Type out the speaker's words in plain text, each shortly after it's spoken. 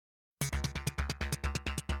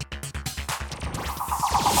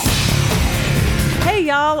Hey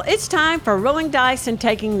y'all, it's time for Rolling Dice and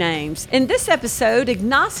Taking Names. In this episode,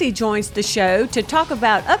 Ignacy joins the show to talk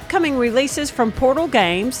about upcoming releases from Portal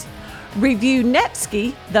Games, review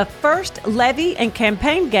Nevsky, the first levy and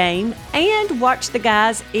campaign game, and watch the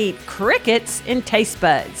guys eat crickets in taste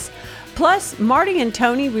buds. Plus, Marty and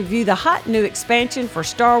Tony review the hot new expansion for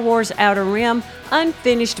Star Wars Outer Rim,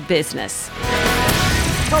 Unfinished Business.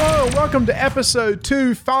 Hello, welcome to episode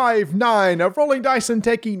 259 of Rolling Dice and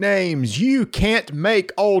Taking Names. You can't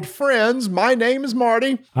make old friends. My name is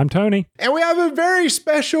Marty. I'm Tony. And we have a very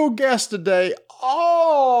special guest today,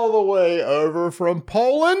 all the way over from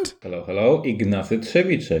Poland. Hello, Ignacy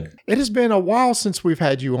Trzewiczek. It has been a while since we've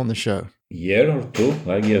had you on the show. Year or two,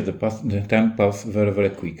 the time passed very, very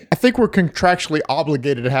quick. I think we're contractually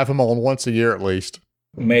obligated to have him on once a year at least.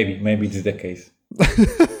 Maybe it's the case.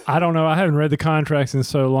 I don't know. I haven't read the contracts in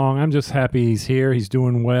so long. I'm just happy he's here. He's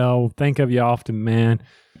doing well. Think of you often, man.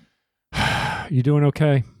 You doing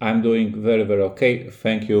okay? I'm doing very, very okay.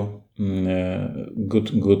 Thank you.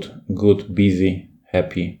 Good, busy,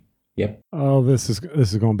 happy. Yep. Oh, this is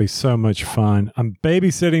going to be so much fun. I'm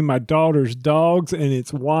babysitting my daughter's dogs and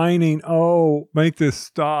it's whining. Oh, make this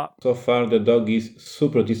stop. So far, the dog is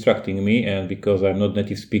super distracting me, and because I'm not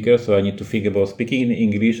native speaker, so I need to think about speaking in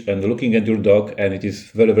English and looking at your dog, and it is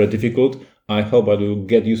very, very difficult. I hope I will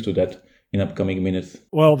get used to that in upcoming minutes.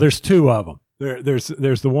 Well, there's two of them.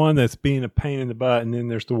 There's the one that's being a pain in the butt, and then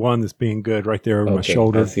there's the one that's being good right there over my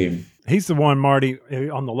shoulder. I see. He's the one, Marty.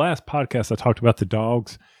 On the last podcast, I talked about the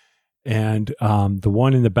dogs. And the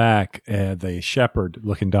one in the back, the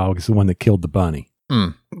shepherd-looking dog, is the one that killed the bunny.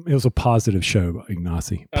 It was a positive show,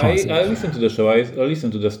 Ignacy. I listened to the show. I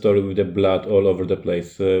listened to the story with the blood all over the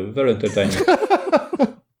place. Very entertaining.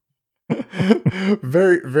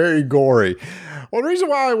 Very, very gory. Well, the reason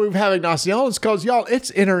why we've had Ignacy on is because, y'all,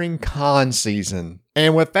 it's entering con season.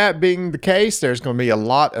 And with that being the case, there's going to be a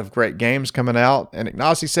lot of great games coming out. And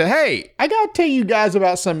Ignacy said, hey, I got to tell you guys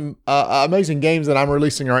about some amazing games that I'm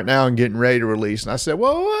releasing right now and getting ready to release. And I said,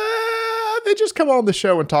 well, they just come on the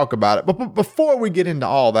show and talk about it. But before we get into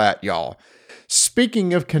all that, y'all,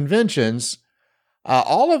 speaking of conventions,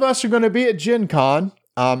 all of us are going to be at Gen Con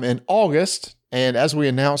in August. And as we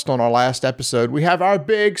announced on our last episode, we have our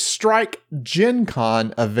big Strike Gen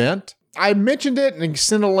Con event. I mentioned it and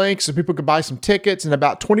sent a link so people could buy some tickets, and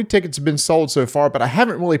about 20 tickets have been sold so far, but I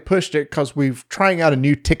haven't really pushed it because we're trying out a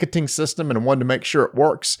new ticketing system and I wanted to make sure it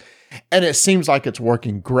works. And it seems like it's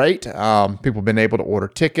working great. People have been able to order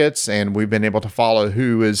tickets, and we've been able to follow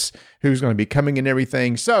who's going to be coming and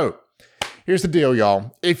everything. So here's the deal,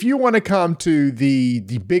 y'all. If you want to come to the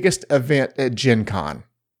biggest event at Gen Con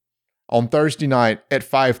on Thursday night at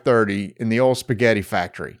 5:30 in the old Spaghetti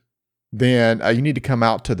Factory, then you need to come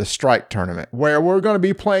out to the Strike tournament where we're going to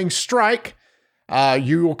be playing Strike.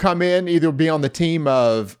 You will come in, either be on the team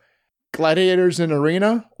of Gladiators in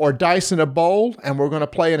Arena or Dice in a Bowl, and we're going to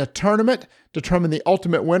play in a tournament, determine the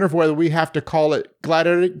ultimate winner of whether we have to call it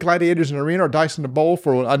Gladiators in Arena or Dice in a Bowl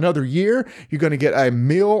for another year. You're going to get a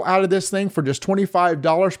meal out of this thing for just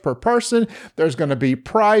 $25 per person. There's going to be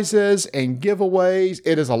prizes and giveaways.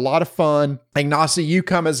 It is a lot of fun. Ignacy, you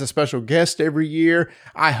come as a special guest every year.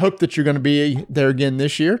 I hope that you're going to be there again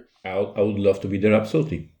this year. I would love to be there,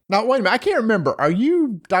 absolutely. Now, wait a minute. I can't remember. Are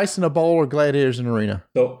you Dice in a Bowl or Gladiators in Arena?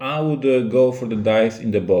 So I would go for the Dice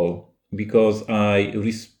in the Bowl because I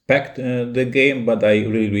respect the game, but I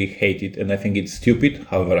really, really hate it. And I think it's stupid.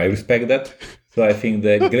 However, I respect that. So I think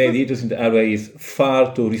the Gladiators in the Arena is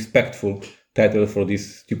far too respectful title for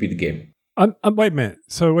this stupid game. Wait a minute.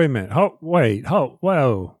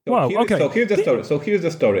 Whoa. Okay. So here's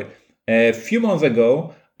the story. A few months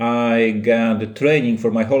ago, I got the training for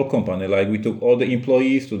my whole company. Like, we took all the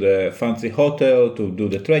employees to the fancy hotel to do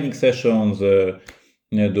the training sessions,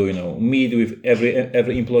 meet with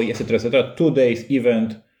every employee, etc., etc. 2 days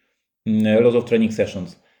event, lots of training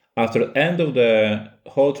sessions. After the end of the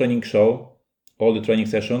whole training show, all the training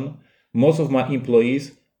session, most of my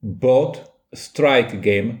employees bought Strike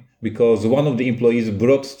game because one of the employees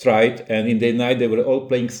brought Strike, and in the night they were all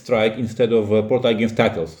playing Strike instead of Portal Games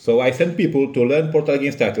titles. So I sent people to learn Portal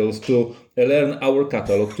Games titles, to learn our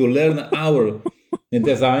catalog, to learn our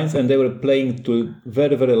designs, and they were playing to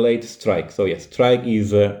very, very late Strike. So yes, Strike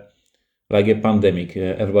is like a pandemic.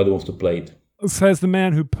 Everybody wants to play it. Says the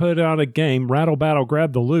man who put out a game, Rattle Battle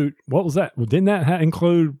Grab the Loot. What was that? Didn't that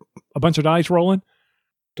include a bunch of dice rolling?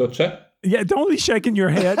 Tocze? Yeah, don't be shaking your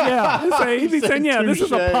head. Yeah, he's saying, yeah, this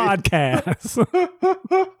is a podcast.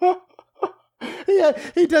 Yeah,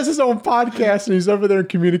 he does his own podcast and he's over there in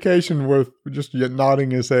communication with just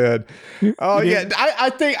nodding his head. Oh yeah,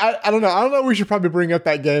 I think I don't know. I don't know. We should probably bring up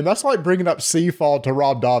that game. That's like bringing up Seafall to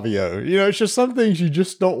Rob Davio. You know, it's just some things you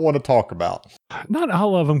just don't want to talk about. Not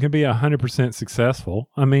all of them can be 100%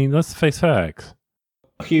 successful. I mean, let's face facts.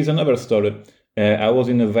 Here's another story. I was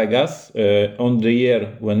in Vegas on the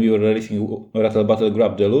year when we were releasing Rattle Battle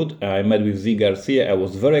Grab the Loot. I met with Z Garcia. I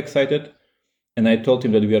was very excited. And I told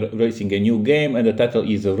him that we are releasing a new game and the title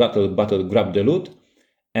is Rattle Battle Grab the Loot.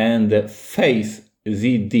 And the face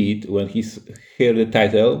Z did when he heard the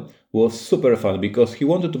title was super fun because he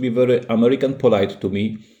wanted to be very American polite to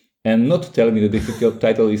me and not tell me that the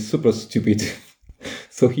title is super stupid.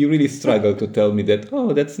 So he really struggled to tell me that,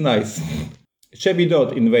 oh, that's nice. Chevy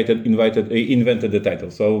Dodd invented the title.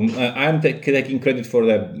 So I'm taking credit for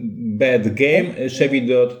the bad game. Chevy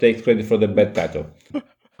Dodd takes credit for the bad title.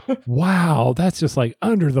 Wow, that's just like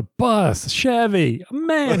under the bus. Chevy,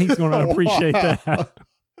 man, he's going to appreciate that.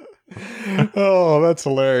 Oh, that's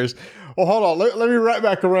hilarious. Well, hold on. Let me wrap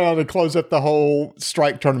back around and close up the whole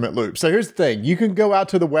Strike tournament loop. So here's the thing. You can go out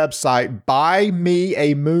to the website,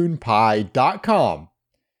 buymeamoonpie.com.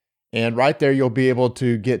 And right there, you'll be able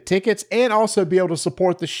to get tickets and also be able to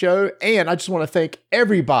support the show. And I just want to thank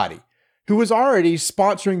everybody who is already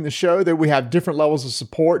sponsoring the show. That we have different levels of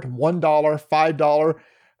support, $1,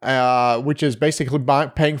 $5, which is basically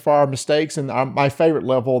paying for our mistakes. And my favorite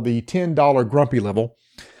level, the $10 grumpy level.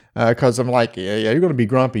 Because I'm like, yeah, you're going to be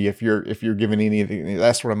grumpy if you're giving any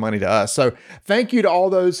that sort of money to us. So thank you to all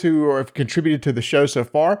those who have contributed to the show so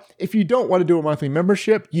far. If you don't want to do a monthly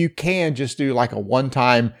membership, you can just do like a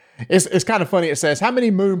one-time. It's kind of funny. It says, how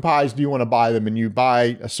many moon pies do you want to buy them? And you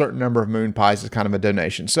buy a certain number of moon pies as kind of a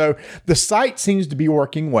donation. So the site seems to be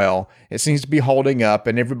working well. It seems to be holding up,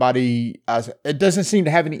 and everybody, it doesn't seem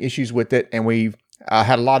to have any issues with it. And we've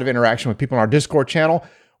had a lot of interaction with people on our Discord channel,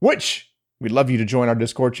 which we'd love you to join our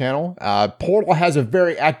Discord channel. Portal has a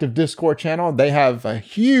very active Discord channel. They have a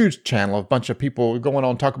huge channel, a bunch of people going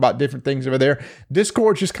on, talk about different things over there.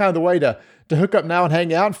 Discord's just kind of the way to hook up now and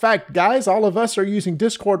hang out. In fact, guys, all of us are using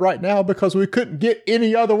Discord right now because we couldn't get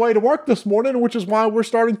any other way to work this morning, which is why we're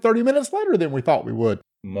starting 30 minutes later than we thought we would.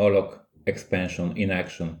 Moloch expansion in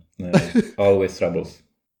action. Always troubles.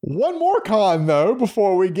 One more con, though,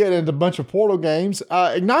 before we get into a bunch of Portal games.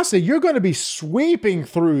 Ignacy, you're going to be sweeping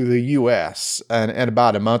through the U.S. in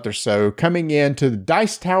about a month or so, coming into the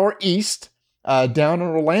Dice Tower East down in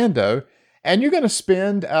Orlando, and you're going to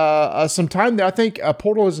spend some time there. I think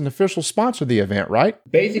Portal is an official sponsor of the event, right?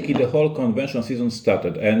 Basically, the whole convention season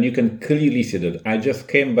started, and you can clearly see that. I just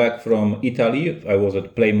came back from Italy. I was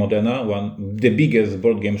at Play Modena, the biggest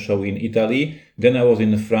board game show in Italy. Then I was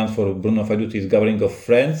in France for Bruno Faiduti's Gathering of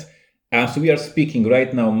Friends. As we are speaking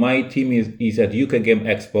right now, my team is at UK Game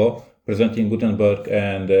Expo, presenting Gutenberg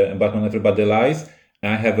and Batman Everybody Lies.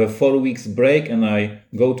 I have a 4 weeks break and I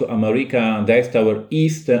go to America, Dice Tower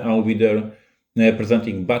East. I'll be there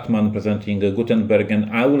presenting Batman, presenting Gutenberg, and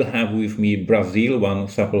I will have with me Brazil, one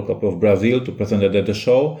sample copy of Brazil to present at the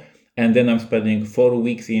show. And then I'm spending 4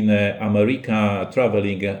 weeks in America,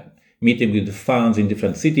 traveling, meeting with fans in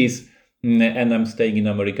different cities. And I'm staying in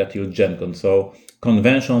America till Gen Con. So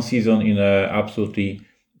convention season in absolutely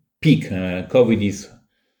peak. COVID is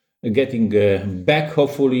getting back,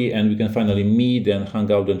 hopefully, and we can finally meet and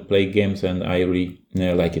hang out and play games, and I really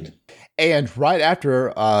like it. And right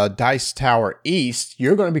after Dice Tower East,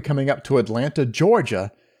 you're going to be coming up to Atlanta,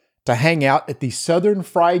 Georgia, to hang out at the Southern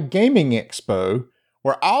Fried Gaming Expo,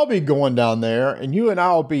 where I'll be going down there, and you and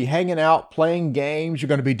I will be hanging out, playing games. You're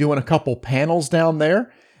going to be doing a couple panels down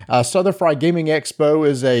there. Southern Fried Gaming Expo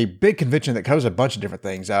is a big convention that covers a bunch of different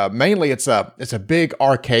things. Mainly, it's a big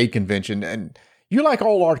arcade convention, and you like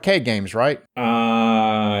old arcade games, right?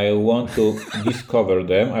 I want to discover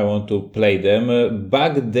them. I want to play them.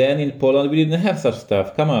 Back then in Poland, we didn't have such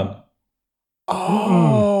stuff. Come on.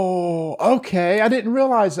 Oh, okay. I didn't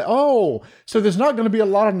realize that. Oh, so there's not going to be a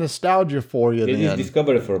lot of nostalgia for you. It is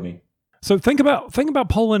discovery for me. So think about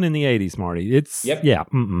Poland in the 80s, Marty. It's yep. Yeah.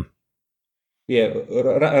 Yeah,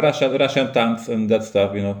 Russian tanks and that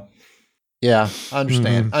stuff, you know. Yeah, I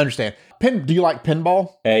understand. Do you like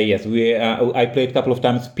pinball? Yes, I played a couple of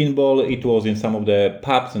times pinball. It was in some of the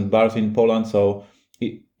pubs and bars in Poland, so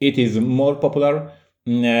it is more popular.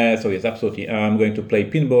 So yes, absolutely. I'm going to play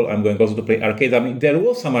pinball. I'm going also to play arcades. I mean, there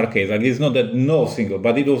was some arcades. Like, it's not that no single,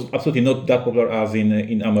 but it was absolutely not that popular as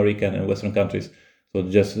in American and Western countries. So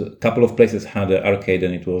just a couple of places had an arcade,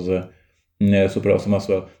 and it was super awesome as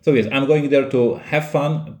well. So yes, I'm going there to have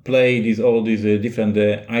fun, play all these different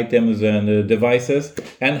items and devices,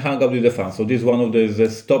 and hang out with the fans. So this is one of the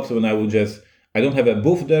stops when I will just I don't have a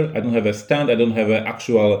booth there. I don't have a stand. I don't have an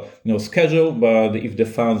actual schedule. But if the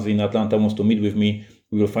fans in Atlanta wants to meet with me,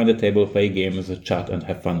 we will find a table, play games, chat, and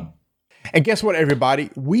have fun. And guess what, everybody?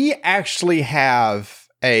 We actually have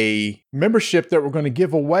a membership that we're going to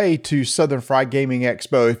give away to Southern Fried Gaming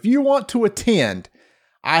Expo. If you want to attend,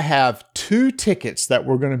 I have 2 tickets that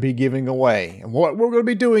we're going to be giving away. And what we're going to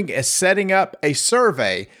be doing is setting up a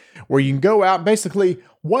survey where you can go out and basically,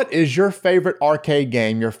 what is your favorite arcade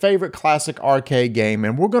game, your favorite classic arcade game?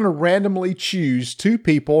 And we're going to randomly choose 2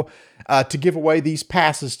 people to give away these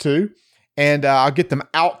passes to. And I'll get them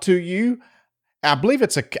out to you. I believe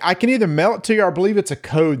I can either mail it to you, or I believe it's a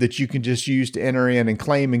code that you can just use to enter in and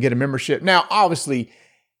claim and get a membership. Now, obviously,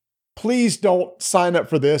 please don't sign up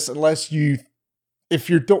for this if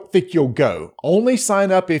you don't think you'll go. Only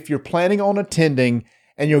sign up if you're planning on attending,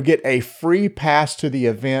 and you'll get a free pass to the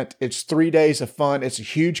event. It's 3 days of fun. It's a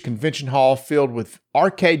huge convention hall filled with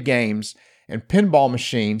arcade games and pinball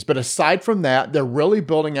machines. But aside from that, they're really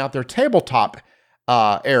building out their tabletop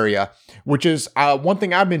area, which is one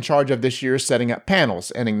thing I've been in charge of this year, is setting up panels.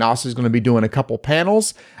 And Ignacy is going to be doing a couple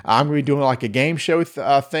panels. I'm going to be doing like a game show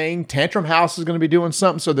thing. Tantrum House is going to be doing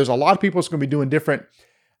something. So there's a lot of people that's going to be doing different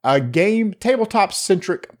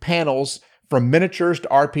tabletop-centric panels, from miniatures to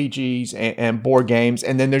RPGs and board games.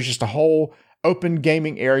 And then there's just a whole open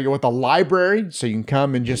gaming area with a library, so you can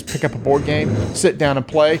come and just pick up a board game, sit down and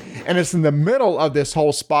play. And it's in the middle of this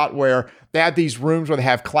whole spot where they have these rooms where they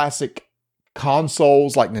have classic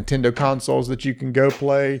consoles, like Nintendo consoles, that you can go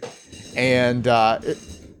play. And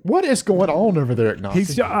what is going on over there,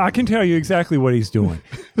 Ignacy? I can tell you exactly what he's doing.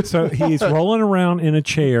 So he's rolling around in a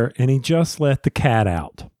chair, and he just let the cat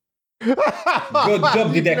out. Good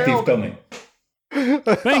job, Detective Tommy.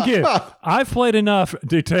 Thank you. I've played enough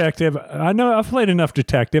detective. I know I've played enough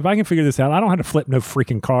detective. I can figure this out. I don't have to flip no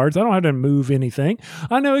freaking cards. I don't have to move anything.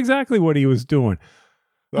 I know exactly what he was doing.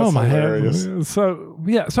 That's my hilarious. head. So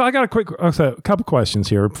I got a couple questions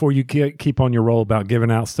here before you keep on your roll about giving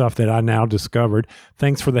out stuff that I now discovered.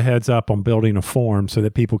 Thanks for the heads up on building a form so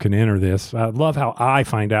that people can enter this. I love how I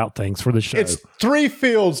find out things for the show. It's 3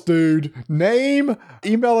 fields, dude. Name,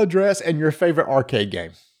 email address, and your favorite arcade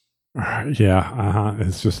game. Yeah,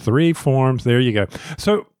 it's just 3 forms. There you go.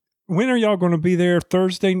 So when are y'all going to be there?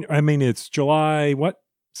 Thursday? I mean, it's July,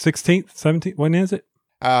 16th, 17th? When is it?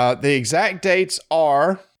 The exact dates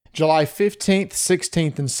are July 15th,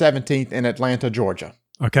 16th, and 17th in Atlanta, Georgia.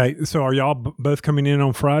 Okay, so are y'all both coming in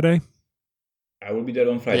on Friday? I will be there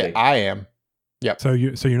on Friday. Yeah, I am. Yep. So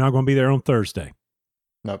you're not going to be there on Thursday?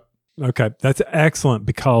 Nope. Okay, that's excellent,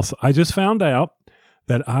 because I just found out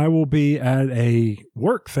that I will be at a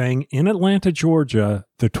work thing in Atlanta, Georgia,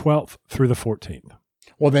 the 12th through the 14th.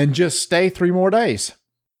 Well, then just stay 3 more days.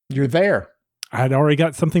 You're there. I had already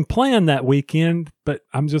got something planned that weekend, but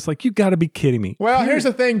I'm just like, you got to be kidding me. Well, here's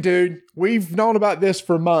the thing, dude. We've known about this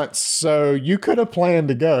for months, so you could have planned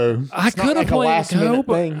to go. I could have planned to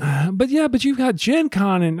go, but you've got Gen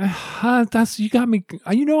Con, and you got me.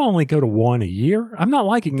 I only go to 1 a year. I'm not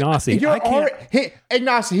like Ignacy.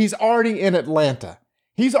 Ignacy, he's already in Atlanta.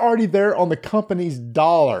 He's already there on the company's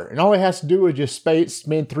dollar, and all he has to do is just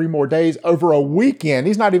spend 3 more days over a weekend.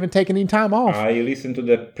 He's not even taking any time off. I listened to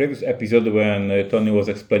the previous episode when Tony was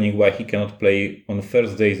explaining why he cannot play on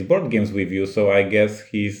Thursdays board games with you, so I guess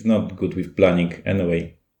he's not good with planning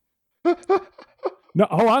anyway. No,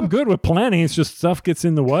 I'm good with planning. It's just stuff gets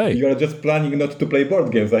in the way. You are just planning not to play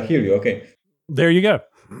board games. I hear you. Okay. There you go.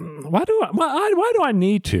 Why do I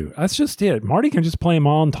need to? That's just it. Marty can just play them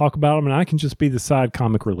all and talk about them, and I can just be the side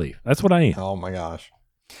comic relief. That's what I am. Oh my gosh.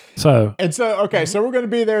 So we're going to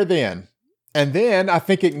be there then. And then I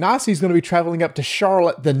think Ignacy's going to be traveling up to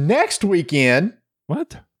Charlotte the next weekend.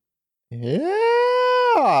 What?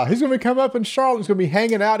 Yeah. He's going to come up in Charlotte. He's going to be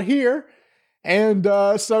hanging out here. And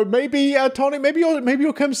so maybe, Tony, maybe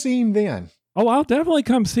you'll come see him then. Oh, I'll definitely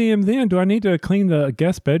come see him then. Do I need to clean the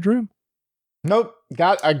guest bedroom? Nope.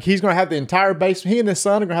 He's going to have the entire basement. He and his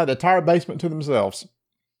son are going to have the entire basement to themselves.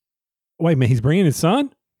 Wait a minute. He's bringing his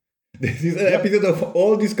son? This is an episode of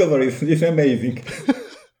all discoveries. It's amazing.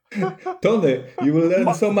 Tony, you will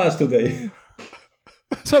learn so much today.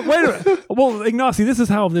 So wait a minute. Well, Ignacy, this is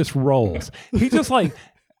how this rolls. He just like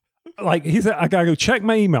he said, I gotta go check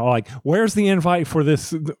my email. Like, where's the invite for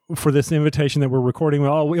this invitation that we're recording?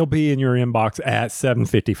 Well, it'll be in your inbox at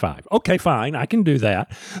 7:55. Okay, fine, I can do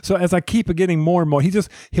that. So as I keep getting more and more, he'll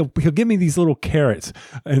give me these little carrots,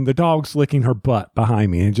 and the dog's licking her butt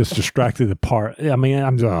behind me and just distracted the part. I mean,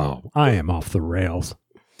 I am off the rails.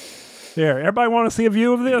 There, everybody want to see a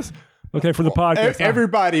view of this? Okay, for the podcast.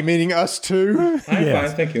 Everybody, meaning us too. I'm Yes.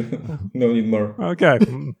 fine, thank you. No need more. Okay.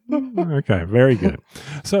 Okay, very good.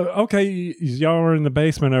 So, okay, y'all are in the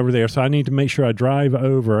basement over there, so I need to make sure I drive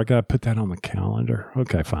over. I got to put that on the calendar.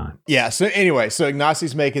 Okay, fine. Yeah, so anyway, so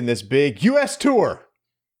Ignacy's making this big U.S. tour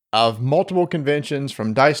of multiple conventions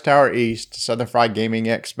from Dice Tower East to Southern Fried Gaming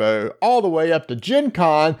Expo, all the way up to Gen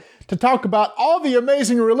Con to talk about all the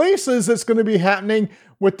amazing releases that's going to be happening,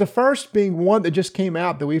 with the first being one that just came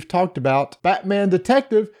out that we've talked about, Batman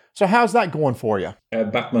Detective. So how's that going for you?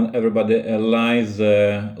 Batman Everybody Lies,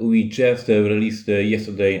 we just released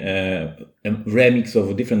yesterday a remix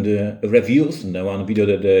of different reviews. The one video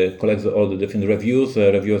that collects all the different reviews.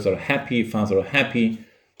 Reviewers are happy, fans are happy.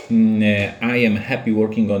 I am happy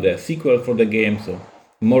working on the sequel for the game, so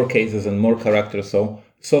more cases and more characters. So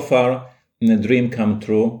far, the dream come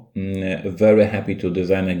true. Very happy to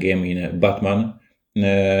design a game in Batman,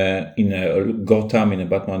 in Gotham, in a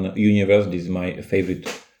Batman universe. This is my favorite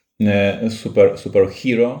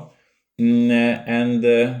superhero.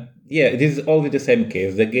 This is always the same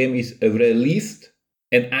case. The game is released,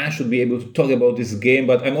 and I should be able to talk about this game,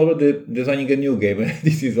 but I'm already designing a new game.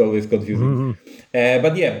 This is always confusing.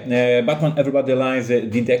 Batman Everybody Lies, a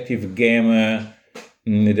detective game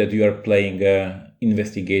that you are playing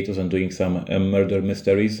investigators and doing some murder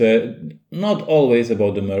mysteries. Not always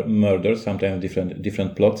about the murder, sometimes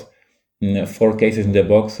different plots. 4 cases in the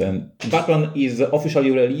box, and Batman is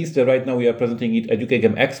officially released. Right now we are presenting it at UK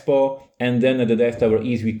Game Expo, and then at the Dice Tower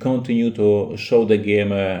East we continue to show the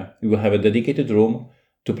game. We will have a dedicated room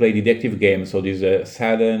to play detective games. So this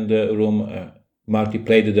silent room, Marty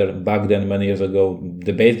played there back then many years ago,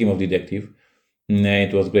 the base game of detective.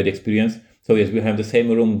 It was a great experience. So yes, we have the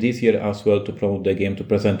same room this year as well to promote the game, to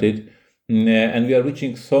present it. And we are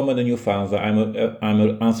reaching so many new fans. I'm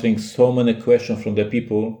answering so many questions from the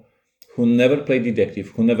people who never played detective,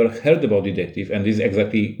 who never heard about detective, and this is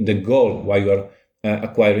exactly the goal why you are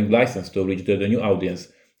acquiring license, to reach the new audience.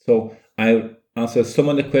 So I answer so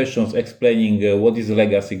many questions explaining what is a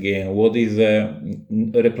legacy game, what is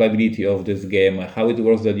replayability of this game, how it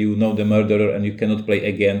works that you know the murderer and you cannot play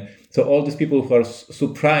again. So all these people who are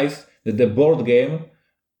surprised that the board game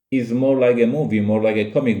is more like a movie, more like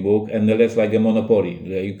a comic book, and less like a Monopoly.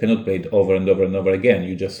 You cannot play it over and over and over again.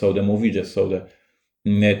 You just saw the movie, you just saw the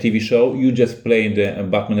TV show, you just played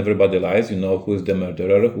Batman Everybody Lies, you know who is the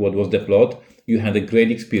murderer, what was the plot, you had a great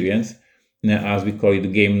experience, as we call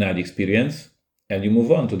it, game night experience, and you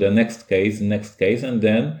move on to the next case, and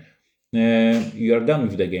then you are done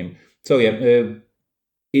with the game. So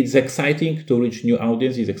it's exciting to reach new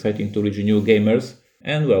audience, it's exciting to reach new gamers,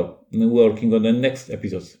 and well, we're working on the next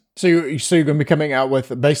episodes. So you're going to be coming out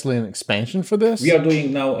with basically an expansion for this? We are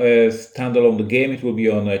doing now a standalone game. It will be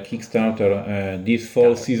on a Kickstarter this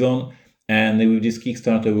fall season. And with this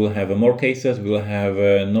Kickstarter, we'll have more cases. We'll have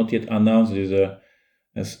not yet announced, this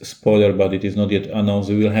is a spoiler, but it is not yet announced.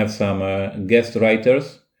 We will have some guest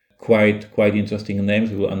writers, quite interesting names.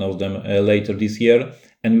 We will announce them later this year.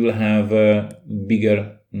 And we will have a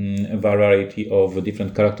bigger variety of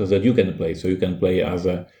different characters that you can play. So you can play as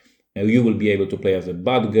you will be able to play as a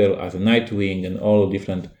Batgirl, as a Nightwing, and all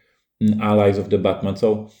different allies of the Batman.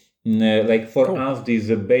 So, for us, this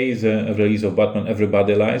base release of Batman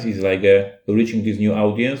Everybody Lies is like reaching this new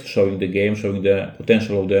audience, showing the game, showing the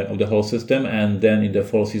potential of the whole system, and then in the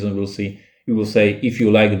fall season we will say, if you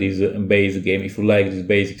like this base game, if you like this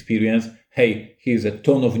base experience, hey, here's a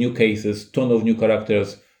ton of new cases, ton of new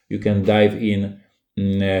characters. You can dive in,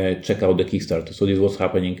 check out the Kickstarter. So this was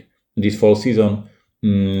happening this fall season.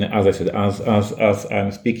 As I said, as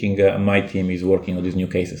I'm speaking, my team is working on these new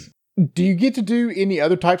cases. Do you get to do any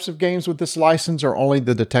other types of games with this license, or only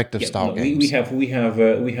the detective style games? We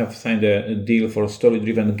have signed a deal for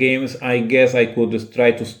story-driven games. I guess I could try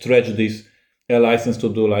to stretch this license to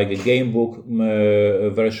do like a game book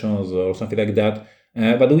versions or something like that.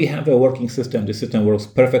 But we have a working system. The system works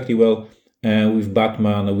perfectly well. With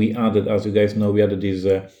Batman, we added, as you guys know, these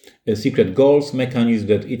secret goals mechanism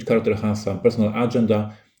that each character has some personal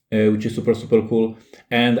agenda, which is super cool.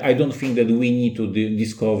 And I don't think that we need to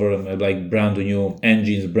discover like brand new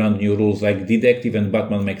engines, brand new rules. Like Detective and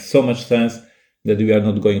Batman make so much sense that we are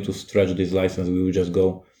not going to stretch this license. We will just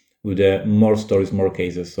go with more stories, more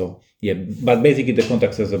cases. So yeah, but basically the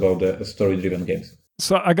context is about the story-driven games.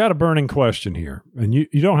 So I got a burning question here, and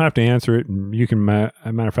you don't have to answer it, and you can, as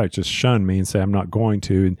a matter of fact, just shun me and say I'm not going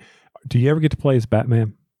to. And do you ever get to play as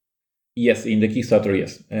Batman? Yes, in the Kickstarter,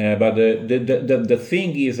 yes. But the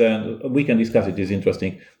thing is, we can discuss it, it's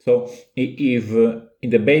interesting. So if in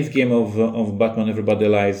the base game of Batman Everybody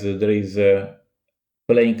Lies, there is a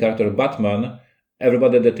playing character Batman,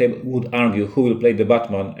 everybody at the table would argue who will play the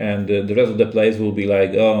Batman, and the rest of the players will be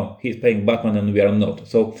like, oh, he's playing Batman and we are not.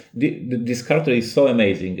 So this character is so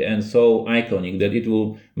amazing and so iconic that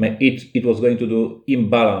it was going to do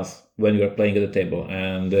imbalance when you are playing at the table,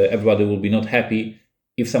 and everybody will be not happy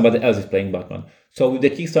if somebody else is playing Batman. So with the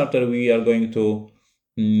Kickstarter, we are going to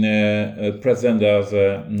present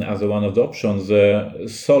as one of the options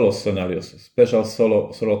solo scenarios, special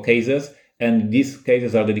solo cases. And these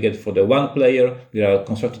cases are dedicated for the one player. They are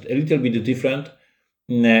constructed a little bit different.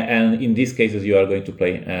 And in these cases, you are going to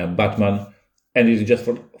play Batman. And it's just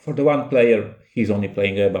for the one player, he's only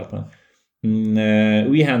playing Batman.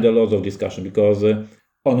 We had a lot of discussion because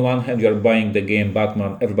on one hand, you are buying the game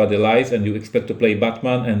Batman, everybody lies, and you expect to play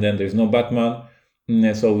Batman, and then there's no Batman.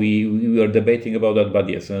 So we were debating about that. But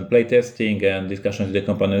yes, playtesting and discussions with the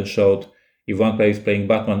company showed if one player is playing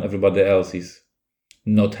Batman, everybody else is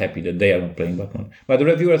not happy that they are not playing Batman. But the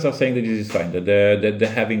reviewers are saying that this is fine,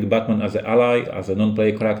 that having Batman as an ally, as a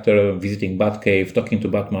non-player character, visiting Batcave, talking to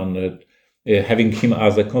Batman, having him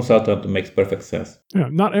as a consultant makes perfect sense. Yeah,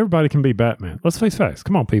 not everybody can be Batman. Let's face facts.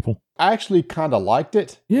 Come on, people. I actually kind of liked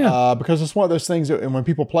it. Yeah. Because it's one of those things that when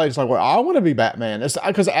people play, it's like, well, I want to be Batman. It's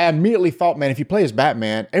because I immediately thought, man, if you play as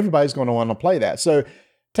Batman, everybody's going to want to play that. So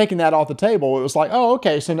taking that off the table, it was like, oh,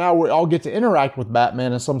 okay, so now we all get to interact with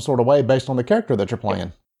Batman in some sort of way based on the character that you're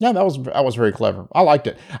playing. Yeah, that was very clever. I liked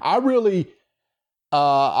it. I really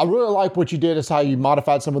like what you did is how you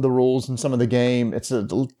modified some of the rules in some of the game. It's a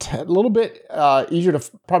little bit easier to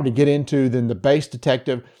probably get into than the base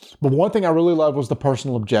detective. But one thing I really loved was the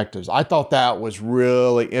personal objectives. I thought that was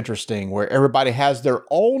really interesting, where everybody has their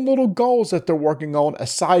own little goals that they're working on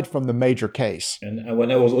aside from the major case. And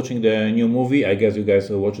when I was watching the new movie, I guess you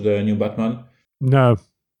guys watched the new Batman? No.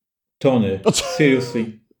 Tony,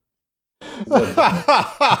 seriously.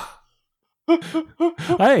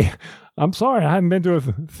 Hey, I'm sorry. I haven't been to a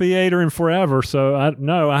theater in forever, so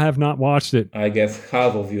I have not watched it. I guess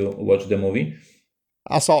half of you watched the movie.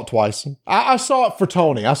 I saw it twice. I saw it for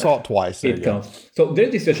Tony. I saw it twice. It counts. So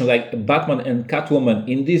there's this situation like Batman and Catwoman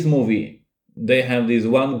in this movie. They have this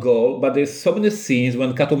one goal, but there's so many scenes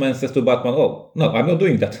when Catwoman says to Batman, oh, no, I'm not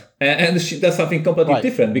doing that. And she does something completely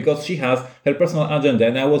different because she has her personal agenda.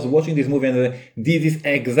 And I was watching this movie and this is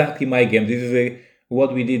exactly my game. This is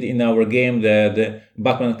what we did in our game, the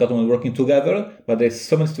Batman and Catwoman working together. But there's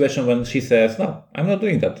so many situations when she says, no, I'm not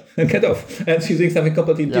doing that. Get off. And she's doing something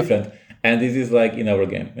completely different. And this is like in our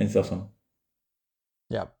game. It's awesome.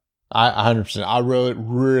 Yeah, I 100%. I really,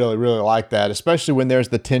 really, really like that, especially when there's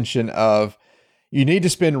the tension of you need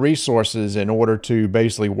to spend resources in order to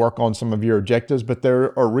basically work on some of your objectives, but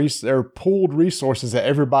there are pooled resources that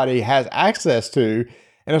everybody has access to.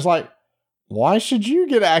 And it's like, why should you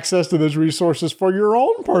get access to those resources for your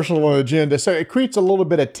own personal agenda? So it creates a little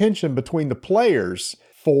bit of tension between the players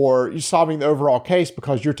for solving the overall case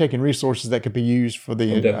because you're taking resources that could be used for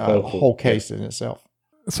the whole case in itself.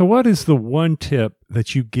 So what is the one tip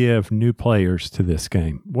that you give new players to this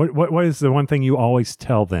game? What is the one thing you always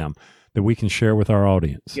tell them that we can share with our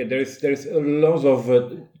audience? Yeah, there's lots of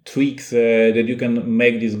tweaks that you can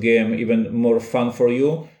make this game even more fun for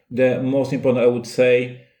you. The most important, I would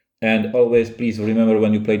say, and always please remember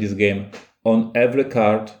when you play this game, on every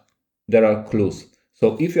card there are clues.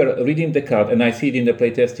 So if you're reading the card, and I see it in the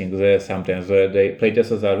playtesting, sometimes the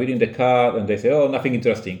playtesters are reading the card and they say, oh, nothing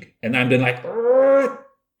interesting. And I'm then like,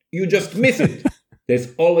 you just miss it. There's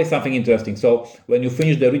always something interesting. So when you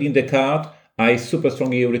finish reading the card, I super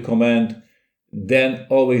strongly recommend then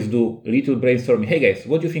always do little brainstorming. Hey guys,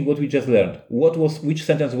 what do you think what we just learned? Which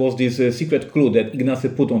sentence was this secret clue that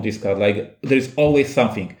Ignacy put on this card? Like there's always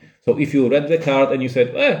something. So if you read the card and you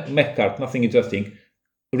said, mech card, nothing interesting,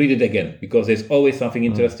 read it again because there's always something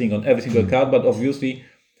interesting on every single card. But obviously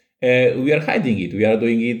we are hiding it. We are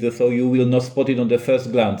doing it so you will not spot it on the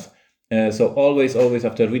first glance. So always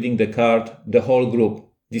after reading the card, the whole group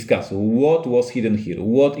discuss what was hidden here,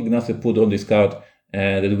 what Ignacy put on this card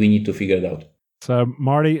that we need to figure it out. So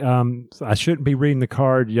Marty, I shouldn't be reading the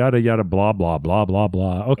card, yada, yada, blah, blah, blah, blah,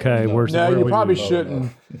 blah. Okay, no, you probably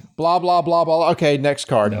shouldn't. Blah, blah, blah, blah. Okay, next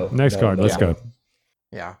card. Next card, let's go.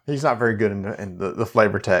 Yeah, he's not very good in the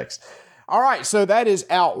flavor text. All right, so that is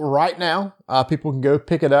out right now. People can go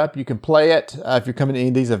pick it up. You can play it. If you're coming to any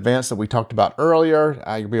of these events that we talked about earlier,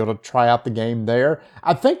 you'll be able to try out the game there.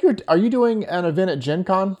 I think are you doing an event at Gen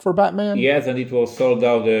Con for Batman? Yes, and it was sold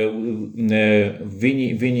out.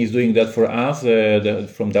 Vinny is doing that for us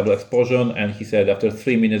from Double Explosion, and he said after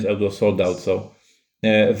 3 minutes it was sold out. So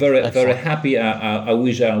very happy. I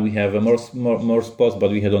wish we have more spots, but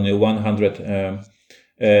we had only 100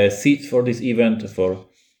 seats for this event for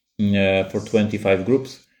 25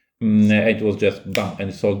 groups. It was just bam,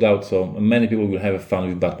 and it sold out. So many people will have fun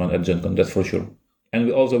with Batman at Gen Con, that's for sure. And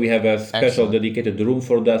we have a special dedicated room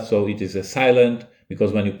for that. So it is silent,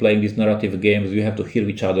 because when you're playing these narrative games, you have to hear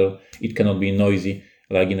each other. It cannot be noisy,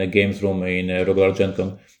 like in a games room in a regular Gen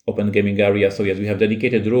Con open gaming area. So yes, we have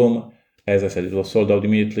dedicated room. As I said, it was sold out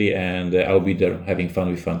immediately, and I'll be there having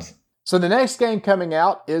fun with fans. So the next game coming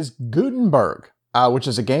out is Gutenberg, which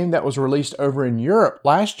is a game that was released over in Europe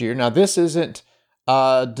last year. Now, this isn't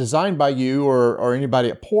designed by you or anybody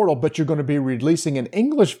at Portal, but you're going to be releasing an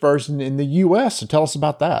English version in the US. So tell us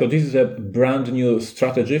about that. So this is a brand new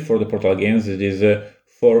strategy for the Portal Games. It is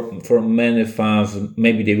for many fans,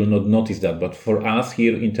 maybe they will not notice that, but for us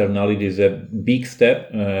here internally, it is a big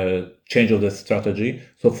step, change of the strategy.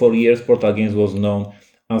 So for years, Portal Games was known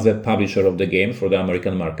as a publisher of the game for the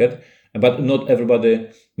American market, but not everybody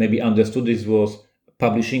maybe understood this was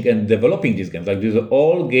publishing and developing these games. Like these are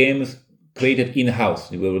all games created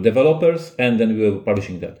in-house. We were developers, and then we were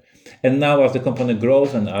publishing that. And now as the company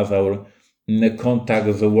grows and as our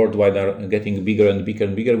contacts worldwide are getting bigger and bigger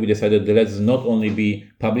and bigger, we decided that let's not only be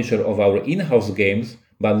publisher of our in-house games,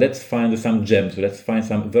 but let's find some gems. Let's find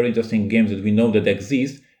some very interesting games that we know that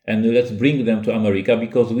exist, and let's bring them to America,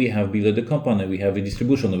 because we have built the company, we have a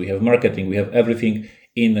distribution, we have marketing, we have everything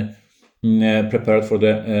prepared for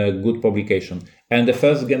the good publication. And the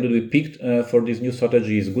first game that we picked for this new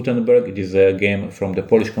strategy is Gutenberg. It is a game from the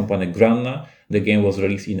Polish company Granna. The game was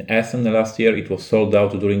released in Essen last year. It was sold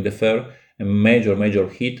out during the fair, a major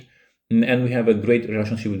hit. And we have a great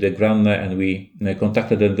relationship with the Granna, and we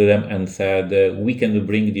contacted them and said we can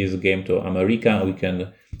bring this game to America. We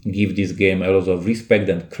can give this game a lot of respect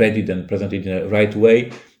and credit and present it in the right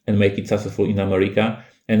way and make it successful in America.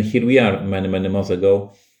 And here we are many months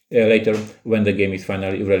ago, later, when the game is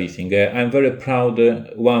finally releasing. I'm very proud,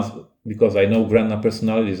 because I know Granna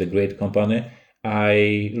personally. Is a great company.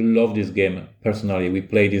 I love this game personally. We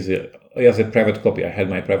played this as a private copy. I had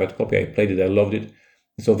my private copy. I played it. I loved it.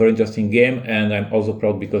 It's a very interesting game, and I'm also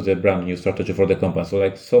proud because it's a brand new strategy for the company. So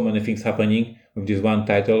like so many things happening with this one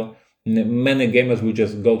title. Many gamers will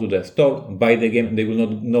just go to the store, buy the game, and they will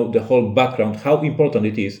not know the whole background, how important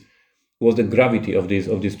it is, was the gravity of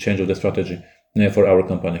this change of the strategy for our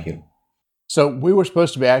company here. So we were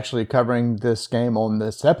supposed to be actually covering this game on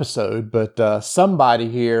this episode, but somebody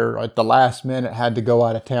here at the last minute had to go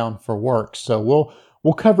out of town for work. So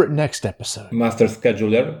we'll cover it next episode. Master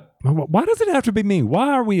scheduler. Why does it have to be me? Why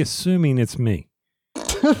are we assuming it's me?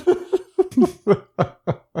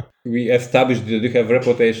 We established that you have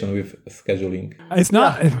reputation with scheduling. It's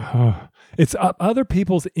not. It's other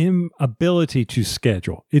people's inability to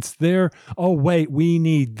schedule. It's their, oh, wait, we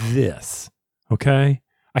need this. Okay?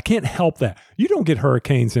 I can't help that. You don't get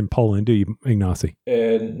hurricanes in Poland, do you, Ignacy?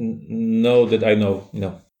 No, that I know.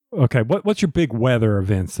 No. Okay. What's your big weather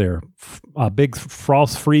events there? Big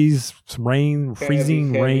frost, freeze, rain,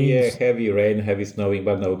 freezing rain? Yeah, heavy rain, heavy snowing.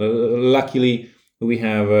 But no, luckily we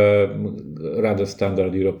have rather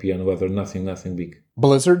standard European weather. Nothing big.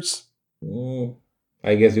 Blizzards?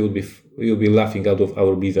 I guess you'll be laughing out of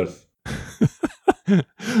our blizzards.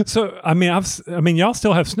 So I mean, y'all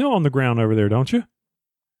still have snow on the ground over there, don't you?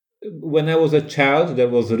 When I was a child, there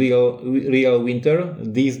was real winter.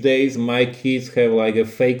 These days, my kids have like a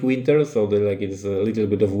fake winter, so it's a little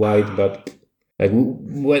bit of white. But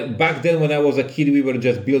back then, when I was a kid, we were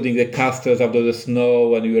just building the castles out of the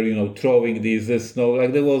snow, and we were throwing this snow.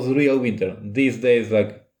 Like there was real winter. These days,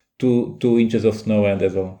 like 2 inches of snow, and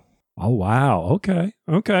that's all. Oh wow! Okay.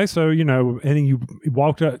 So and you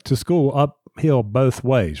walked up to school uphill both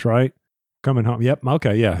ways, right? Coming home. Yep.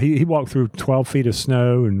 Okay. Yeah. He walked through 12 feet of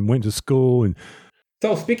snow and went to school. And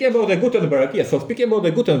so speaking about the Gutenberg,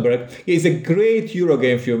 it's a great Euro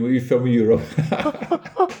game from Europe.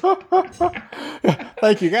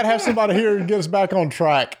 Thank you. Got to have somebody here to get us back on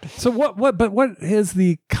track. So what is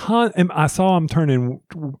the I saw him turning.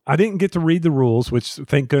 I didn't get to read the rules, which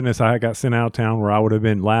thank goodness I got sent out of town where I would have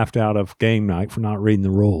been laughed out of game night for not reading the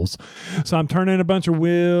rules. So I'm turning a bunch of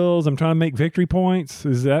wheels. I'm trying to make victory points.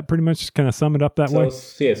 Is that pretty much kind of sum it up that way?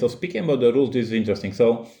 Yeah. So speaking about the rules, this is interesting.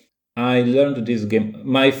 So I learned this game.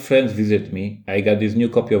 My friends visited me. I got this new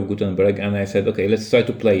copy of Gutenberg, and I said, okay, let's try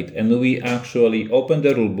to play it. And we actually opened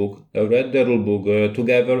the rulebook, read the rulebook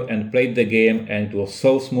together, and played the game. And it was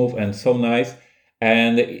so smooth and so nice.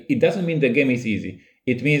 And it doesn't mean the game is easy.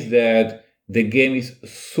 It means that the game is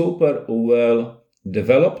super well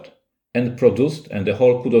developed and produced. And the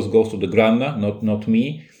whole kudos goes to the Granna, not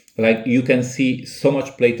me. Like you can see so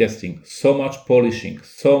much playtesting, so much polishing,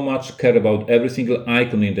 so much care about every single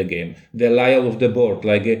icon in the game, the layout of the board.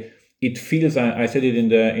 Like it feels, I said it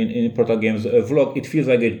in Portal Games vlog, it feels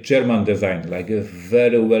like a German design, like a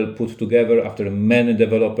very well put together after many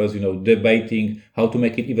developers, debating how to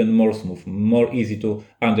make it even more smooth, more easy to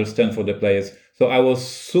understand for the players. So I was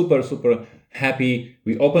super, super happy.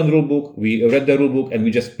 We opened the rulebook, we read the rulebook, and we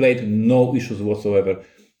just played, no issues whatsoever.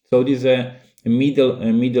 So this is a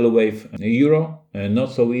middle wave Euro,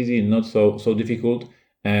 not so easy, not so difficult.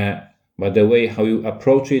 But the way how you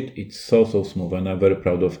approach it, it's so smooth, and I'm very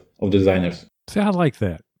proud of designers. See, I like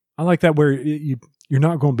that. I like that where you're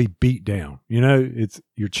not going to be beat down.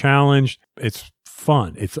 You're challenged. It's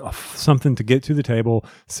fun. It's something to get to the table.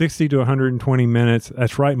 60 to 120 minutes.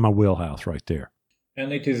 That's right in my wheelhouse right there.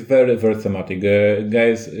 And it is very, very thematic.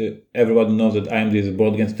 Guys, everyone knows that IMD's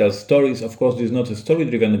board games tell stories. Of course, this is not a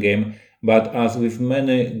story-driven game, but as with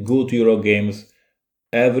many good Euro games,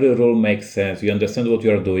 every rule makes sense. You understand what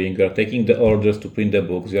you are doing. You are taking the orders to print the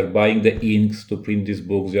books. You are buying the inks to print these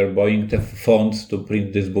books. You are buying the fonts to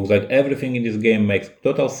print these books. Like everything in this game makes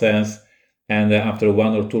total sense. And after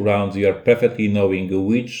 1 or 2 rounds, you are perfectly knowing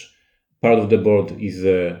which part of the board is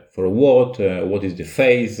for what is the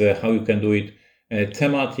phase, how you can do it.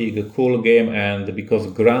 Thematic, a cool game. And because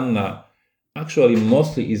Granna actually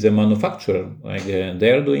mostly is a manufacturer, like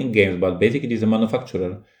they are doing games, but basically it is a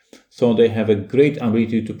manufacturer. So they have a great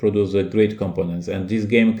ability to produce great components. And this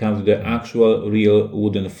game comes with the actual real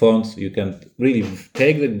wooden fonts. You can really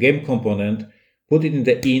take the game component, put it in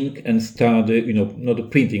the ink, and start,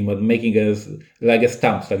 not printing, but making like a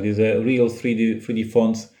stamps, like these real 3D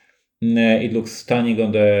fonts. It looks stunning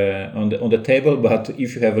on the table. But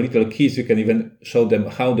if you have little kids, you can even show them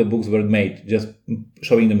how the books were made, just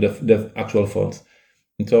showing them the actual fonts.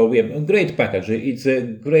 And so we have a great package. It's a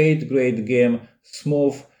great game,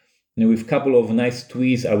 smooth, with a couple of nice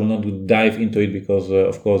twists. I will not dive into it because,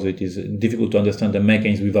 of course, it is difficult to understand the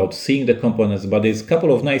mechanics without seeing the components. But there's a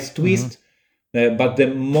couple of nice twists. But the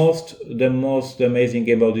most amazing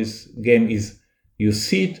game about this game is you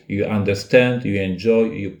sit, you understand, you enjoy,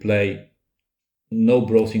 you play. No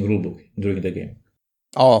browsing rulebook during the game.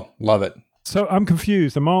 Oh, love it. So I'm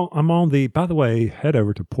confused. I'm on the, by the way, head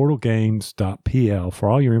over to portalgames.pl for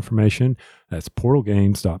all your information. That's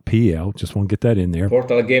portalgames.pl. Just want to get that in there.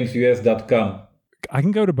 Portalgamesus.com. I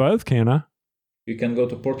can go to both, can I? You can go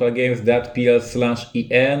to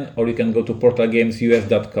portalgames.pl/en, or you can go to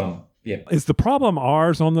portalgamesus.com. Yeah. Is the problem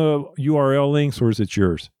ours on the URL links, or is it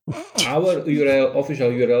yours? Our official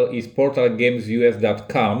URL is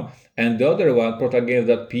portalgamesus.com, and the other one,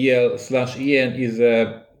 portalgames.pl/en, is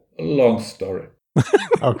a long story.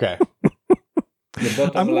 Okay. The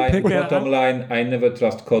bottom line, I never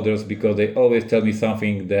trust coders because they always tell me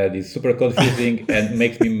something that is super confusing and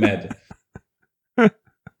makes me mad.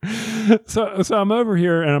 So I'm over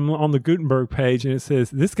here and I'm on the Gutenberg page, and it says,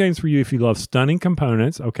 this game's for you if you love stunning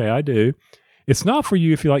components. Okay, I do. It's not for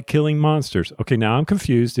you if you like killing monsters. Okay, now I'm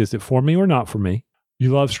confused. Is it for me or not for me?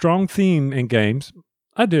 You love strong theme in games.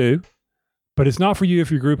 I do. But it's not for you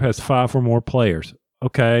if your group has 5 or more players.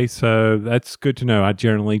 Okay, so that's good to know. I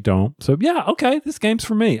generally don't. So yeah, okay, this game's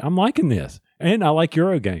for me. I'm liking this. And I like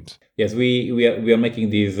Euro games. Yes, we are making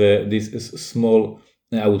these small,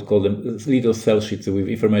 I would call them little cell sheets with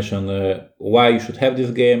information why you should have this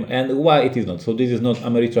game and why it is not. So this is not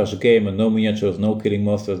Ameritrash game, and no miniatures, no killing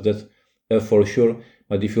monsters, that's for sure.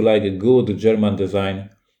 But if you like a good German design,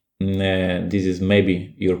 this is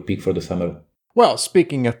maybe your pick for the summer. Well,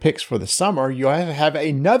 speaking of picks for the summer, you have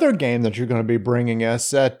another game that you're going to be bringing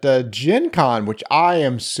us at Gen Con, which I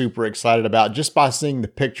am super excited about just by seeing the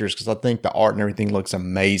pictures, because I think the art and everything looks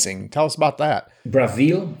amazing. Tell us about that.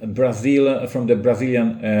 Brazil from the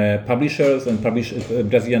Brazilian publishers and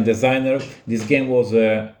Brazilian designer. This game was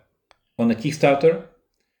on a Kickstarter,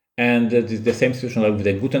 and it's the same situation like with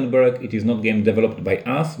the Gutenberg. It is not a game developed by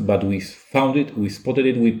us, but we found it, we spotted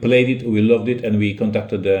it, we played it, we loved it, and we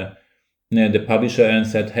contacted the publisher and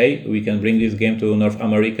said, hey, we can bring this game to North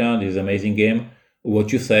America. This is an amazing game.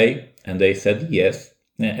 What you say? And they said yes.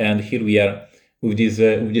 And here we are with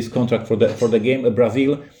this contract for the game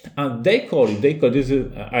Brazil. And they call it this.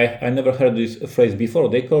 I never heard this phrase before.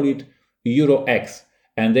 They call it Euro X,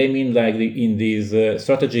 and they mean like in these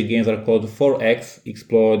strategy games are called 4X,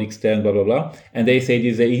 explode, extend, blah blah blah. And they say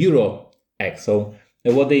this is a Euro X. So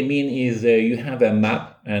what they mean is you have a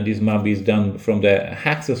map, and this map is done from the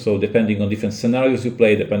hexes. So depending on different scenarios you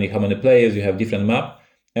play, depending how many players, you have different map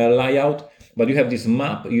layout. But you have this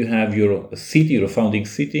map, you have your city, your founding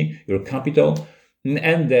city, your capital,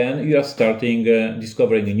 and then you are starting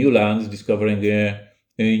discovering new lands, discovering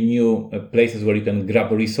new places where you can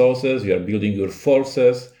grab resources. You are building your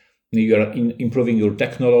forces, you are improving your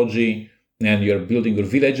technology, and you are building your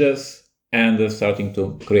villages. and starting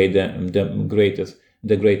to create the greatest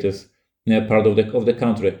part of the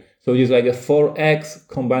country. So it is like a 4X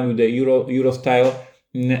combined with the Euro style.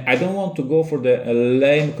 I don't want to go for the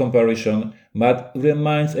lame comparison, but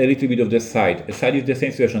reminds a little bit of the side. A side is the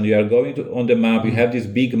same situation. You are going on the map, you have these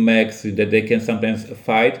big mechs that they can sometimes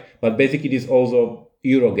fight, but basically it is also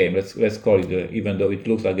Euro game, let's call it, even though it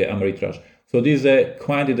looks like an Ameritrash. So this is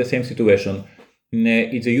quite the same situation.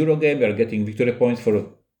 It's a Euro game, you are getting victory points for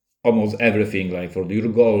almost everything, like for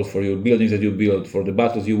your goals, for your buildings that you build, for the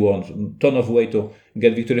battles you want, ton of way to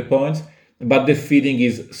get victory points. But the feeling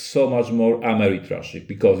is so much more Ameritrash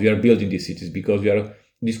because you are building these cities, because you are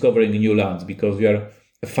discovering new lands, because you are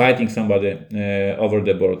fighting somebody over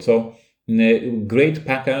the board. So great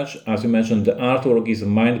package. As you mentioned, the artwork is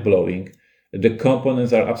mind-blowing. The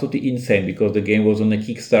components are absolutely insane because the game was on a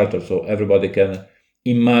Kickstarter, so everybody can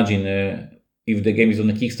imagine if the game is on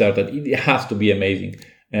a Kickstarter, it has to be amazing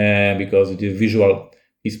because the visual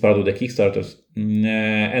is part of the Kickstarters.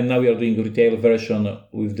 And now we are doing a retail version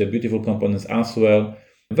with the beautiful components as well.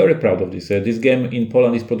 Very proud of this. This game in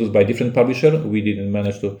Poland is produced by a different publisher. We didn't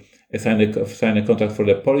manage to sign a contract for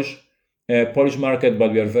the Polish market,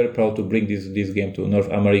 but we are very proud to bring this game to North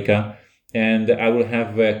America. And I will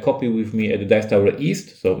have a copy with me at the Dice Tower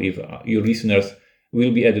East. So if your listeners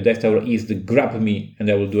will be at the Dice Tower East, grab me and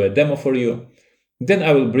I will do a demo for you. Then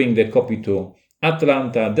I will bring the copy to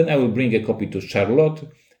Atlanta. Then I will bring a copy to Charlotte.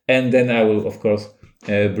 And then I will, of course,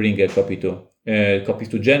 bring a copy to copies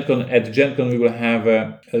to Gen Con. At Gen Con, we will have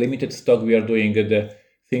a limited stock. We are doing the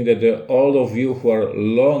thing that all of you who are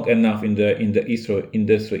long enough in the industry,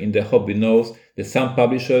 in the hobby knows that some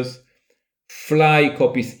publishers fly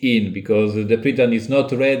copies in because the printer is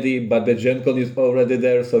not ready, but the Gen Con is already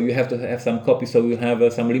there. So you have to have some copies. So we'll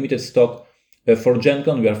have some limited stock for Gen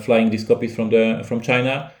Con. We are flying these copies from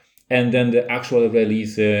China. And then the actual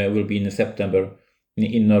release will be in September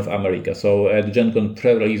in North America. So at Gen Con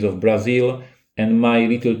pre-release of Brazil and my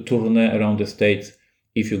little tourney around the States.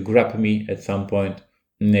 If you grab me at some point,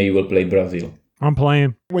 you will play Brazil. I'm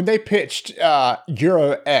playing. When they pitched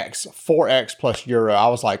Euro X, 4X plus Euro, I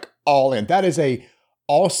was like all in. That is a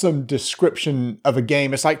awesome description of a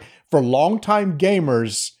game. It's like for longtime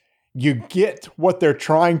gamers, you get what they're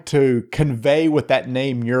trying to convey with that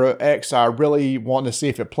name Euro X. I really want to see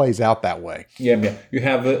if it plays out that way. Yeah. You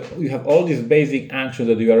have all these basic actions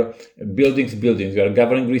that you are buildings. You are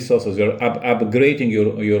gathering resources. You are upgrading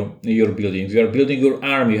your buildings. You are building your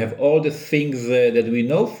army. You have all the things that we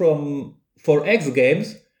know from 4X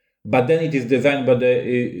games, but then it is designed by the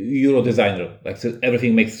Euro designer. Like so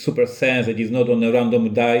everything makes super sense. It is not on a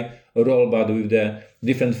random die roll, but with the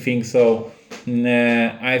different things. So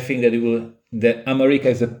I think that America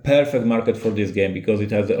is a perfect market for this game because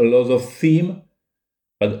it has a lot of theme,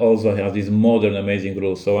 but also has these modern, amazing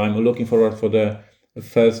rules. So I'm looking forward for the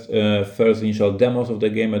first initial demos of the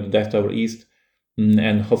game at the Dice Tower East,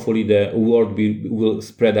 and hopefully the word will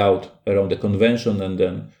spread out around the convention and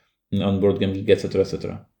then on Board Game Geek, etc.,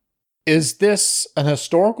 etc. Is this an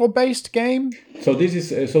historical-based game? So this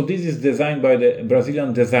is designed by the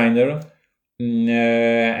Brazilian designer.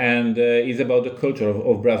 And is about the culture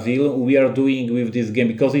of Brazil. We are doing with this game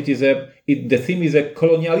because the theme is a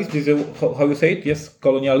colonialism. Is how you say it? Yes,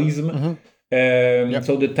 colonialism. Mm-hmm.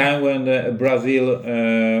 So the time when Brazil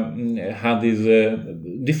had these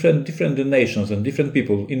different nations and different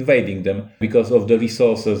people invading them because of the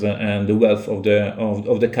resources and the wealth of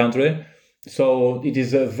the country. So it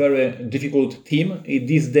is a very difficult theme.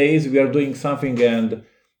 These days we are doing something, and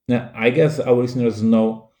I guess our listeners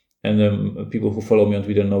know. And people who follow me on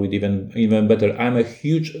Twitter know it even better. I'm a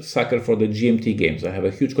huge sucker for the GMT games. I have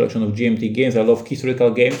a huge collection of GMT games. I love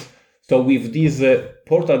historical games. So with this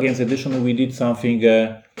Portal Games edition, we did something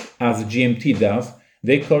as GMT does.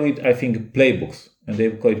 They call it, I think, playbooks, and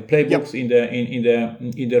they call it playbooks. Yep.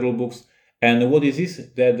 in the rule books. And what is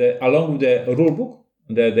this? That along with the rule book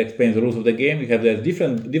that explains the rules of the game, you have the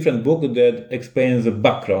different book that explains the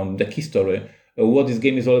background, the history, what this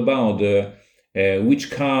game is all about.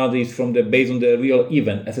 Which card is based on the real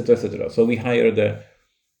event, etc., etc. So we hired a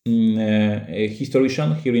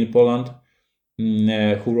historian here in Poland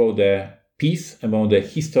who wrote a piece about the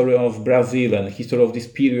history of Brazil and history of this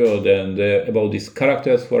period and about these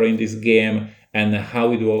characters who are in this game and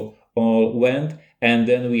how it all went. And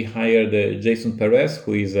then we hired Jason Perez,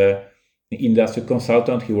 who is an industry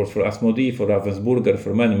consultant. He works for Asmodee, for Ravensburger,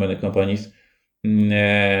 for many companies.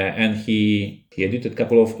 And he edited a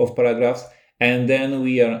couple of paragraphs. And then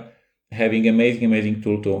we are having amazing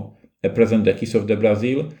tool to present the history of the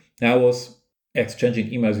Brazil. I was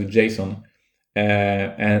exchanging emails with Jason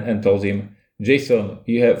and told him, Jason,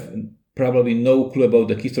 you have probably no clue about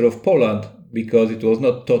the history of Poland because it was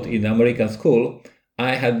not taught in American school.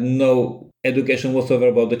 I had no education whatsoever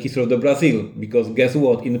about the history of the Brazil, because guess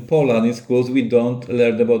what? In Poland, in schools, we don't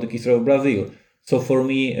learn about the history of Brazil. So for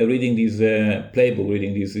me, reading this playbook,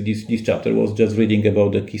 reading this chapter was just reading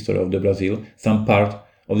about the history of the Brazil, some part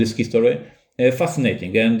of this history.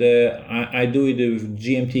 Fascinating. And I do it with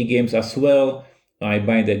GMT games as well. I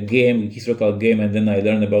buy the game, historical game, and then I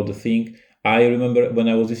learn about the thing. I remember when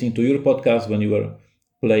I was listening to your podcast, when you were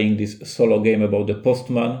playing this solo game about the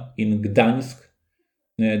postman in Gdańsk,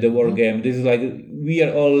 the war game. This is like, we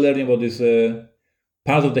are all learning about this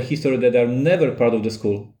part of the history that are never part of the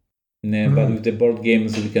school. But with the board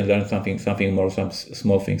games, we can learn something more, some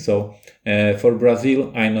small things. So for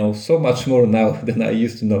Brazil, I know so much more now than I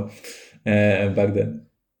used to know back then.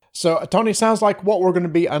 So, Tony, sounds like what we're going to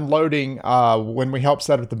be unloading when we help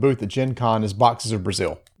set up the booth at Gen Con is boxes of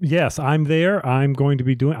Brazil. Yes, I'm there. I'm going to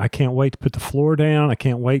be doing. I can't wait to put the floor down. I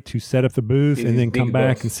can't wait to set up the booth and then come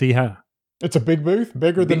back and see how. It's a big booth,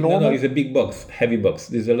 bigger than normal. No, it's a big box, heavy box.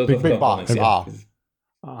 There's a lot of big box.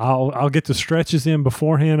 I'll get the stretches in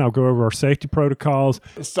beforehand. I'll go over our safety protocols.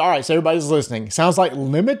 All right, so everybody's listening. Sounds like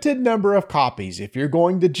limited number of copies. If you're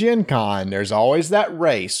going to Gen Con, there's always that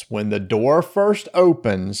race when the door first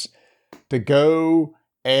opens to go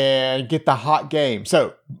and get the hot game.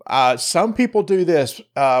 So some people do this.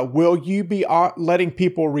 Will you be letting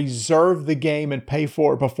people reserve the game and pay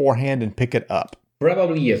for it beforehand and pick it up?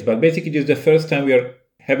 Probably yes, but basically this is the first time we are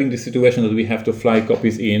having the situation that we have to fly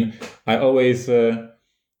copies in. I always, and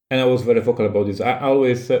I was very vocal about this, I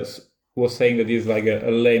always was saying that this is like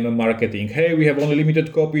a lame marketing. Hey, we have only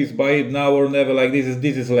limited copies, buy it now or never, like this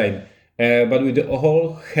is lame. But with the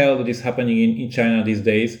whole hell that is happening in China these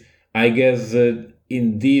days, I guess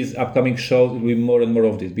in these upcoming shows, it will be more and more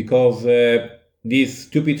of this, because these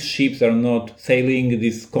stupid ships are not sailing,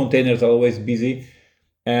 these containers are always busy.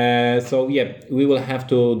 So yeah, we will have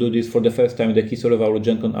to do this for the first time in the history of our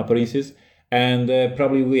Gen Con appearances, and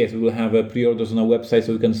probably we will have pre-orders on our website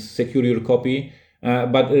so we can secure your copy.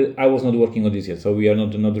 But I was not working on this yet, so we are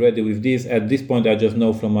not ready with this at this point. I just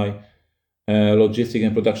know from my logistic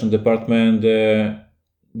and production department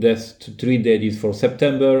there's 3 days for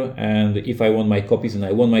September, and if I want my copies, and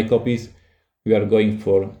I want my copies, we are going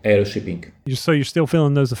for air shipping. So you're still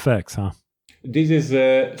feeling those effects, huh? This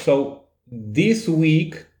is so. This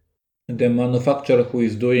week, the manufacturer who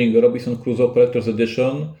is doing Robinson Crusoe Collector's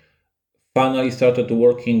Edition finally started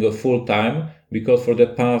working full time, because for the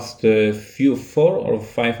past 4 or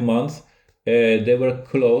 5 months they were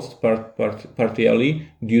closed partially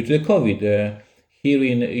due to the COVID. Here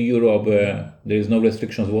in Europe, there is no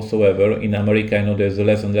restrictions whatsoever. In America, I know there's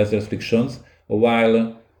less and less restrictions.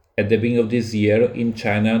 While at the beginning of this year in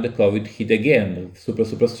China, the COVID hit again super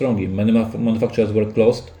strongly. Many manufacturers were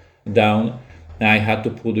closed down. I had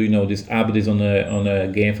to put these updates on a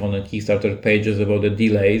game on the Kickstarter pages about the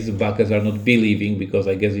delays. Backers are not believing, because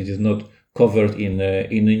I guess it is not covered in the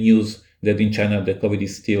news that in China the COVID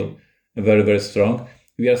is still very strong.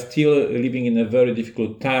 We are still living in a very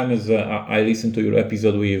difficult time. As I listened to your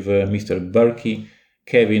episode with Mr. Berkey,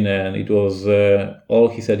 Kevin, and it was all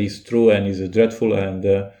he said is true and is dreadful, and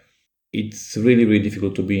it's really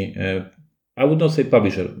difficult to be I would not say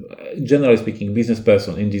publisher, generally speaking, business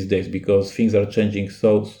person in these days, because things are changing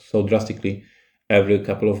so drastically every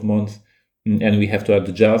couple of months, and we have to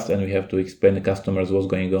adjust and we have to explain to customers what's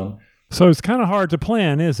going on. So it's kind of hard to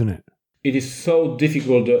plan, isn't it? It is so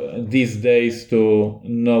difficult these days to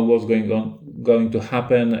know what's going to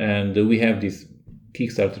happen, and we have these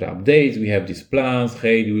Kickstarter updates, we have these plans.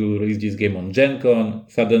 Hey, we will release this game on Gen Con.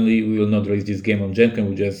 Suddenly, we will not release this game on Gen Con,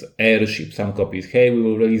 we just airship some copies. Hey, we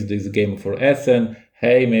will release this game for Essen.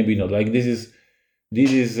 Hey, maybe not. Like this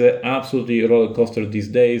is absolutely a roller coaster these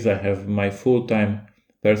days. I have my full-time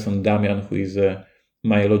person, Damian, who is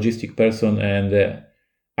my logistic person, and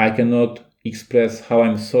I cannot express how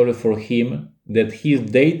I'm sorry for him that his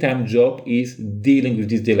daytime job is dealing with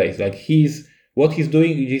these delays. Like what he's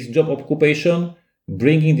doing, his job occupation,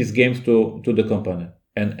 bringing these games to the company.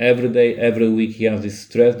 And every day, every week, he has this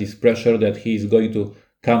stress, this pressure that he's going to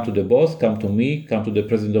come to the boss, come to me, come to the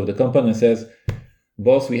president of the company and says,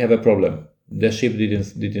 boss, we have a problem. The ship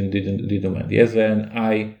didn't land. Yes, and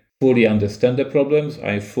I fully understand the problems.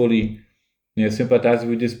 I fully sympathize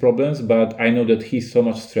with these problems, but I know that he's so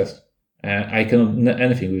much stressed. And I cannot do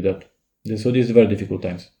anything with that. So these are very difficult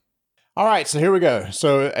times. All right, so here we go.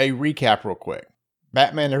 So a recap real quick.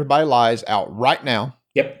 Batman Everybody Lies out right now.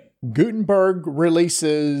 Yep. Gutenberg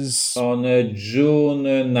releases on June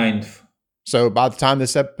 9th. So by the time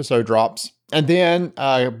this episode drops. And then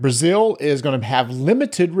Brazil is going to have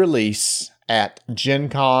limited release at Gen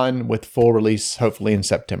Con with full release hopefully in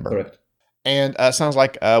September. Correct. And it sounds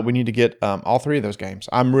like we need to get all three of those games.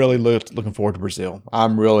 I'm really looking forward to Brazil.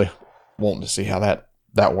 I'm really wanting to see how that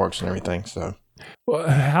works and everything. So, well,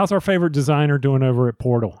 how's our favorite designer doing over at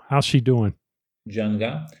Portal? How's she doing?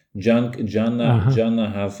 Jana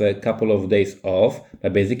has a couple of days off,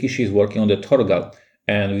 but basically she's working on the Torgal.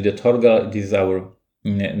 And with the Torgal, this is our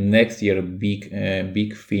next year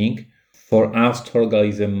big thing. For us, Torgal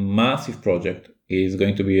is a massive project. It is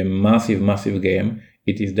going to be a massive game.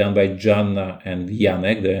 It is done by Jana and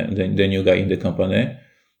Janek, the new guy in the company.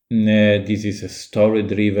 This is a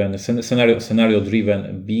story-driven,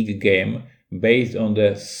 scenario-driven big game based on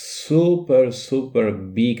the super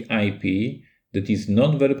big IP that is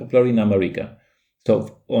not very popular in America.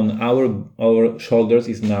 So on our shoulders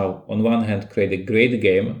is now, on one hand, create a great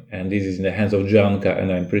game, and this is in the hands of Janka,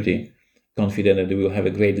 and I'm pretty confident that we will have a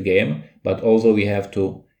great game, but also we have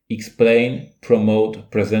to explain, promote,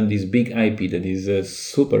 present this big IP that is a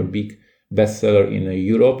super big bestseller in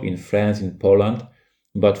Europe, in France, in Poland.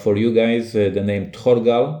 But for you guys, the name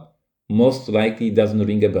Torgal most likely doesn't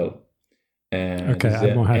ring a bell. Okay,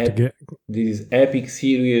 I'm gonna have to get this is epic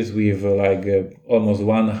series with almost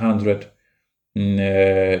 100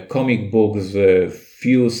 comic books,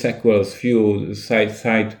 few sequels, few side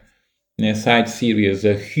series.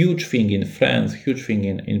 A huge thing in France, huge thing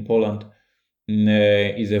in Poland.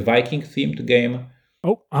 Is a Viking themed game.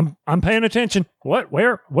 Oh, I'm paying attention. What?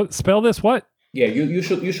 Where? What? Spell this? What? Yeah, you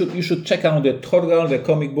should check out the Torgal, the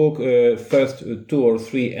comic book, first 2 or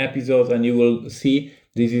 3 episodes, and you will see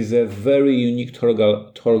this is a very unique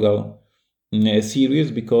Torgal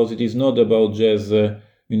series, because it is not about just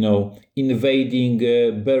invading,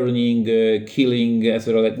 burning, killing,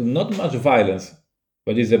 etc. Not much violence,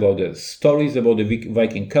 but it's about the stories, about the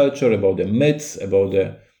Viking culture, about the myths, about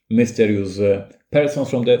the mysterious persons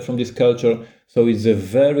from this culture. So it's a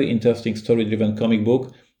very interesting story-driven comic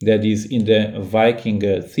book that is in the Viking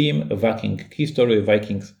theme, Viking history,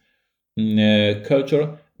 Vikings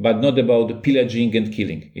culture, but not about pillaging and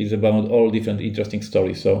killing. It's about all different interesting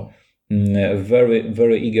stories. So very,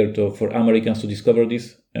 very eager for Americans to discover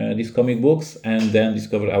these comic books and then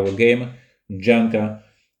discover our game. Janka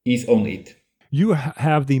is on it. You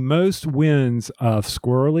have the most wins of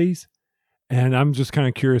Squirrelies. And I'm just kind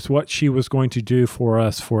of curious what she was going to do for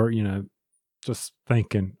us for, just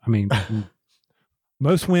thinking. I mean,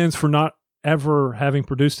 most wins for not ever having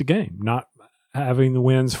produced a game, not having the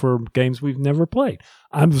wins for games we've never played.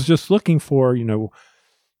 I was just looking for,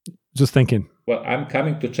 just thinking. Well, I'm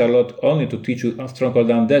coming to Charlotte only to teach you Stronghold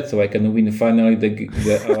Undead so I can win finally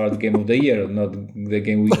the award game of the year, not the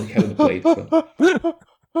game we haven't played. So.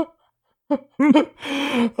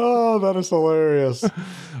 Oh, that is hilarious.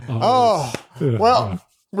 Oh, well,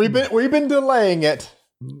 we've been delaying it,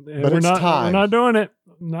 but it's time. We're not doing it.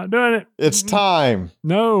 Not doing it. It's time.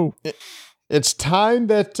 No. It's time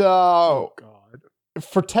that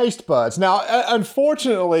for Taste Buds. Now,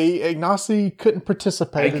 unfortunately, Ignacy couldn't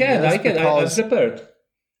participate. I can. I'm prepared.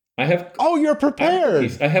 I have. Oh, you're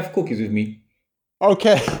prepared. I have cookies with me.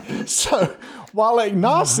 Okay, so while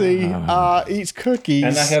Ignacy eats cookies,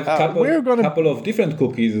 and I have a couple of different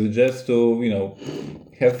cookies just to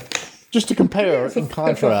just to compare and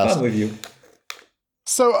contrast. Have fun with you.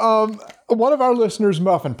 So, one of our listeners,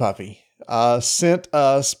 Muffin Puffy, sent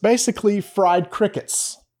us basically fried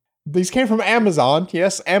crickets. These came from Amazon.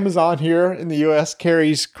 Yes, Amazon here in the U.S.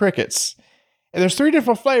 carries crickets, and there's 3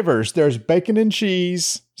 different flavors. There's bacon and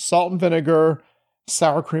cheese, salt and vinegar,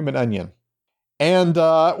 sour cream and onion. And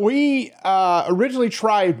we originally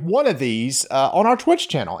tried one of these on our Twitch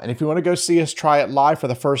channel. And if you want to go see us try it live for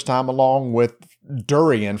the first time, along with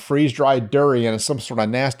durian, freeze-dried durian, and some sort of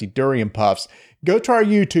nasty durian puffs, go to our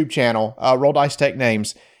YouTube channel, Roll Dice Take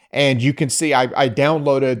Names, and you can see I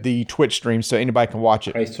downloaded the Twitch stream so anybody can watch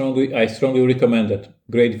it. I strongly recommend it.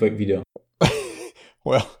 Great video.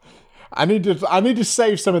 Well, I need to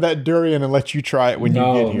save some of that durian and let you try it when you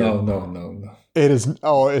get here. No. It is.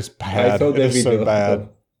 Oh, it's bad. I saw that video. So bad.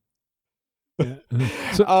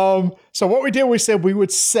 So what we did, we said we would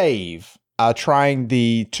save trying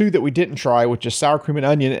the 2 that we didn't try, which is sour cream and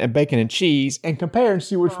onion and bacon and cheese, and compare and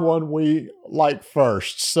see which one we like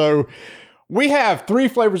first. So we have 3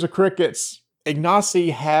 flavors of crickets.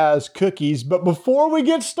 Ignacy has cookies, but before we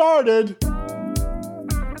get started.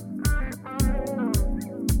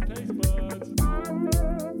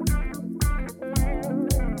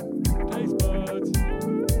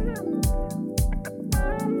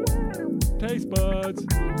 Taste buds.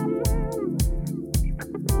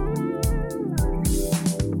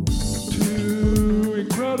 2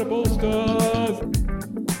 incredible stars.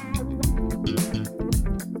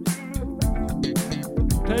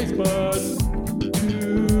 buds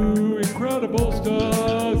to incredible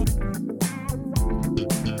stuff.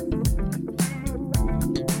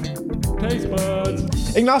 Taste buds.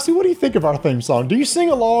 Ignacy, what do you think of our theme song? Do you sing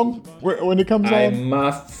along when it comes I on?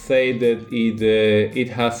 must say that it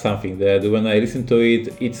has something that when I listen to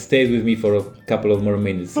it, it stays with me for a couple of more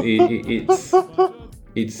minutes. It's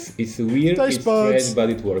weird, Taste it's buds. strange, but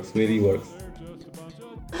it works, really works.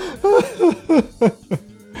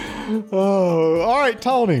 Oh, all right,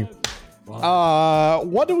 Tony.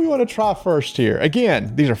 What do we want to try first here?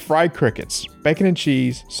 Again, these are fried crickets, bacon and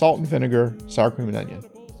cheese, salt and vinegar, sour cream and onion.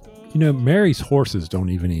 You know, Mary's horses don't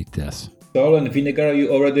even eat this. Salt and vinegar you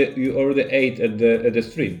already ate at the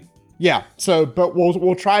stream. Yeah. So, but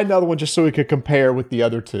we'll try another one just so we could compare with the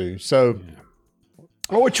other two. So,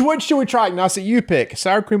 well, which one should we try, Ignacy? You pick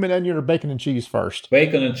sour cream and onion or bacon and cheese first.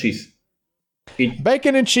 Bacon and cheese.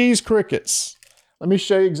 Bacon and cheese crickets. Let me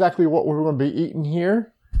show you exactly what we're going to be eating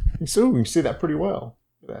here. So we can see that pretty well.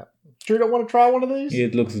 Look at that. Sure, you don't want to try one of these?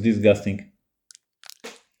 It looks disgusting.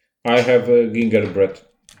 I have gingerbread.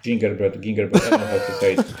 Gingerbread. I don't know how to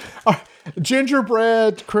say it.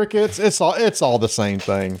 Gingerbread, crickets, it's all the same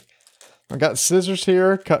thing. I got scissors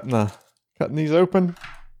here, cutting these open.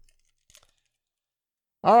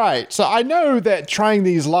 All right, so I know that trying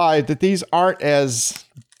these live, that these aren't as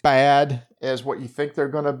bad as what you think they're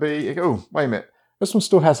going to be. Oh, wait a minute. This one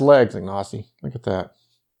still has legs, Ignacy. Look at that.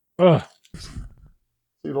 Ugh. See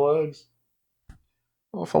the legs? I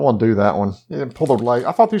don't know if I want to do that one. You didn't pull the leg.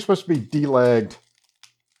 I thought they were supposed to be de-legged.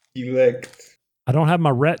 Elect. I don't have my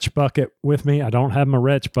wretch bucket with me. I don't have my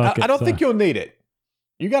wretch bucket. I don't so- think you'll need it.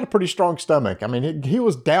 You got a pretty strong stomach. I mean, he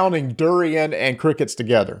was downing durian and crickets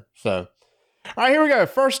together. So, all right, here we go.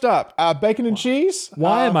 First up, bacon and cheese.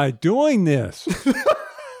 Why am I doing this?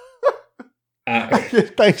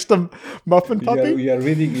 Thanks to Muffin Puppy. You are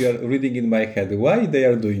reading in my head. Why they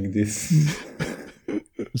are doing this?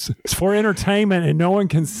 It's for entertainment and no one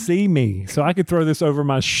can see me. So I could throw this over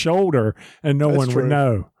my shoulder and no That's one true. would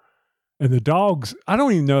know. And the dogs, I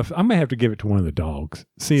don't even know if I may have to give it to one of the dogs.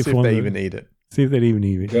 See if they even eat it. See if they'd even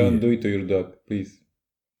eat Don't it. do it to your dog, please.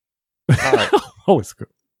 All right. Oh, it's good.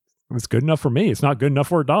 It's good enough for me. It's not good enough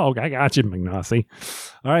for a dog. I got you, Ignacy.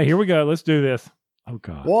 All right, here we go. Let's do this. Oh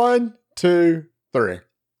God. 1, 2, 3.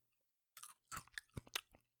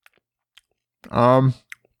 No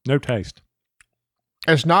taste.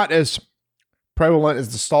 It's not as prevalent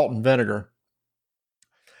as the salt and vinegar.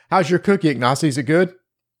 How's your cookie, Ignacy? Is it good?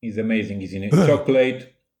 It's amazing. It's in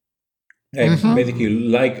chocolate. I basically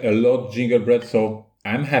like a lot gingerbread, so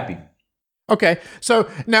I'm happy. Okay, so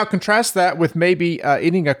now contrast that with maybe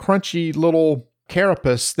eating a crunchy little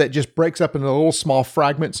carapace that just breaks up into little small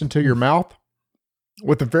fragments into your mouth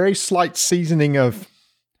with a very slight seasoning of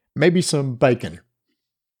maybe some bacon.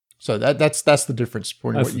 So that's the difference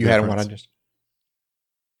between That's what the you had and what I difference.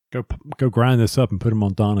 just... Go grind this up and put them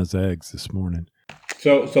on Donna's eggs this morning.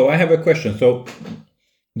 So I have a question. So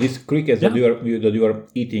these crickets that you are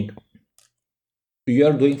eating, you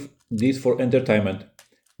are doing this for entertainment,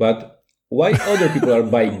 but why other people are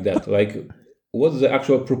buying that? Like, what's the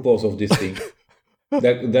actual purpose of this thing?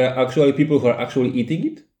 That there are actually people who are actually eating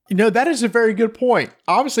it? You know, that is a very good point.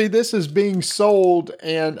 Obviously, this is being sold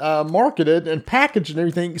and marketed and packaged and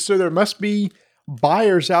everything, so there must be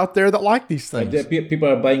buyers out there that like these things. Like people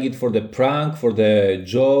are buying it for the prank, for the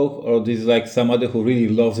joke, or this is like somebody who really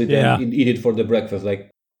loves it Yeah. and eat it for the breakfast. Like,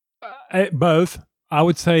 Both. I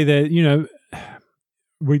would say that, you know,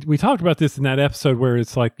 we talked about this in that episode where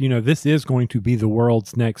it's like, you know, this is going to be the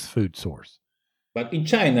world's next food source. but in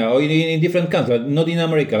China or in different countries, like not in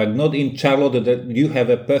America, like not in Charlotte, that you have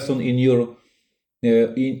a person in your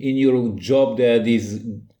in your job that is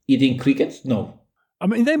eating crickets. No, I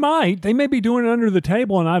mean, they may be doing it under the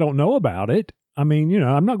table and I don't know about it. I mean, you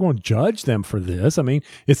know, I'm not going to judge them for this. I mean,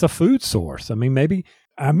 it's a food source. I mean, maybe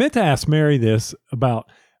I meant to ask Mary this about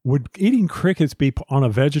would eating crickets be on a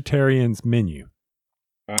vegetarian's menu?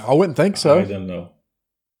 I wouldn't think so. I don't know.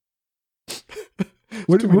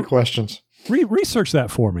 Too many questions. Research that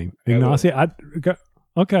for me, Ignacy.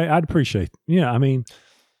 I'd appreciate. Yeah, I mean,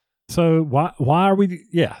 so why are we?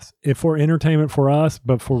 Yes, if for entertainment for us,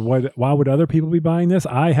 but for what? Why would other people be buying this?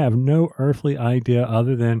 I have no earthly idea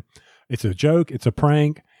other than it's a joke, it's a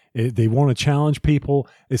prank. They want to challenge people.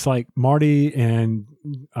 It's like Marty and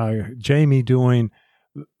Jamie doing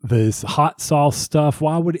this hot sauce stuff.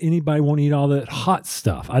 Why would anybody want to eat all that hot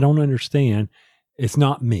stuff? I don't understand. It's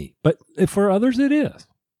not me, but for others, it is.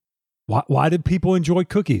 Why did people enjoy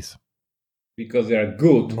cookies? Because they are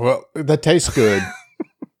good. Well, that tastes good.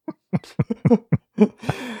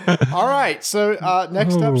 All right. So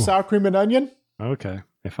next up, sour cream and onion. Okay,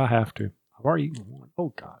 if I have to. I've already eaten one.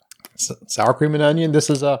 Oh, God. Sour cream and onion. This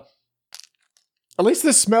is at least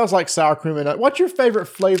this smells like sour cream and onion. What's your favorite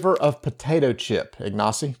flavor of potato chip,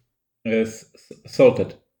 Ignacy?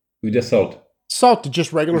 Salted, with the salt. Salted,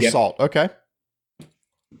 just regular salt. Okay.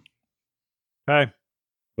 Okay.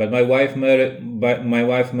 But my wife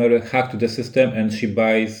Mary hacked the system, and she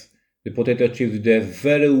buys the potato chips with a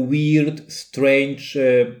very weird, strange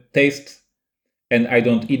taste, and I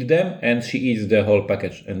don't eat them, and she eats the whole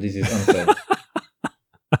package, and this is unfair.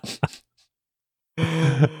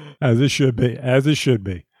 As it should be. As it should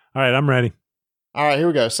be. All right, I'm ready. All right, here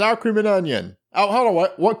we go. Sour cream and onion. Oh, hold on.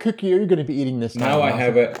 What cookie are you going to be eating this time? Now I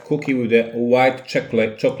have a cookie with a white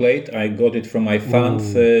chocolate. I got it from my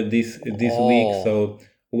fans this week. So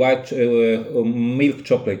white milk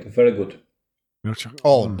chocolate, very good.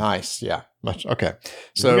 Oh, nice. Yeah, much. Okay.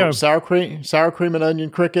 So sour cream and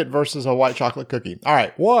onion cricket versus a white chocolate cookie. All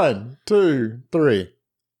right, 1, 2, 3.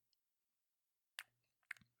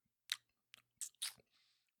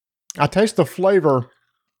 I taste the flavor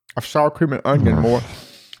of sour cream and onion more.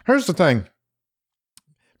 Here's the thing.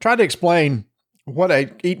 Try to explain what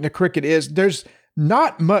eating a cricket is. There's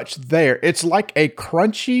not much there. It's like a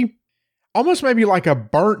crunchy, almost maybe like a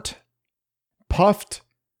burnt, puffed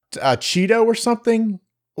Cheeto or something.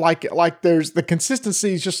 Like there's the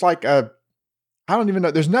consistency is just like I don't even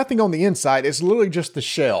know. There's nothing on the inside. It's literally just the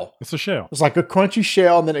shell. It's a shell. It's like a crunchy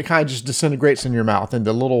shell, and then it kind of just disintegrates in your mouth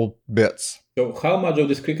into little bits. So how much of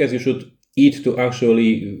these crickets you should eat to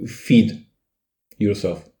actually feed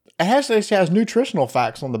yourself? It has nutritional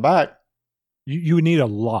facts on the back. You would need a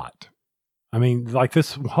lot. I mean, like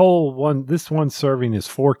this one serving is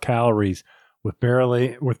 4 calories with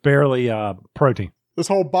barely protein. This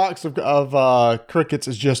whole box of crickets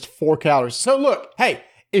is just 4 calories. So look, hey,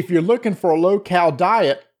 if you're looking for a low-cal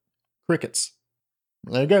diet, crickets.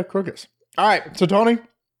 There you go, crickets. All right, so Tony?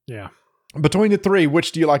 Yeah. Between the three,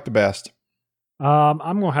 which do you like the best? I'm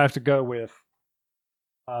going to have to go with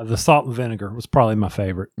the salt and vinegar was probably my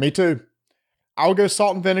favorite. Me too. I'll go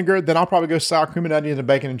salt and vinegar, then I'll probably go sour cream and onions and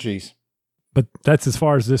bacon and cheese. But that's as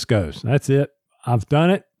far as this goes. That's it. I've done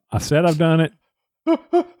it. I said I've done it.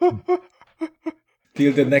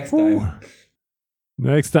 Till the next time.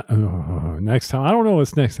 Next time. I don't know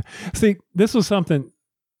what's next time. See, this was something.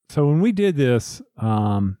 So when we did this,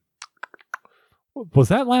 was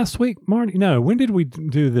that last week, Marty? No. When did we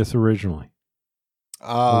do this originally?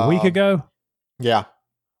 A week ago? Yeah.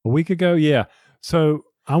 A week ago? Yeah. So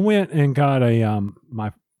I went and got a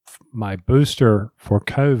my booster for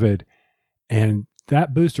COVID, and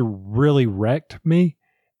that booster really wrecked me.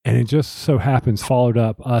 And it just so happens followed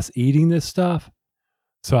up us eating this stuff.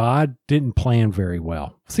 So I didn't plan very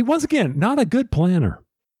well. See, once again, not a good planner.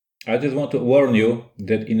 I just want to warn you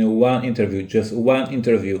that in just one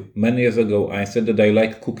interview, many years ago, I said that I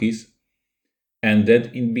like cookies, and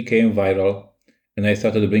then it became viral, and I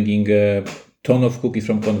started bringing a ton of cookies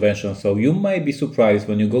from convention. So you might be surprised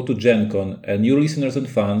when you go to Gen Con and your listeners and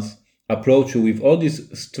fans approach you with all this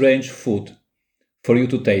strange food for you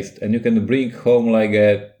to taste, and you can bring home like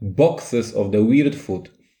boxes of the weird food,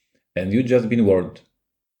 and you just been warned.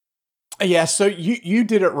 Yeah, so you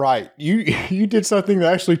did it right. You did something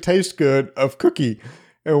that actually tastes good of cookie,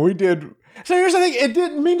 and we did. So here's the thing: it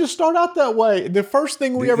didn't mean to start out that way. The first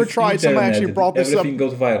thing we ever tried, somebody actually brought this up. Everything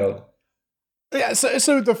goes viral. Yeah,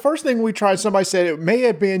 so the first thing we tried, somebody said it may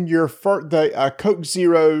have been the Coke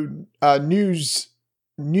Zero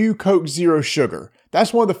new Coke Zero Sugar.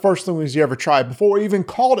 That's one of the first things you ever tried before we even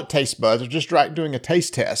called it Taste Buds or just doing a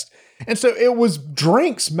taste test. And so it was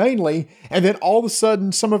drinks mainly, and then all of a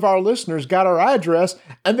sudden some of our listeners got our address,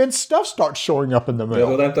 and then stuff starts showing up in the mail. That's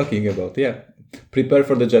what I'm talking about, yeah. Prepare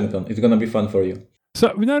for the Gen Con. It's going to be fun for you.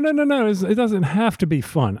 So, no. It doesn't have to be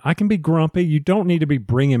fun. I can be grumpy. You don't need to be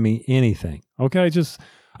bringing me anything, okay?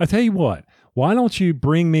 I tell you what, why don't you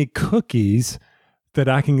bring me cookies that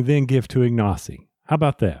I can then give to Ignacy? How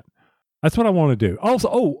about that? That's what I want to do.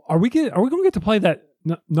 Also, are we going to get to play that,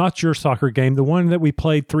 not your soccer game, the one that we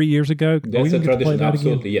played 3 years ago? That's a tradition,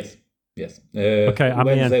 absolutely, yes. Okay, I'm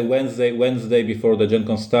in. Wednesday before the Gen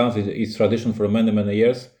Con starts, it's tradition for many, many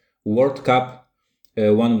years. World Cup,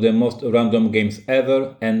 one of the most random games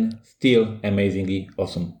ever, and still amazingly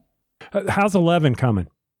awesome. How's 11 coming?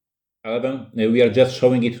 11, we are just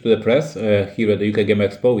showing it to the press. Here at the UK Game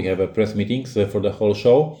Expo, we have press meetings for the whole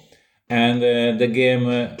show. And the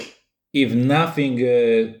game, if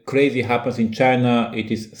nothing crazy happens in China,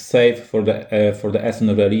 it is safe for the SN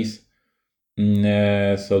release.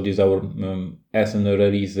 So this is our SN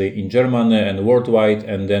release in Germany and worldwide.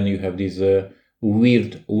 And then you have this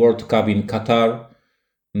weird World Cup in Qatar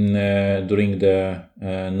during the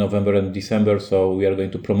November and December. So we are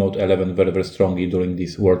going to promote 11 very, very strongly during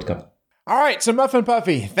this World Cup. All right, so Muffin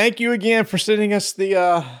Puffy, thank you again for sending us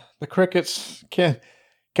the crickets. Can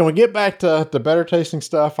we get back to better tasting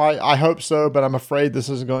stuff? I hope so, but I'm afraid this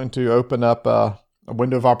is going to open up a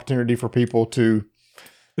window of opportunity for people to...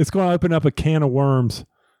 It's going to open up a can of worms.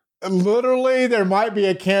 Literally, there might be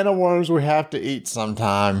a can of worms we have to eat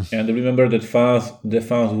sometime. And remember that the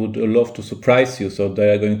fans would love to surprise you, so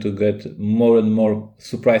they are going to get more and more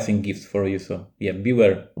surprising gifts for you. So yeah,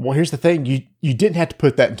 beware. Well, here's the thing: you didn't have to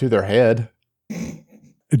put that into their head.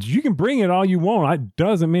 You can bring it all you want. It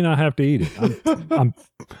doesn't mean I have to eat it. I'm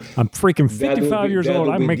freaking 55 years old.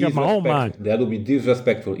 I can make up my own mind. That would be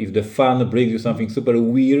disrespectful. If the fan brings you something super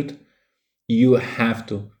weird, you have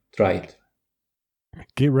to try it.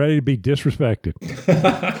 Get ready to be disrespected.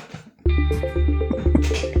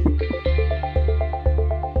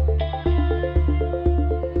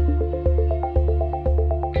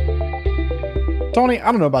 Tony, I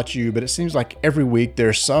don't know about you, but it seems like every week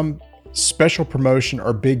there's some special promotion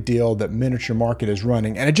or big deal that Miniature Market is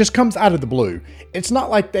running, and it just comes out of the blue. It's not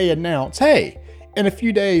like they announce, hey, in a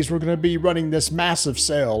few days we're going to be running this massive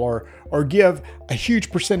sale, or give a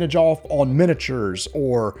huge percentage off on miniatures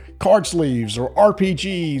or card sleeves or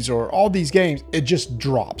RPGs or all these games. It just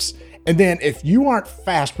drops. And then if you aren't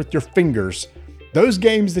fast with your fingers, those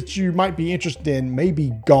games that you might be interested in may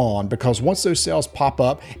be gone, because once those sales pop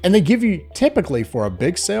up, and they give you, typically for a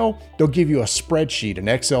big sale, they'll give you a spreadsheet, an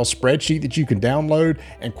Excel spreadsheet that you can download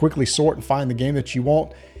and quickly sort and find the game that you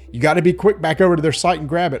want. You got to be quick back over to their site and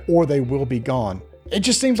grab it, or they will be gone. It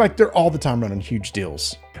just seems like they're all the time running huge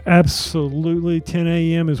deals. Absolutely. 10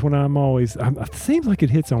 a.m. is when it seems like it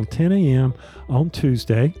hits on 10 a.m. on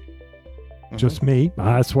Tuesday. Just me.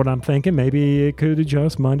 That's what I'm thinking. Maybe it could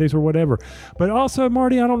adjust Mondays or whatever. But also,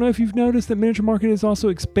 Marty, I don't know if you've noticed that Miniature Market is also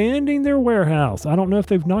expanding their warehouse. I don't know if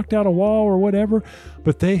they've knocked out a wall or whatever,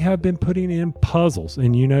 but they have been putting in puzzles.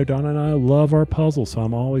 And you know, Donna and I love our puzzles. So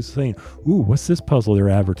I'm always saying, ooh, what's this puzzle they're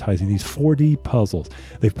advertising? These 4D puzzles.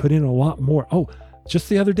 They've put in a lot more. Oh, just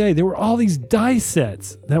the other day, there were all these dice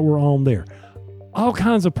sets that were on there. All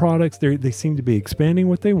kinds of products. They seem to be expanding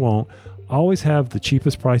what they want. Always have the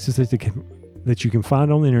cheapest prices that you can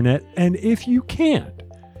find on the internet. And if you can't,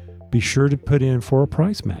 be sure to put in for a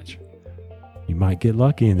price match. You might get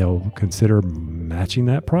lucky and they'll consider matching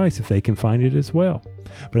that price if they can find it as well.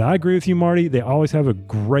 But I agree with you, Marty. They always have a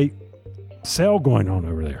great sale going on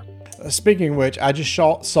over there. Speaking of which, I just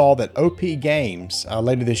saw that OP Games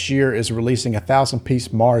later this year is releasing a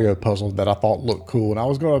 1,000-piece Mario puzzle that I thought looked cool. And I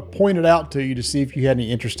was going to point it out to you to see if you had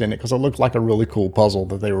any interest in it, because it looked like a really cool puzzle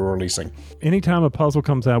that they were releasing. Anytime a puzzle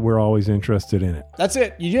comes out, we're always interested in it. That's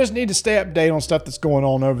it. You just need to stay up to date on stuff that's going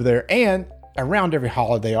on over there. And around every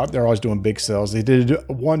holiday, they're always doing big sales. They did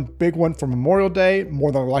one big one for Memorial Day.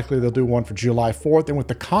 More than likely, they'll do one for July 4th. And with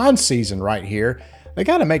the con season right here, they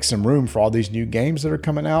got to make some room for all these new games that are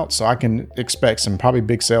coming out. So I can expect some probably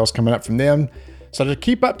big sales coming up from them. So to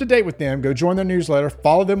keep up to date with them, go join their newsletter,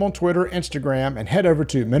 follow them on Twitter, Instagram, and head over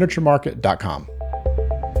to miniaturemarket.com.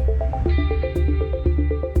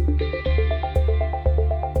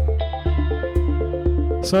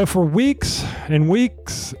 So for weeks and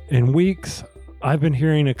weeks and weeks, I've been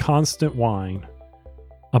hearing a constant whine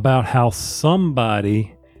about how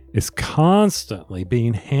somebody is constantly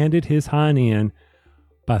being handed his hind end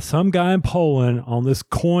by some guy in Poland on this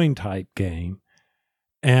coin type game.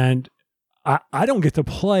 And I don't get to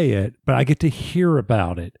play it, but I get to hear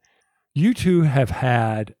about it. You two have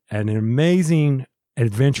had an amazing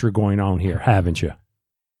adventure going on here, haven't you?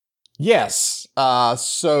 Yes.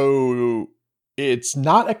 So it's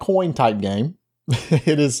not a coin type game.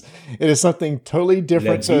 It is something totally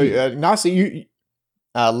different. Levy. So Ignacy,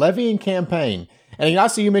 Levy and Campaign. And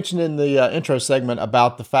Ignacy, you mentioned in the intro segment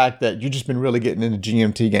about the fact that you've just been really getting into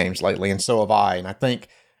GMT games lately, and so have I. And I think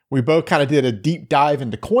we both kind of did a deep dive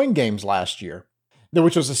into coin games last year,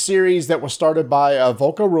 which was a series that was started by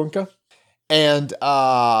Volko Runke. And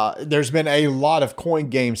there's been a lot of coin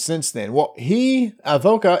games since then. Well,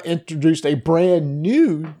 Volko introduced a brand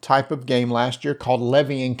new type of game last year called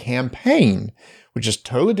Levy and Campaign, which is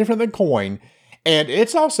totally different than coin. And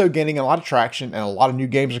it's also gaining a lot of traction, and a lot of new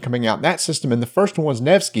games are coming out in that system. And the first one was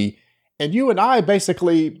Nevsky. And you and I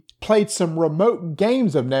basically played some remote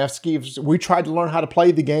games of Nevsky. We tried to learn how to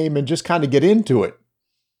play the game and just kind of get into it.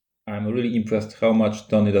 I'm really impressed how much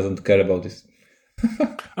Tony doesn't care about this.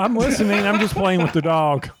 I'm listening. I'm just playing with the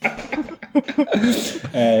dog.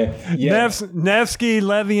 Nevsky,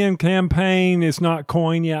 Levy and Campaign is not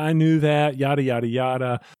coin. Yeah, I knew that. Yada, yada,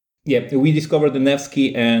 yada. Yeah, we discovered the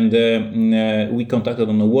Nevsky, and we contacted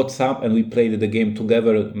on the WhatsApp, and we played the game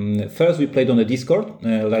together. First, we played on the Discord.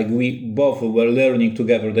 We both were learning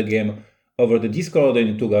together the game over the Discord, and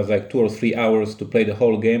it took us like 2 or 3 hours to play the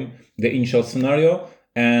whole game, the initial scenario,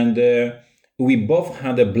 and we both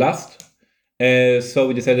had a blast. So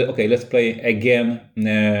we decided, okay, let's play again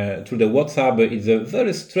through the WhatsApp. It's a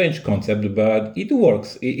very strange concept, but it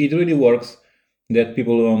works. It really works that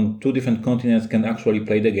people on 2 different continents can actually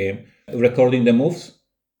play the game, recording the moves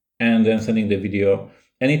and then sending the video.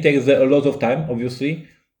 And it takes a lot of time, obviously.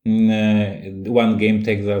 One game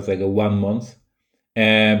takes us like 1 month.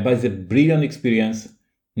 But it's a brilliant experience,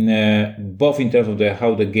 both in terms of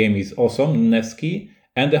how the game is awesome, Nevsky,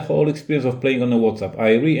 and the whole experience of playing on a WhatsApp.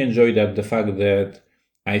 I really enjoy that, the fact that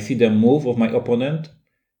I see the move of my opponent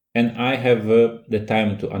and I have the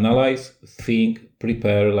time to analyze, think,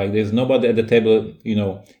 prepare. Like there's nobody at the table,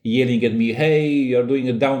 yelling at me, hey, you're doing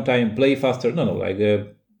a downtime, play faster. No, like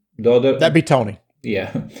the other... That'd be Tony.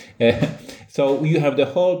 Yeah. So you have the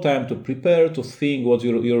whole time to prepare, to think what's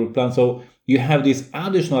your plan. So you have this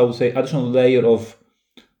additional layer of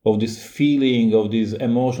this feeling, of this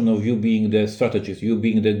emotion of you being the strategist, you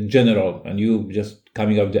being the general, and you just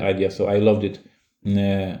coming up with the idea. So I loved it,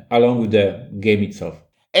 along with the game itself.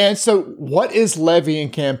 And so what is Levy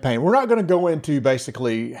and Campaign? We're not going to go into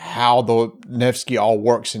basically how the Nevsky all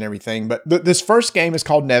works and everything, but this first game is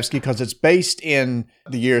called Nevsky because it's based in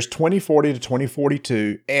the years 2040 to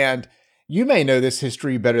 2042. And you may know this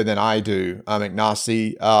history better than I do,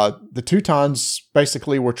 Ignacy. The Teutons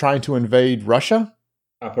basically were trying to invade Russia?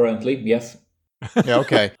 Apparently, yes. Yeah,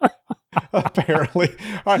 okay. Apparently.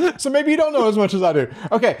 All right. So maybe you don't know as much as I do.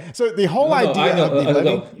 Okay. So the whole idea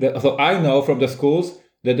of the So I know from the schools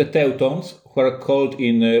that the Teutons, who are called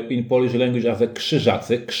in Polish language as a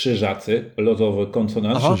krzyżacy, a lot of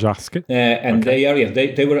consonants. Uh-huh. And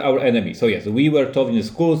okay. They were our enemy. So yes, we were taught in the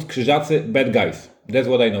schools, krzyżacy, bad guys. That's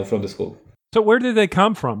what I know from the school. So where did they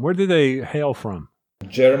come from? Where did they hail from?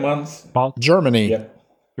 Germans. Germany. Yep.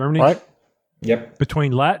 Germany? Right? Yep.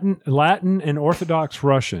 Between Latin and Orthodox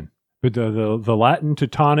Russian. The Latin,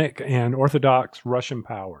 Teutonic, and Orthodox Russian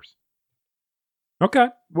powers. Okay.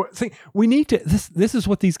 Well, see, we need to. This is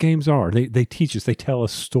what these games are. They teach us. They tell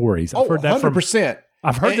us stories. I've heard that 100%.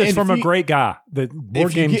 I've heard this from a great guy. That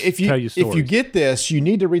board games tell you stories. If you get this, you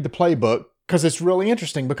need to read the playbook because it's really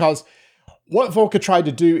interesting. Because what Volka tried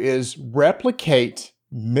to do is replicate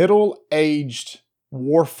middle-aged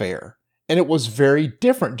warfare, and it was very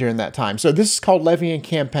different during that time. So this is called Levy and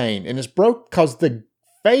Campaign, and it's broke because the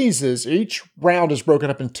phases. Each round is broken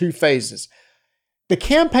up in 2 phases. The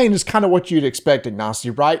campaign is kind of what you'd expect,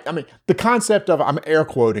 Ignacy, right? I mean, the concept of, I'm air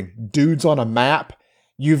quoting, dudes on a map.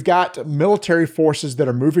 You've got military forces that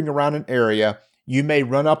are moving around an area. You may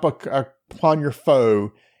run up upon your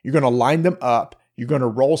foe. You're going to line them up. You're going to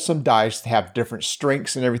roll some dice to have different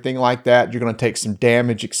strengths and everything like that. You're going to take some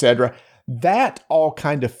damage, etc. That all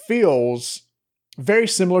kind of feels very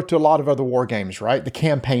similar to a lot of other war games, right? The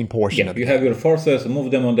campaign portion of it. You have your forces,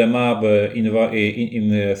 move them on the map,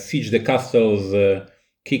 siege the castles,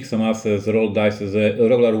 kick some asses, roll dice as a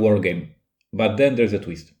regular war game. But then there's a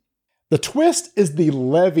twist. The twist is the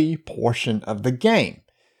levy portion of the game.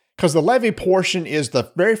 Because the levy portion is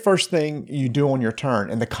the very first thing you do on your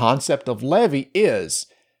turn. And the concept of levy is,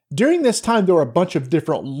 during this time, there were a bunch of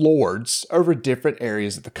different lords over different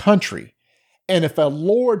areas of the country. And if a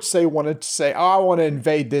lord, wanted to say, oh, I want to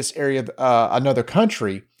invade this area, another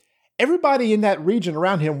country, everybody in that region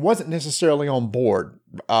around him wasn't necessarily on board,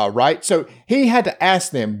 right? So he had to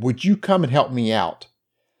ask them, would you come and help me out?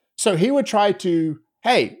 So he would try to,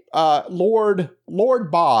 hey, Lord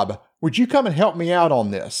Bob, would you come and help me out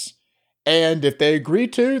on this? And if they agree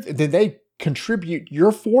to, then they contribute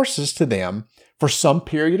your forces to them for some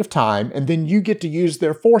period of time, and then you get to use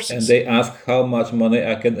their forces. And they ask how much money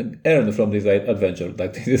I can earn from this adventure.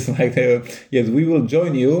 Like this is like, yes, we will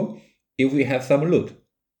join you if we have some loot.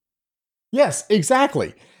 Yes,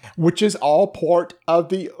 exactly. Which is all part of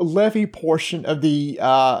the levy portion of the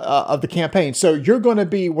campaign. So you're going to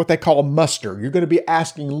be what they call muster. You're going to be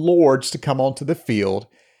asking lords to come onto the field,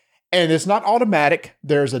 and it's not automatic.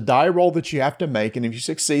 There's a die roll that you have to make, and if you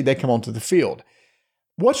succeed, they come onto the field.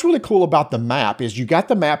 What's really cool about the map is you got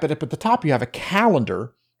the map, and up at the top you have a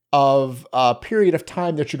calendar of a period of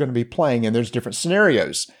time that you're going to be playing, and there's different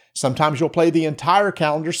scenarios. Sometimes you'll play the entire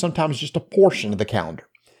calendar, sometimes just a portion of the calendar.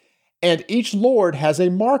 And each lord has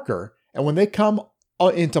a marker, and when they come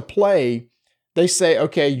into play, they say,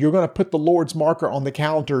 okay, you're going to put the lord's marker on the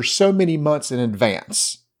calendar so many months in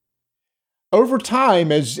advance. Over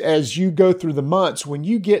time, as you go through the months, when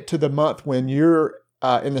you get to the month when you're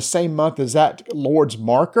in the same month as that lord's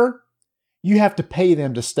marker, you have to pay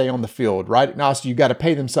them to stay on the field, right? Now, so you got to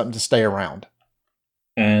pay them something to stay around.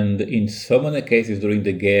 And in so many cases during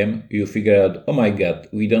the game, you figure out, oh my God,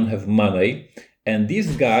 we don't have money. And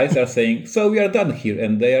these guys are saying, so we are done here.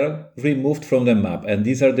 And they are removed from the map. And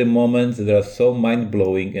these are the moments that are so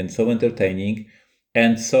mind-blowing and so entertaining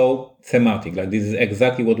and so thematic. Like, this is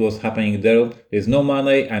exactly what was happening there. There's no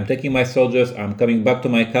money. I'm taking my soldiers. I'm coming back to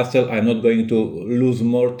my castle. I'm not going to lose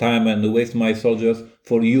more time and waste my soldiers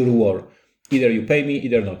for your war. Either you pay me,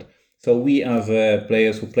 either not. So we as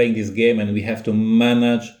players who playing this game, and we have to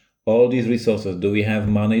manage all these resources. Do we have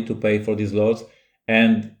money to pay for these lords?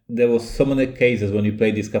 And there was so many cases when we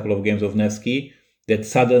played this couple of games of Nevsky that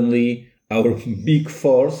suddenly our big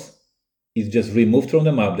force is just removed from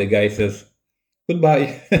the map. The guy says,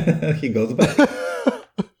 goodbye. He goes back.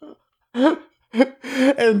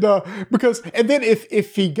 And then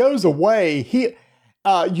if he goes away,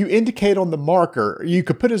 you indicate on the marker, you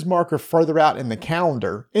could put his marker further out in the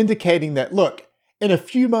calendar, indicating that, look, in a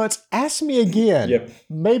few months, ask me again. Yep.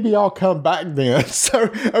 Maybe I'll come back then.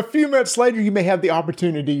 So a few months later, you may have the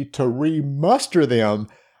opportunity to remuster them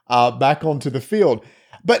back onto the field.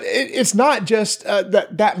 But it's not just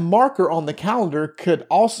that marker on the calendar could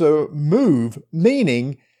also move,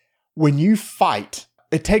 meaning when you fight,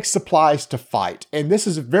 it takes supplies to fight. And this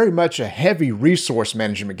is very much a heavy resource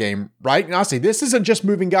management game, right? And I say this isn't just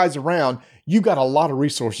moving guys around. You got a lot of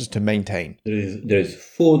resources to maintain. There is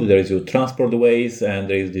food, there is your transport ways, and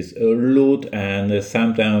there is this loot. And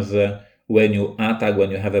sometimes when you attack,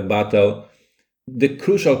 when you have a battle, the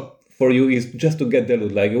crucial for you is just to get the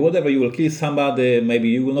loot. Like, whatever, you will kill somebody, maybe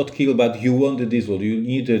you will not kill, but you want this loot. You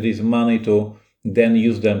need this money to then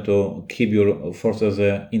use them to keep your forces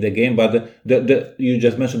in the game. But you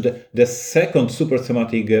just mentioned the second super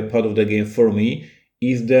thematic part of the game for me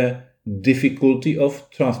is the difficulty of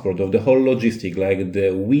transport, of the whole logistic, like the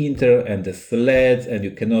winter and the sleds, and you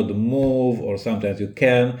cannot move, or sometimes you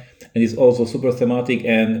can. And it's also super thematic,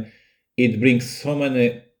 and it brings so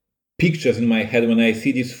many pictures in my head when I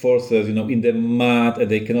see these forces, in the mud, and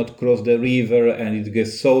they cannot cross the river, and it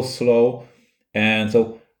gets so slow. And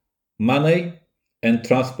so money and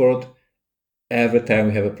transport, every time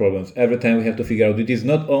we have a problem. Every time we have to figure out, it is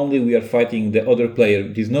not only we are fighting the other player,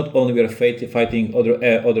 it is not only we are fighting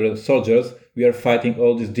other soldiers, we are fighting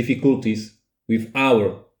all these difficulties with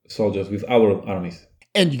our soldiers, with our armies.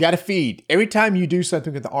 And you got to feed. Every time you do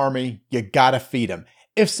something with the army, you got to feed them.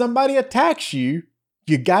 If somebody attacks you,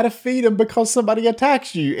 you got to feed them because somebody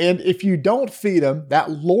attacks you. And if you don't feed them,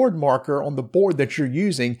 that Lord marker on the board that you're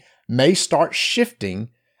using may start shifting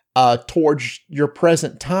towards your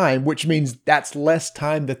present time, which means that's less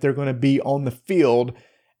time that they're going to be on the field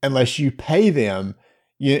unless you pay them,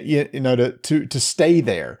 to stay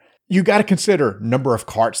there. You got to consider number of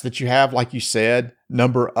carts that you have, like you said,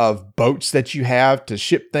 number of boats that you have to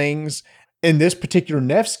ship things. In this particular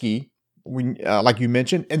Nevsky, like you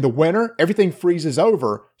mentioned, in the winter, everything freezes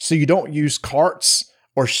over, so you don't use carts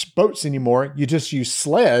or boats anymore. You just use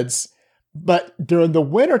sleds. But during the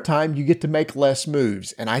wintertime, you get to make less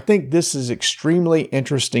moves. And I think this is extremely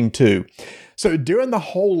interesting too. So during the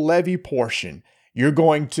whole levy portion, you're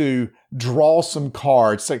going to draw some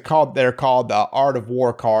cards. They're called the Art of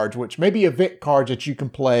War cards, which may be event cards that you can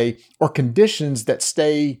play or conditions that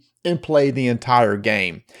stay in play the entire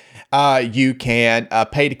game. You can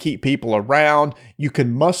pay to keep people around. You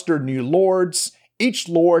can muster new lords. Each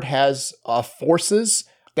lord has forces.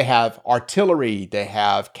 They have artillery, they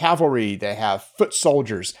have cavalry, they have foot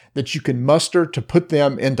soldiers that you can muster to put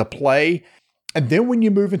them into play. And then when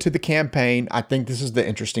you move into the campaign, I think this is the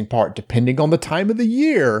interesting part. Depending on the time of the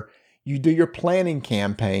year, you do your planning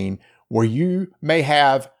campaign where you may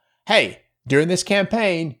have, hey, during this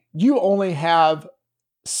campaign, you only have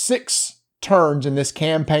 6 turns in this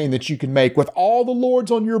campaign that you can make with all the lords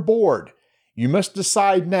on your board. You must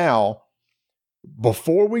decide now,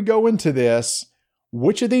 before we go into this,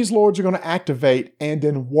 which of these lords are going to activate and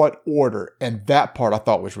in what order. And that part I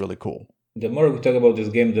thought was really cool. The more we talk about this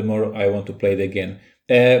game, the more I want to play it again.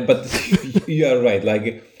 But you are right.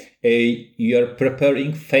 Like, you are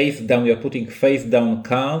preparing face down, you are putting face down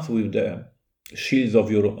cards with the shields of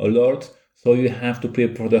your lords. So you have to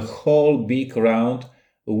prepare for the whole big round,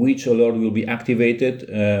 which lord will be activated.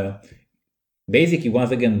 Basically,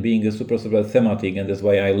 once again, being a super thematic, and that's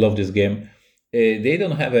why I love this game. They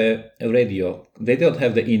don't have a radio. They don't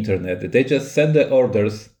have the internet. They just send the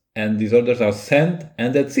orders, and these orders are sent,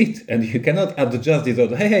 and that's it. And you cannot adjust these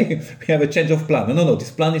orders. Hey, we have a change of plan. No,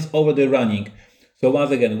 this plan is already running. So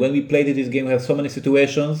once again, when we played this game, we have so many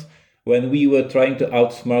situations when we were trying to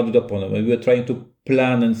outsmart the opponent, when we were trying to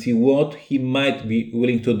plan and see what he might be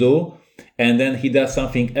willing to do, and then he does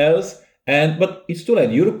something else. But it's too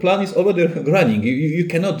late. Your plan is already running. You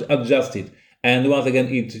cannot adjust it. And once again,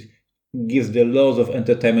 it gives the loads of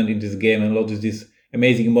entertainment in this game and loads of these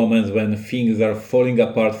amazing moments when things are falling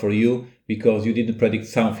apart for you because you didn't predict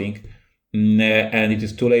something and it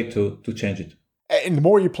is too late to change it. And the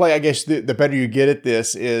more you play, I guess the better you get at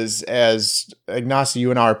this is, as Ignacy, you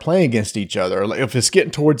and I are playing against each other. If it's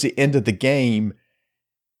getting towards the end of the game,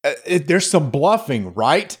 there's some bluffing,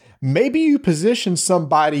 right? Maybe you position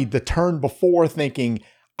somebody the turn before thinking,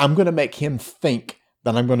 I'm going to make him think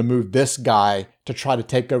that I'm going to move this guy to try to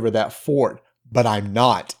take over that fort, but I'm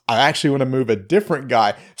not. I actually want to move a different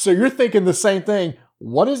guy. So you're thinking the same thing.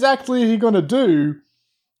 What exactly is he going to do?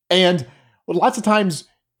 And lots of times,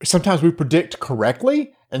 sometimes we predict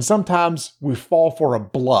correctly, and sometimes we fall for a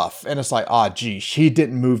bluff. And it's like, geez, he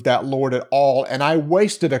didn't move that lord at all. And I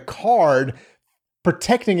wasted a card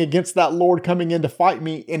protecting against that lord coming in to fight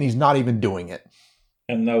me, and he's not even doing it.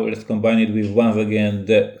 And now let's combine it with, once again,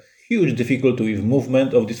 the huge difficulty with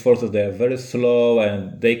movement of these forces. They are very slow,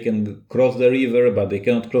 and they can cross the river, but they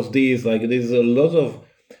cannot cross this. Like, there's a lot of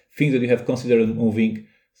things that you have considered moving.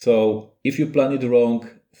 So if you plan it wrong,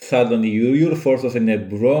 suddenly your forces in the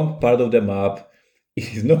wrong part of the map.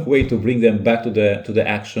 It is no way to bring them back to the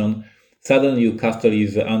action. Suddenly your castle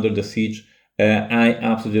is under the siege. I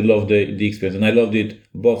absolutely love the experience, and I loved it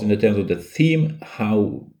both in the terms of the theme,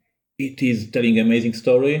 how it is telling an amazing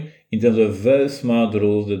story, in terms of very smart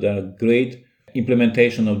rules that are great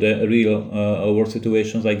implementation of the real world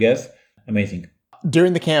situations, I guess. Amazing.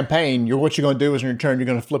 During the campaign, what you're going to do is in your turn, you're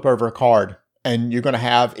going to flip over a card. And you're going to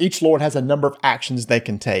have, each lord has a number of actions they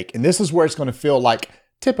can take. And this is where it's going to feel like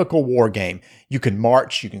typical war game. You can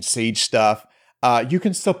march, you can siege stuff, you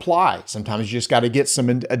can supply. Sometimes you just got to get some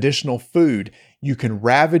additional food. You can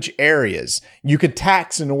ravage areas. You can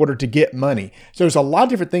tax in order to get money. So there's a lot of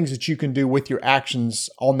different things that you can do with your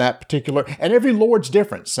actions on that particular, and every lord's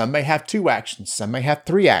different. Some may have 2 actions, some may have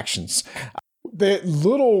 3 actions. The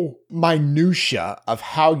little minutia of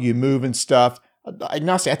how you move and stuff,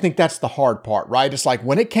 Ignacy, I think that's the hard part, right? It's like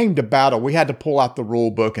when it came to battle, we had to pull out the rule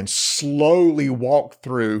book and slowly walk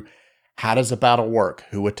through, how does a battle work?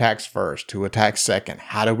 Who attacks first? Who attacks second?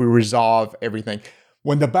 How do we resolve everything?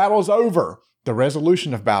 When the battle's over, the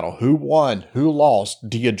resolution of battle, who won? Who lost?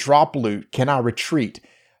 Do you drop loot? Can I retreat?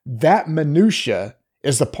 That minutia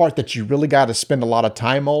is the part that you really got to spend a lot of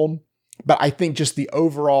time on. But I think just the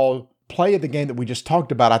overall play of the game that we just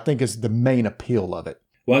talked about, I think is the main appeal of it.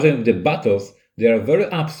 Once again, the battles, they are very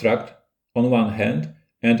abstract on one hand,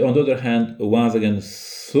 and on the other hand, once again,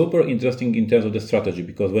 super interesting in terms of the strategy,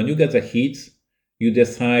 because when you get the hits, you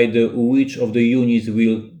decide which of the units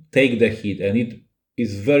will take the hit, and it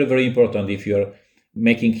is very, very important if you're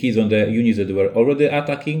making hits on the units that were already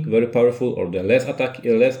attacking, very powerful, or the less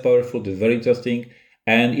powerful, that's very interesting.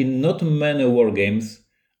 And in not many war games,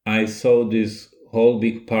 I saw this whole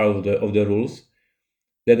big part of the rules,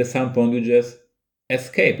 that at some point you just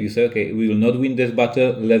escape. You say, okay, we will not win this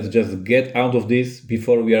battle. Let's just get out of this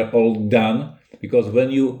before we are all done. Because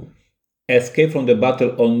when you escape from the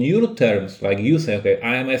battle on your terms, like you say, okay,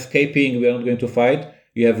 I am escaping, we are not going to fight,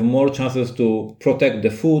 you have more chances to protect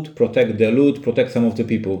the food, protect the loot, protect some of the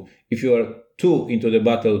people. If you are too into the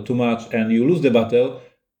battle too much and you lose the battle,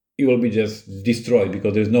 you will be just destroyed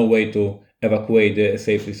because there's no way to evacuate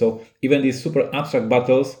safely. So even these super abstract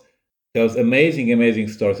battles, there's amazing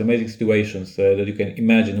stories, amazing situations that you can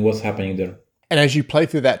imagine what's happening there. And as you play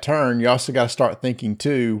through that turn, you also got to start thinking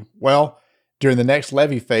too, well, during the next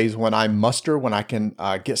levy phase, when I muster, when I can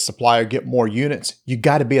get supply or get more units, you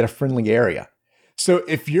got to be at a friendly area. So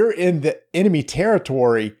if you're in the enemy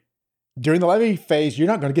territory during the levy phase, you're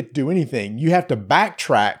not going to get to do anything. You have to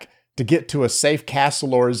backtrack to get to a safe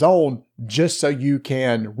castle or a zone just so you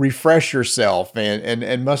can refresh yourself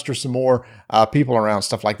and muster some more people around,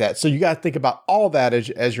 stuff like that. So you got to think about all that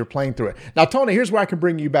as you're playing through it. Now, Tony, here's where I can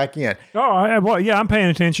bring you back in. Oh, well, yeah, I'm paying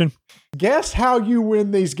attention. Guess how you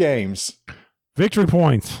win these games? Victory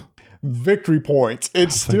points. Victory points.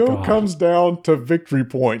 It still comes down to victory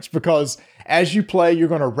points, because as you play, you're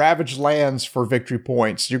going to ravage lands for victory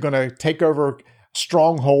points. You're going to take over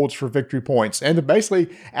strongholds for victory points. And basically,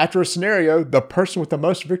 after a scenario, the person with the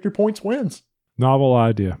most victory points wins. Novel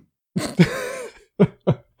idea.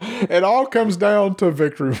 It all comes down to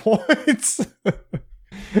victory points.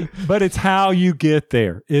 But it's how you get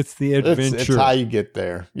there. It's the adventure. It's how you get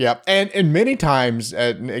there. Yeah. And many times,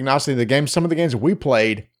 Ignacy, some of the games that we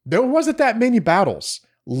played, there wasn't that many battles.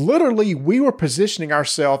 Literally, we were positioning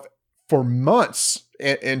ourselves for months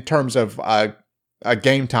in terms of a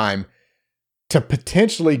game time to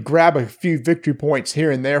potentially grab a few victory points here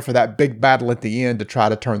and there for that big battle at the end to try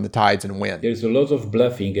to turn the tides and win. There's a lot of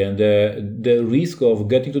bluffing, and the risk of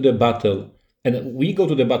getting to the battle and we go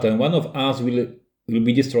to the battle, and one of us will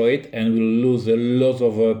be destroyed and will lose a lot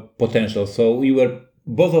of potential. So we were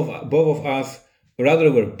both of us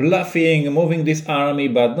rather were bluffing, moving this army,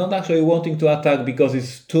 but not actually wanting to attack because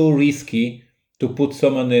it's too risky to put so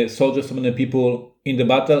many soldiers, so many people in the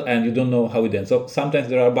battle, and you don't know how it ends. So sometimes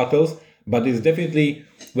there are battles, but it's definitely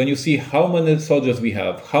when you see how many soldiers we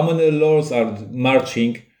have, how many lords are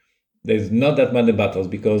marching, there's not that many battles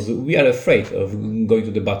because we are afraid of going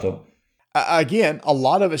to the battle. Again, a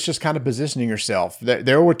lot of it's just kind of positioning yourself.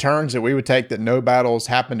 There were turns that we would take that no battles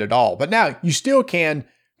happened at all. But now you still can,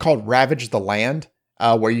 called Ravage the Land,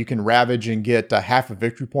 where you can ravage and get half a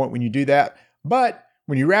victory point when you do that. But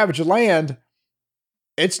when you ravage a land,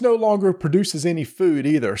 it's no longer produces any food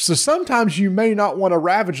either. So sometimes you may not want to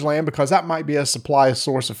ravage land because that might be a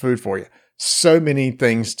source of food for you. So many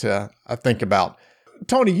things to think about.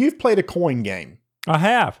 Tony, you've played a coin game. I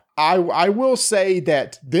have. I will say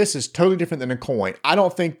that this is totally different than a coin. I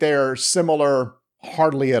don't think they're similar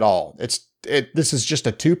hardly at all. This is just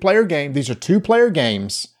a 2-player game. These are 2-player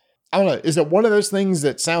games. I don't know. Is it one of those things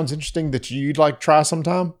that sounds interesting that you'd like to try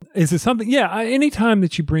sometime? Is it something? Yeah. Anytime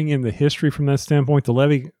that you bring in the history from that standpoint, the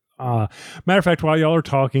levy. Matter of fact, while y'all are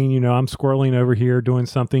talking, I'm squirreling over here doing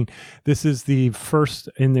something. This is the first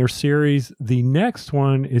in their series. The next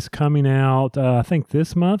one is coming out, I think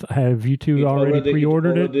this month. Have you two already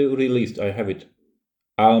pre-ordered it? Already released. I have it.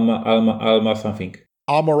 Alma something.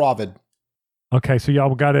 Almoravid. Okay, so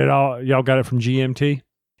y'all got it all. Y'all got it from GMT.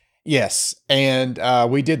 Yes, and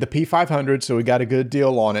we did the P500, so we got a good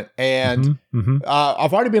deal on it. And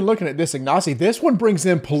I've already been looking at this, Ignacy. This one brings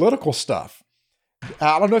in political stuff.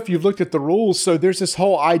 I don't know if you've looked at the rules. So there's this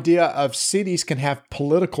whole idea of cities can have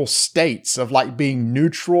political states of like being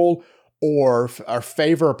neutral or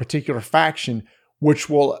favor a particular faction, which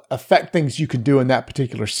will affect things you can do in that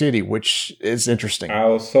particular city, which is interesting. I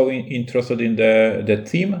was so interested in the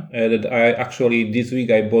theme that I actually, this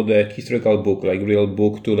week I bought a historical book, like real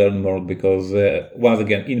book to learn more because once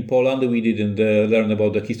again, in Poland, we didn't learn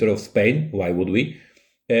about the history of Spain. Why would we?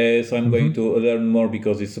 So I'm going to learn more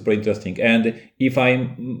because it's super interesting. And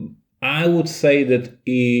I would say that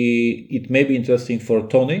it may be interesting for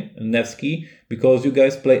Tony Nevsky because you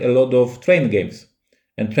guys play a lot of train games.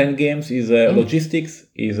 And train games is logistics,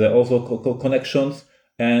 is also connections.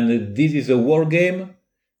 And this is a war game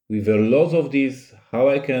with a lot of this, how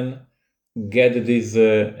I can get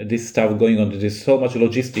this stuff going on. There's so much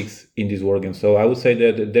logistics in this war game. So I would say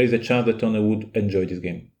that there is a chance that Tony would enjoy this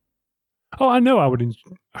game. Oh, I know I would.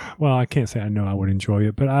 Well, I can't say I know I would enjoy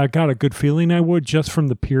it, but I got a good feeling I would just from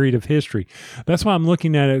the period of history. That's why I'm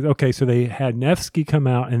looking at it. Okay, so they had Nevsky come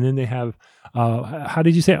out, and then they have, how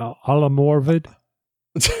did you say, Almoravid?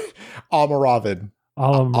 Almoravid.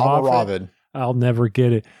 Almoravid. I'll never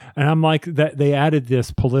get it. And I'm like, that they added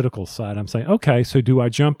this political side. I'm saying, okay, so do I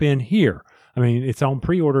jump in here? I mean, it's on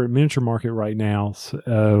pre-order at Miniature Market right now.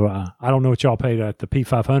 So I don't know what y'all paid at the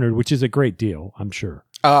P500, which is a great deal, I'm sure.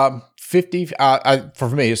 50 for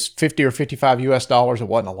me it's $50 or $55. It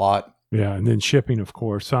wasn't a lot. Yeah, and then shipping, of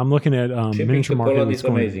course. So I'm looking at Miniature Market. Poland is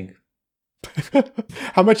amazing.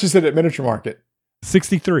 How much is it at Miniature Market?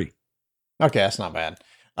 $63. Okay, that's not bad.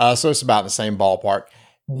 So it's about the same ballpark.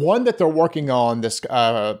 One that they're working on this. They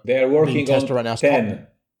are working on right now. 10.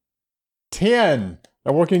 10.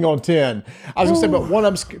 They're working on 10. I was going to say, but one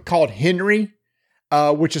of them's called Henry.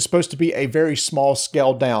 Which is supposed to be a very small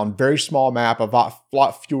scale down, very small map, a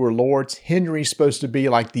lot fewer lords. Henry's supposed to be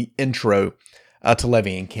like the intro to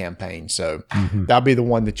levying campaign. So that'll be the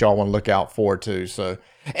one that y'all want to look out for too. So,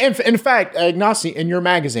 and in fact, Ignacy, in your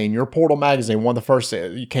magazine, your Portal magazine, one of the first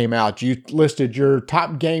that you came out, you listed your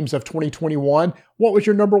top games of 2021. What was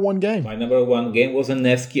your number one game? My number one game was a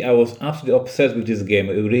Nevsky. I was absolutely obsessed with this game.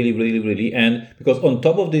 Really, really, really. And because on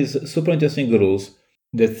top of these super interesting rules,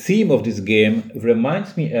 the theme of this game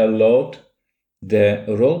reminds me a lot the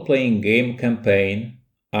role-playing game campaign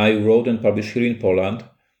I wrote and published here in Poland.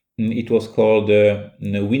 It was called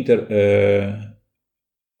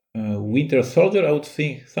Winter Soldier, I would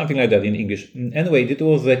think, something like that in English. Anyway, it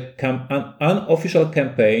was an unofficial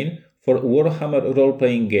campaign for Warhammer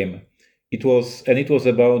role-playing game. It was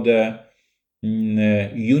about a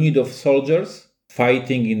unit of soldiers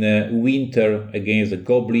fighting in the winter against the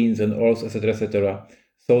goblins and orcs, etc., etc.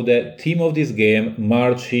 So the theme of this game,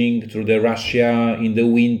 marching through the Russia in the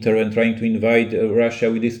winter and trying to invade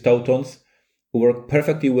Russia with these Teutons, worked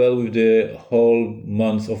perfectly well with the whole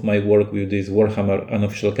months of my work with this Warhammer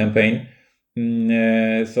unofficial campaign.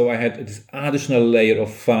 So I had this additional layer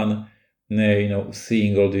of fun,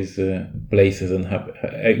 seeing all these places and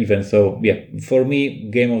events. So yeah, for me,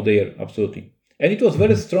 game of the year, absolutely. And it was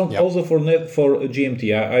very strong also for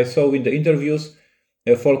GMT. I saw in the interviews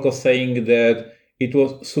Folco saying that it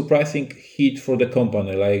was surprising hit for the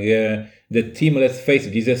company. Like the team, let's face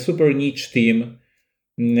it, is a super niche team.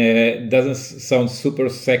 Doesn't sound super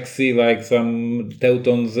sexy like some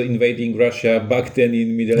Teutons invading Russia back then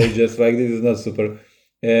in Middle Ages. Like this is not super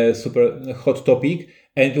hot topic.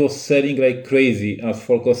 And it was selling like crazy, as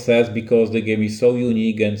Folco says, because the game is so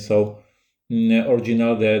unique and so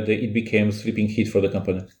original that it became a sleeping hit for the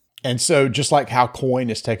company. And so just like how Coin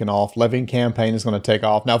is taking off, Levin Campaign is going to take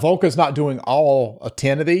off. Now, Volka's not doing all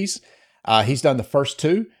 10 of these. He's done the first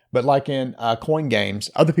 2. But like in Coin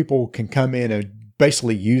Games, other people can come in and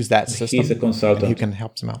basically use that system. He's a consultant. Who can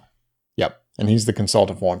help them out. Yep. And he's the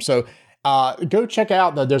consultant for him. So go check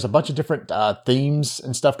out. There's a bunch of different themes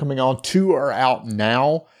and stuff coming on. 2 are out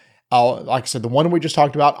now. Like I said, the one we just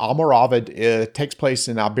talked about, Almoravid, takes place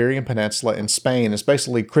in Iberian Peninsula in Spain. It's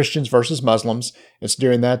basically Christians versus Muslims. It's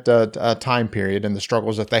during that time period and the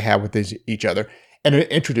struggles that they have with each other. And it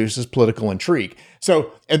introduces political intrigue.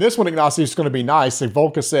 So in this one, Ignacy, is going to be nice. Like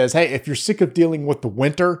Volka says, hey, if you're sick of dealing with the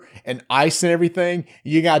winter and ice and everything,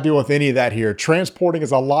 you got to deal with any of that here. Transporting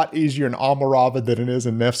is a lot easier in Almoravid than it is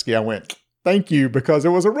in Nevsky. I went, thank you, because it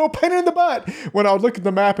was a real pain in the butt when I would look at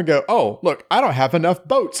the map and go, oh, look, I don't have enough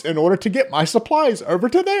boats in order to get my supplies over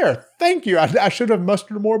to there. Thank you. I should have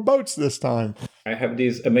mustered more boats this time. I have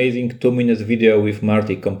this amazing 2 minutes video with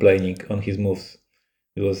Marty complaining on his moves.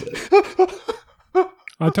 It was...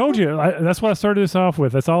 I told you. That's what I started this off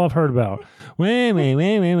with. That's all I've heard about. Wait.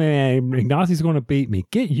 Ignacy's going to beat me.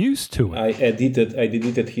 Get used to it. I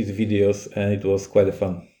deleted his videos, and it was quite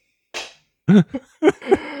fun.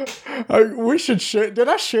 We should share. Did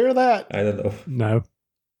I share that? I don't know. No.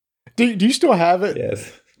 Do you still have it?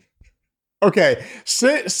 Yes. Okay,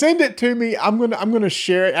 send it to me. I'm gonna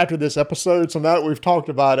share it after this episode. So now that we've talked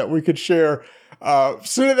about it, we could share.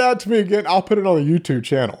 Send it out to me again. I'll put it on the YouTube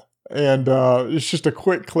channel. And it's just a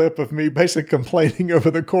quick clip of me basically complaining over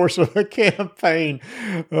the course of the campaign,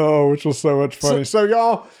 which was so much funny. So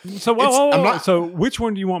y'all, so which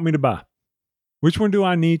one do you want me to buy? Which one do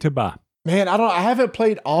I need to buy? Man, I haven't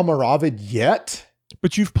played Almoravid yet.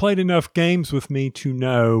 But you've played enough games with me to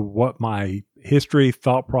know what my history,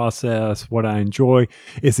 thought process, what I enjoy.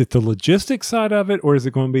 Is it the logistics side of it, or is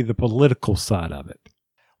it going to be the political side of it?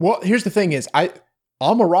 Well, here's the thing is,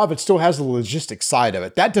 Almoravid still has the logistics side of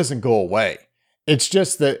it. That doesn't go away. It's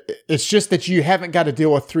just that you haven't got to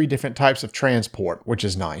deal with 3 different types of transport, which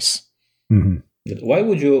is nice. Mm-hmm. Why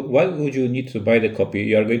would you need to buy the copy?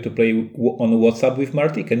 You are going to play on WhatsApp with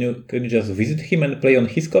Marty? Can you just visit him and play on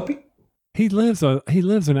his copy? He lives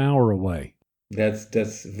an hour away.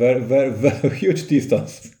 That's very, very, very huge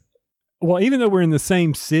distance. Well, even though we're in the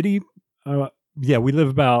same city, we live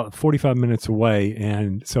about 45 minutes away,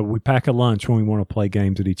 and so we pack a lunch when we want to play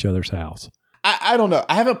games at each other's house. I don't know.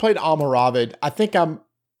 I haven't played Almoravid. I think I'm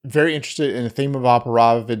very interested in the theme of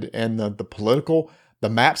Almoravid and the political. The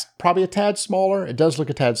map's probably a tad smaller. It does look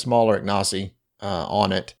a tad smaller, Ignacy,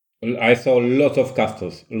 on it. I saw lots of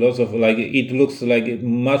castles. It looks like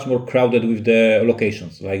much more crowded with the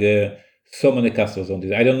locations. So many castles on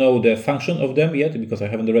this. I don't know the function of them yet because I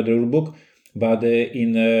haven't read the rule book. But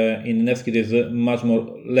in Nevsky, there's much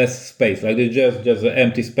more less space. Like there's just an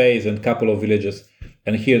empty space and couple of villages.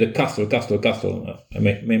 And here the castle.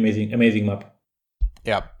 Amazing map.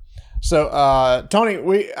 Yeah. So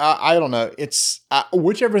Tony, I don't know. It's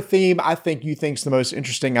whichever theme I think you think's the most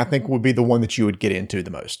interesting. I think would be the one that you would get into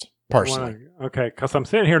the most personally. Okay, because I'm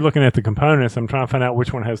sitting here looking at the components. I'm trying to find out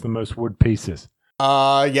which one has the most wood pieces.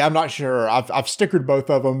 I'm not sure. I've stickered both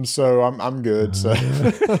of them, so I'm good. So,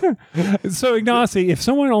 so Ignacy, if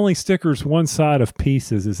someone only stickers one side of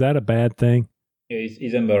pieces, is that a bad thing?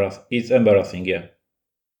 It's embarrassing. It's embarrassing, yeah.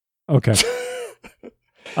 Okay.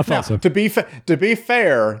 I thought so. To be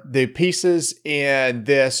fair, the pieces in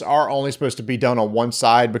this are only supposed to be done on one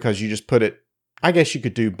side because you just put it. I guess you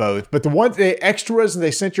could do both, but the extras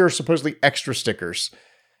they sent you are supposedly extra stickers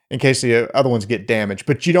in case the other ones get damaged.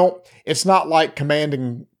 But you don't. It's not like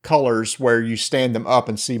Commanding Colors where you stand them up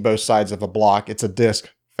and see both sides of a block. It's a disc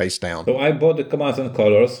face down. So I bought the Commands and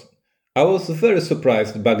Colors. I was very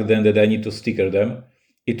surprised back then that I need to sticker them.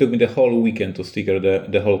 It took me the whole weekend to sticker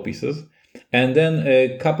the whole pieces. And then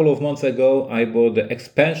a couple of months ago, I bought the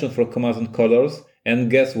expansion for Commands and Colors. And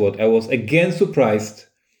guess what? I was again surprised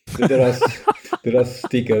that there are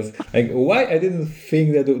stickers. Like, why? I didn't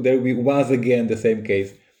think that there was again the same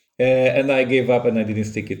case. And I gave up and I didn't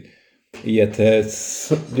stick it yet.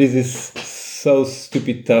 This is so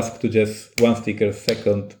stupid task to just one sticker,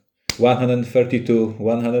 second, 132,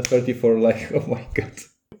 134, like, oh my God.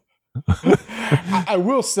 I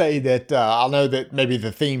will say that I know that maybe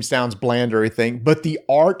the theme sounds bland or everything, but the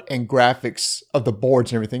art and graphics of the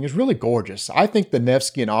boards and everything is really gorgeous. I think the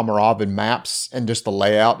Nevsky and Amarov maps and just the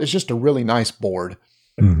layout is just a really nice board.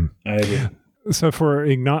 Mm-hmm. I agree. So for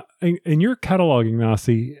in your catalog,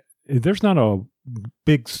 Ignacy, there's not a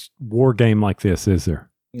big war game like this, is there?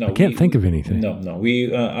 No, I can't think of anything. No.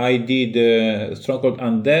 I did Stronghold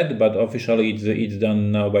Undead, but officially it's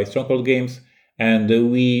done now by Stronghold Games, and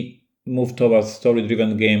we moved towards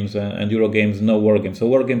story-driven games and Euro games, no war games. So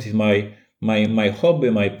war games is my hobby,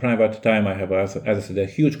 my private time. I have, as I said, a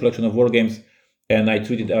huge collection of war games, and I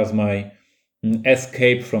treat it as my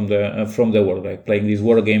escape from the world. Like playing these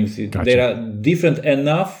war games, Gotcha. They are different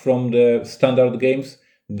enough from the standard games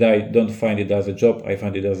that I don't find it as a job. I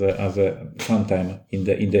find it as a fun time in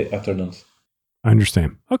the afternoons. I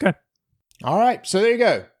understand. Okay. All right, so there you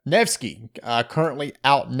go. Nevsky, currently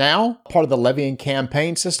out now, part of the Levian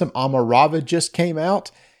campaign system. Amarava just came out.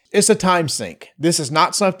 It's a time sink. This is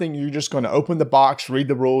not something you're just going to open the box, read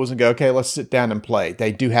the rules, and go, okay, let's sit down and play.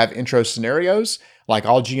 They do have intro scenarios. Like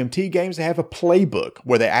all GMT games, they have a playbook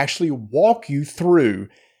where they actually walk you through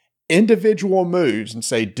individual moves and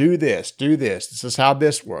say, do this, this is how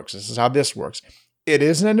this works, this is how this works. It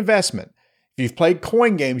is an investment. If you've played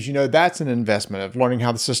coin games, you know that's an investment of learning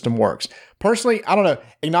how the system works. Personally, I don't know.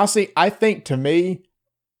 Ignacy, I think to me,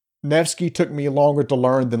 Nevsky took me longer to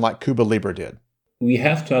learn than like Cuba Libre did. We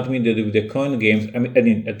have to admit that with the coin games, I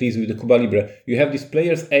mean, at least with the Cuba Libre, you have this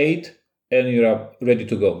player's aid and you are ready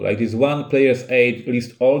to go. Like this one player's aid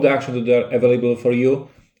lists all the actions that are available for you,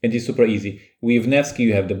 and it's super easy. With Nevsky,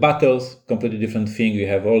 you have the battles, completely different thing. You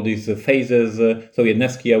have all these phases. So with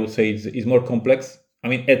Nevsky, I would say is more complex. I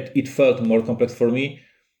mean, it felt more complex for me.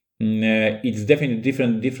 It's definitely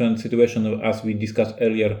different situation as we discussed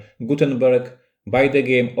earlier. Gutenberg, buy the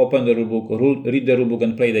game, open the rulebook, read the rulebook,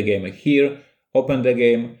 and play the game. Here, open the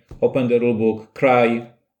game, open the rulebook,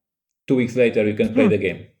 cry. 2 weeks later, you can play the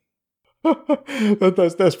game.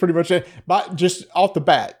 That's pretty much it. But just off the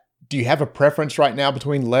bat, do you have a preference right now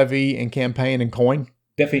between Levy and Campaign and Coin?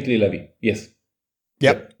 Definitely Levy, yes.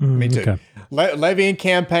 Yep, me too. Okay. Levy and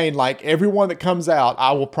Campaign, like everyone that comes out,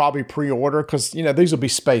 I will probably pre-order because, these will be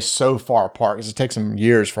spaced so far apart because it takes some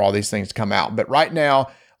years for all these things to come out. But right now,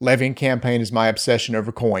 Levy and Campaign is my obsession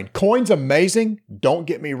over Coin. Coin's amazing. Don't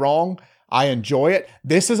get me wrong. I enjoy it.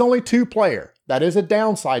 This is only 2-player. That is a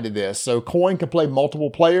downside to this. So Coin can play multiple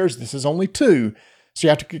players. This is only 2. So you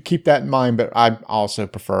have to keep that in mind. But I also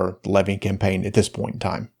prefer the Levy and Campaign at this point in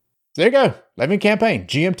time. There you go. Levy and Campaign.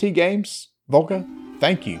 GMT Games. Volca.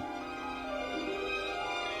 Thank you.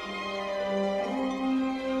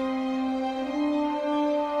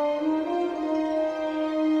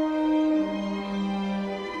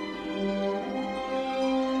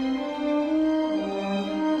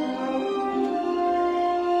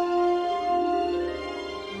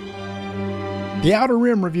 The Outer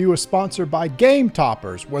Rim review is sponsored by Game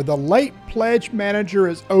Toppers, where the late pledge manager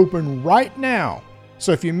is open right now.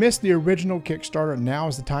 So if you missed the original Kickstarter, now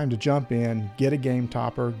is the time to jump in, get a Game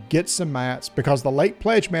Topper, get some mats, because the late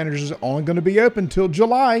pledge manager is only going to be open till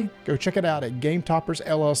July. Go check it out at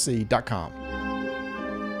GameToppersLLC.com.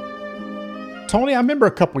 Tony, I remember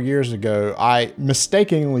a couple years ago, I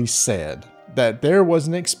mistakenly said that there was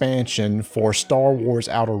an expansion for Star Wars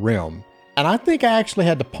Outer Rim. And I think I actually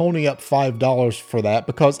had to pony up $5 for that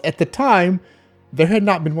because at the time, there had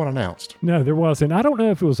not been one announced. No, there wasn't. I don't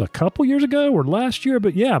know if it was a couple years ago or last year,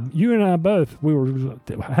 but yeah, you and I both,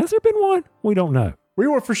 has there been one? We don't know. We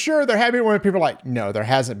were for sure there had been one. People were like, no, there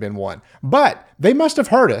hasn't been one. But they must have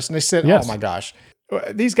heard us and they said, yes. Oh my gosh,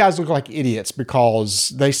 these guys look like idiots because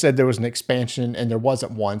they said there was an expansion and there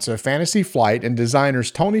wasn't one. So Fantasy Flight and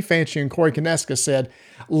designers Tony Fanchi and Corey Koneska said,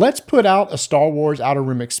 let's put out a Star Wars Outer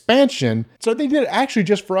Rim expansion. So they did it actually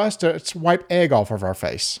just for us to wipe egg off of our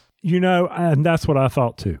face. And that's what I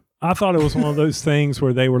thought too. I thought it was one of those things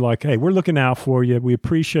where they were like, hey, we're looking out for you. We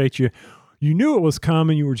appreciate you. You knew it was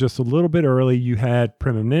coming. You were just a little bit early. You had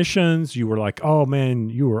premonitions. You were like, oh man,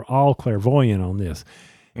 you were all clairvoyant on this.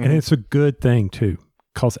 Mm-hmm. And it's a good thing too.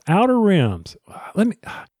 Because Outer Rims,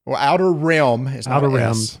 Outer Rim is not Outer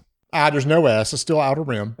Rims. There's no S. It's still Outer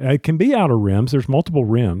Rim. It can be Outer Rims. There's multiple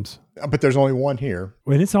rims. But there's only one here.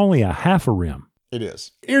 And it's only a half a rim. It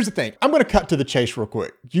is. Here's the thing. I'm going to cut to the chase real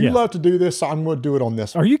quick. You love to do this, so I'm going to do it on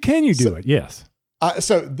this one. Can you do it? Yes.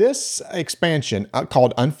 So this expansion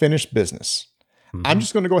called Unfinished Business, I'm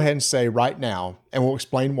just going to go ahead and say right now, and we'll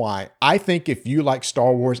explain why. I think if you like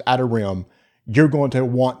Star Wars Outer Rim, you're going to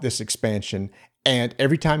want this expansion. And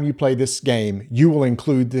every time you play this game, you will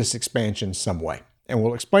include this expansion some way. And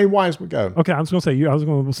we'll explain why as we go. Okay, I was going to say, I was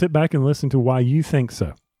going to sit back and listen to why you think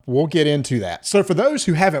so. We'll get into that. So for those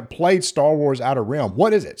who haven't played Star Wars Outer Rim,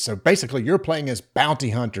 what is it? So basically you're playing as bounty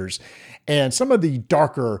hunters, and some of the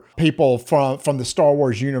darker people from the Star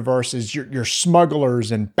Wars universe is you're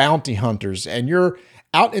smugglers and bounty hunters, and you're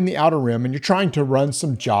out in the Outer Rim and you're trying to run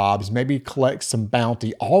some jobs, maybe collect some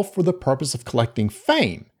bounty, all for the purpose of collecting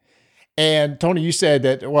fame. And Tony, you said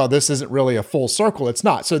that, well, this isn't really a full circle. It's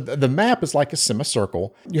not. So the map is like a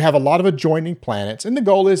semicircle. You have a lot of adjoining planets, and the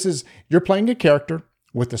goal is you're playing a character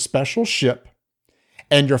with a special ship,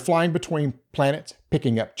 and you're flying between planets,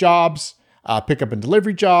 picking up jobs, pickup and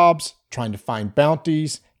delivery jobs, trying to find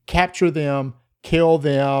bounties, capture them, kill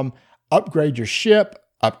them, upgrade your ship,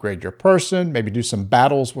 upgrade your person, maybe do some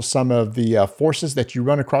battles with some of the forces that you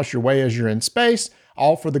run across your way as you're in space,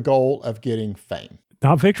 all for the goal of getting fame.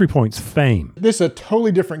 Not victory points, fame. This is a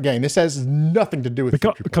totally different game. This has nothing to do with victory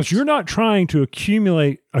points. Because you're not trying to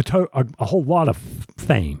accumulate a whole lot of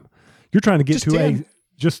fame. You're trying to get just to 10.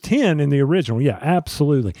 Just 10 in the original. Yeah,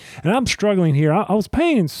 absolutely. And I'm struggling here. I was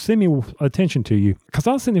paying semi attention to you because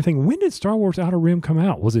I was sitting there thinking, when did Star Wars Outer Rim come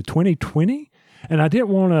out? Was it 2020? And I didn't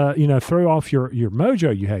want to, throw off your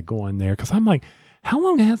mojo you had going there, because I'm like, how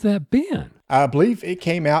long has that been? I believe it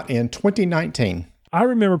came out in 2019. I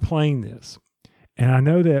remember playing this. And I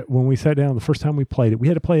know that when we sat down the first time we played it, we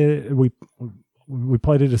had to play it. We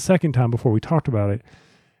played it a second time before we talked about it.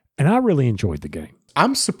 And I really enjoyed the game.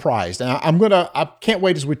 I'm surprised. And I can't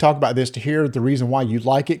wait as we talk about this to hear the reason why you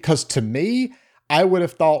like it. Because to me, I would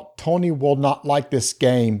have thought Tony will not like this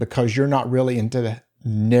game because you're not really into the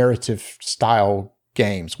narrative style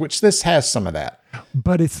games, which this has some of that.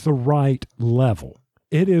 But it's the right level.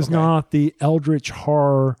 It is not the Eldritch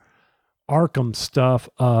horror Arkham stuff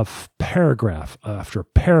of paragraph after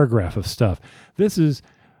paragraph of stuff. There's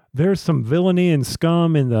some villainy and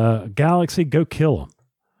scum in the galaxy. Go kill them.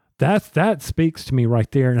 That speaks to me right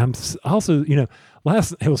there. And I'm also,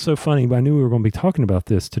 it was so funny, but I knew we were going to be talking about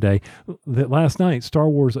this today, that last night Star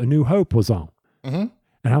Wars A New Hope was on. Mm-hmm.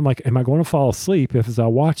 And I'm like, am I going to fall asleep as I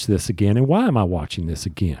watch this again? And why am I watching this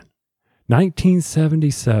again?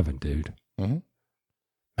 1977, dude. Mm-hmm.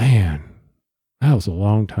 Man, that was a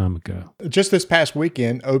long time ago. Just this past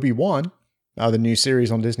weekend, Obi-Wan, the new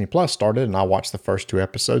series on Disney Plus started, and I watched the first 2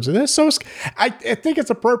 episodes of this. So I think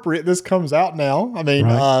it's appropriate this comes out now. I mean,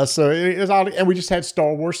 right. So it is, and we just had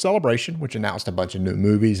Star Wars Celebration, which announced a bunch of new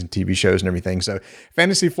movies and TV shows and everything. So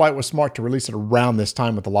Fantasy Flight was smart to release it around this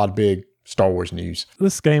time with a lot of big Star Wars news.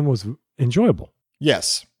 This game was enjoyable.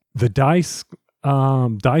 Yes. The dice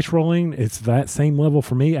rolling, it's that same level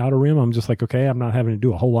for me. Outer Rim, I'm just like, okay, I'm not having to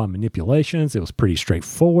do a whole lot of manipulations. It was pretty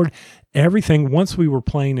straightforward. Everything, once we were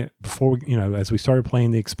playing it before, as we started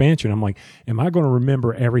playing the expansion, I'm like, am I going to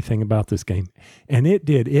remember everything about this game? And it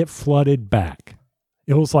did. It flooded back.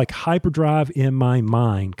 It was like hyperdrive in my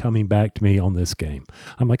mind coming back to me on this game.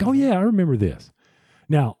 I'm like, oh yeah, I remember this.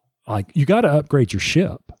 Now, like, you got to upgrade your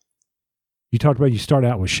ship. You talked about you start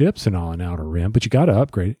out with ships and all in Outer Rim, but you got to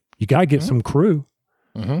upgrade it. You got to get some crew.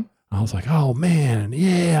 Mm-hmm. I was like, oh man,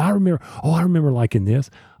 yeah, I remember liking this.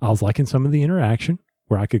 I was liking some of the interaction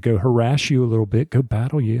where I could go harass you a little bit, go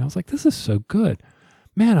battle you. I was like, this is so good.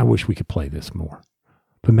 Man, I wish we could play this more.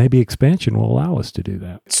 But maybe expansion will allow us to do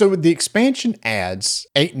that. So the expansion adds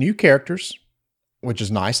 8 new characters, which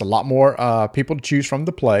is nice. A lot more people to choose from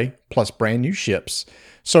to play, plus brand new ships.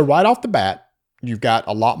 So right off the bat, you've got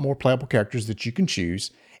a lot more playable characters that you can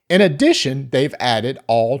choose. In addition, they've added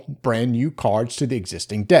all brand new cards to the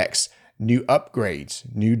existing decks, new upgrades,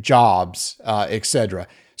 new jobs, etc.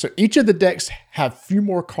 So each of the decks have a few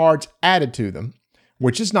more cards added to them,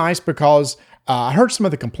 which is nice because I heard some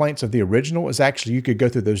of the complaints of the original is actually you could go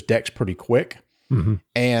through those decks pretty quick. Mm-hmm.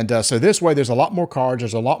 And so this way, there's a lot more cards.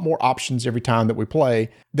 There's a lot more options every time that we play.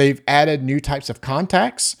 They've added new types of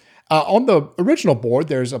contacts. On the original board,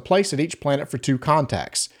 there's a place at each planet for 2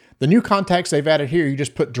 contacts. The new contacts they've added here, you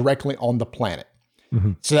just put directly on the planet.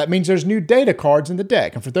 Mm-hmm. So that means there's new data cards in the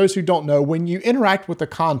deck. And for those who don't know, when you interact with a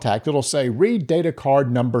contact, it'll say, read data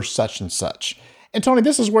card number such and such. And Tony,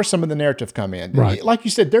 this is where some of the narrative come in. Right. Like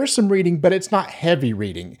you said, there's some reading, but it's not heavy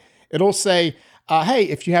reading. It'll say, hey,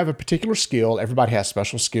 if you have a particular skill, everybody has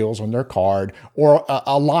special skills on their card, or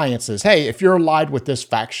alliances. Hey, if you're allied with this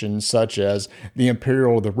faction, such as the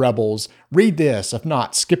Imperial or the Rebels, read this. If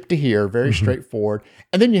not, skip to here. Very straightforward.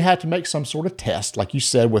 And then you have to make some sort of test, like you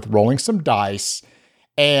said, with rolling some dice.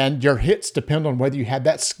 And your hits depend on whether you have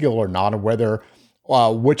that skill or not, or whether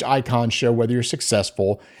which icons show whether you're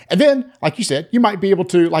successful. And then, like you said, you might be able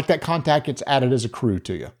to, like that contact gets added as a crew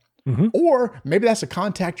to you. Mm-hmm. Or maybe that's a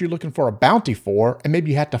contact you're looking for a bounty for, and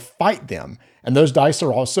maybe you have to fight them. And those dice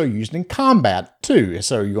are also used in combat too.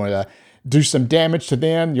 So you're going to do some damage to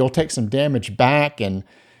them. You'll take some damage back, and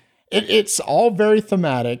It's all very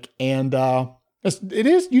thematic, and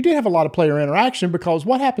you did have a lot of player interaction, because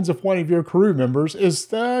what happens if one of your crew members is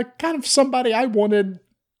kind of somebody I wanted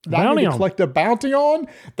that I need to collect a bounty on,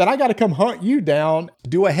 that I got to come hunt you down,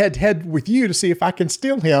 do a head-to-head with you to see if I can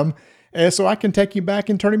steal him, so I can take you back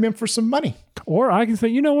and turn him in for some money. Or I can say,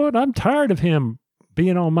 you know what? I'm tired of him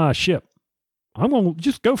being on my ship. I'm going to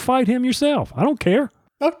just go fight him yourself. I don't care.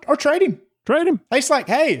 Or trade him. Trade him. It's like,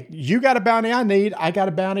 hey, you got a bounty I need. I got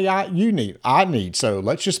a bounty I need. So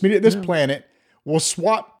let's just meet at this planet. We'll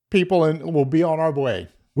swap people and we'll be on our way.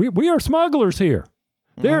 We are smugglers here.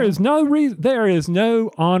 There is no reason. There is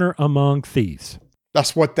no honor among thieves.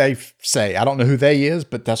 That's what they say. I don't know who they is,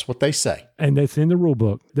 but that's what they say. And that's in the rule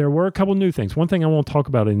book. There were a couple new things. One thing I want to talk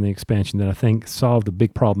about in the expansion that I think solved a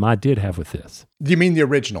big problem I did have with this. Do you mean the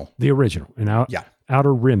original? The original.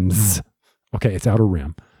 Outer Rims. Okay, it's Outer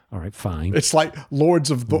Rim. All right, fine. It's like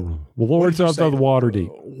Lords of the Waterdeep.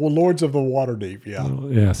 Well, Lords of the Waterdeep, yeah.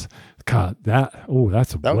 Yes. God,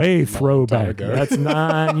 that's way throwback. That's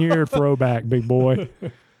 9-year throwback, big boy.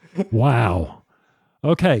 Wow.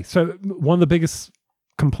 Okay, so one of the biggest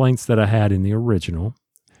complaints that I had in the original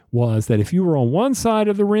was that if you were on one side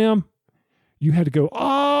of the rim, you had to go all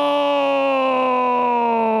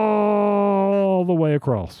the way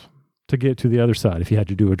across to get to the other side if you had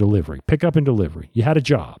to do a delivery, pick up and delivery. You had a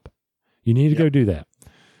job. You needed to go do that.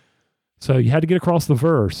 So you had to get across the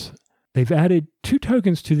verse. They've added 2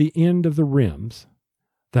 tokens to the end of the rims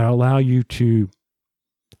that allow you to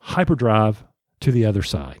hyperdrive to the other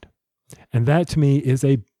side. And that to me is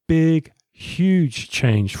a big, huge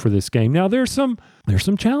change for this game. Now there's some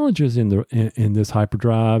challenges in this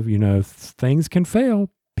hyperdrive. You know, things can fail.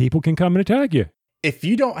 People can come and attack you. If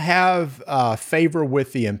you don't have favor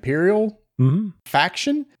with the Imperial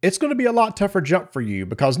faction, it's going to be a lot tougher jump for you,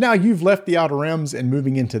 because now you've left the Outer Rims and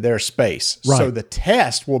moving into their space. Right. So the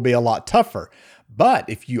test will be a lot tougher. But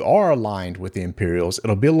if you are aligned with the Imperials,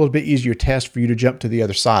 it'll be a little bit easier test for you to jump to the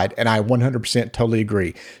other side. And I 100% totally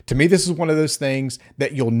agree. To me, this is one of those things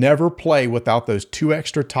that you'll never play without those 2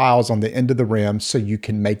 extra tiles on the end of the rim so you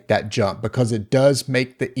can make that jump, because it does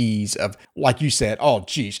make the ease of, like you said, oh,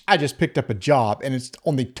 geez, I just picked up a job and it's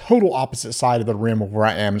on the total opposite side of the rim of where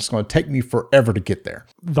I am. It's going to take me forever to get there.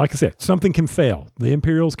 Like I said, something can fail. The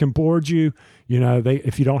Imperials can board you. You know,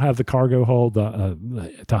 if you don't have the cargo hold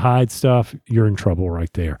to hide stuff, you're in trouble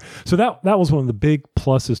right there. So that was one of the big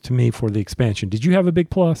pluses to me for the expansion. Did you have a big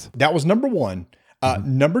plus? That was number 1.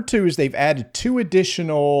 Number 2 is they've added 2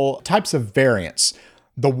 additional types of variants.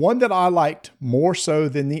 The one that I liked more so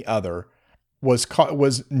than the other was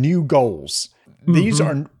new goals. These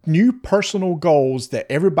are new personal goals that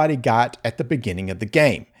everybody got at the beginning of the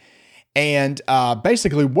game. And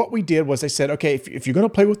basically what we did was they said, okay, if you're going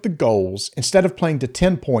to play with the goals, instead of playing to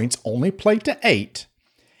 10 points, only play to 8.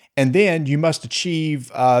 And then you must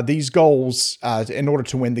achieve these goals in order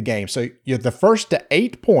to win the game. So you're the first to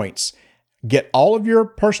 8 points, get all of your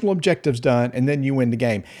personal objectives done, and then you win the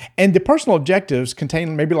game. And the personal objectives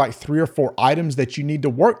contain maybe like 3 or 4 items that you need to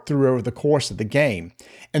work through over the course of the game.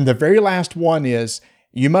 And the very last one is,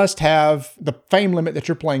 you must have the fame limit that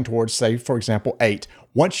you're playing towards, say, for example, 8.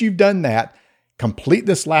 Once you've done that, complete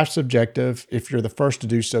this last objective. If you're the first to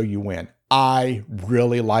do so, you win. I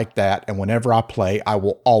really like that. And whenever I play, I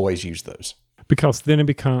will always use those. Because then it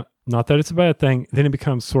becomes, not that it's a bad thing, then it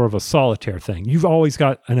becomes sort of a solitaire thing. You've always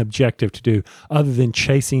got an objective to do other than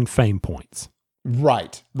chasing fame points.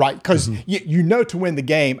 Right. Because you know to win the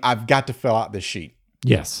game, I've got to fill out this sheet.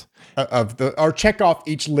 Yes. Or check off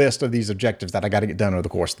each list of these objectives that I got to get done over the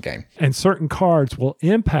course of the game. And certain cards will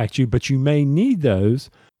impact you, but you may need those.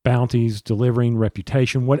 Bounties, delivering,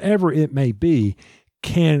 reputation, whatever it may be,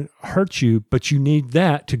 can hurt you, but you need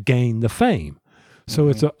that to gain the fame. So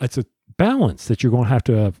it's a balance that you're going to have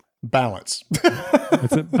to balance.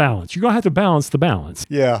 It's a balance. You're going to have to balance the balance.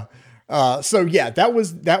 Yeah. That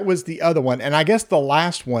was the other one. And I guess the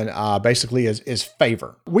last one basically is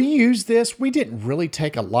favor. We use this. We didn't really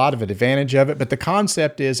take a lot of advantage of it, but the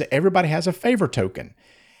concept is that everybody has a favor token.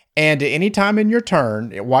 And at any time in your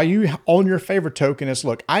turn, while you own your favor token, is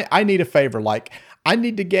look, I need a favor. Like I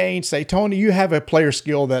need to gain, say, Tony, you have a player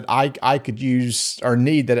skill that I could use or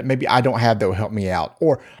need that maybe I don't have that will help me out.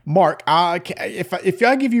 Or Mark, if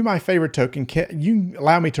I give you my favor token, can you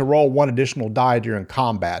allow me to roll 1 additional die during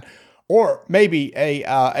combat? Or maybe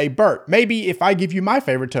a Bert. Maybe if I give you my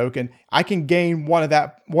favorite token, I can gain one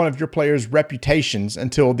of your players' reputations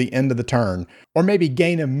until the end of the turn. Or maybe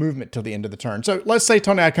gain a movement till the end of the turn. So let's say,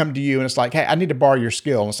 Tony, I come to you and it's like, hey, I need to borrow your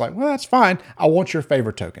skill. And it's like, well, that's fine. I want your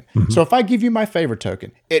favorite token. So if I give you my favorite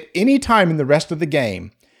token, at any time in the rest of the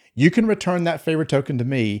game, you can return that favorite token to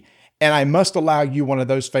me. and I must allow you one of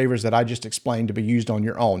those favors that I just explained to be used on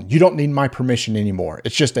your own. You don't need my permission anymore.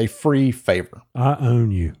 It's just a free favor. I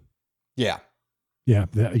own you. Yeah. Yeah.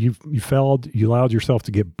 You failed. You allowed yourself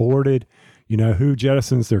to get boarded. You know, who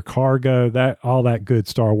jettisons their cargo, all that good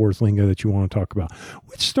Star Wars lingo that you want to talk about.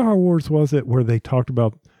 Which Star Wars was it where they talked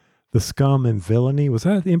about the scum and villainy? Was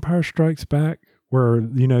that The Empire Strikes Back, where,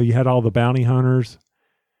 you know, you had all the bounty hunters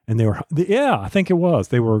and they were, I think it was.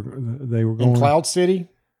 They were going in Cloud City.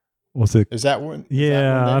 Was it? Is that one?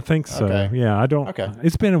 Yeah, I think so. Okay. Yeah, I don't. Okay.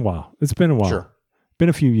 It's been a while. Sure. Been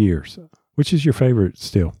a few years. Which is your favorite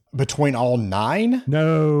still? Between all 9?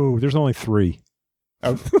 No, there's only 3.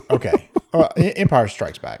 Oh, okay. Empire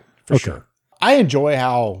Strikes Back, for sure. I enjoy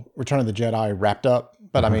how Return of the Jedi wrapped up,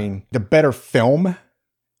 but I mean, the better film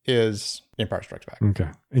is Empire Strikes Back. Okay.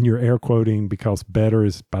 And you're air quoting because better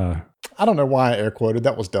is by... I don't know why I air quoted.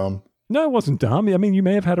 That was dumb. No, it wasn't dumb. I mean, you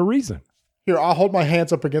may have had a reason. Here, I'll hold my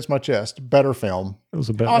hands up against my chest. Better film. It was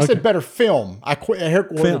a better... I said better film. I air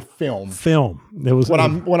quoted film. Film. It was... When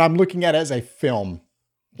I'm looking at it as a film,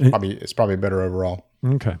 it's probably better overall.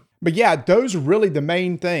 Okay. But yeah, those are really the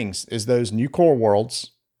main things, is those new core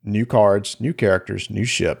worlds, new cards, new characters, new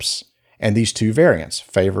ships, and these 2 variants,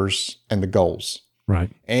 favors and the goals.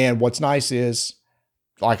 Right. And what's nice is,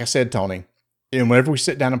 like I said, Tony, and whenever we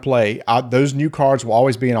sit down and play, those new cards will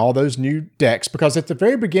always be in all those new decks, because at the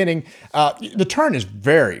very beginning, the turn is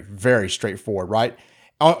very, very straightforward, right?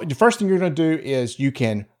 The first thing you're going to do is you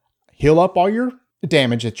can heal up all your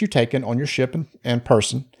damage that you've taken on your ship and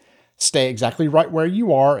person, stay exactly right where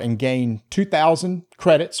you are, and gain 2,000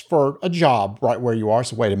 credits for a job right where you are.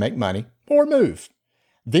 It's a way to make money, or move.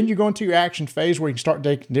 Then you go into your action phase where you can start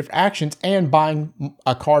taking different actions and buying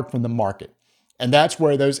a card from the market. And that's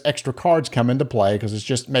where those extra cards come into play, because it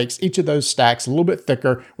just makes each of those stacks a little bit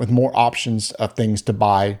thicker with more options of things to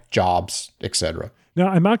buy, jobs, etc.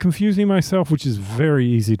 Now, am I confusing myself, which is very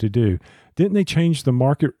easy to do? Didn't they change the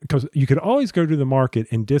market? Because you could always go to the market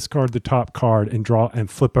and discard the top card and draw and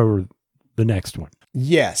flip over the next one.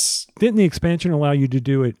 Yes. Didn't the expansion allow you to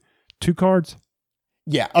do it 2 cards?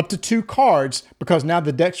 Yeah, up to 2 cards, because now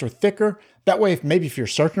the decks are thicker. That way, if you're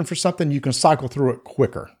searching for something, you can cycle through it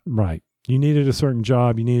quicker. Right. You needed a certain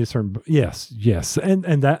job. You needed a certain... Yes.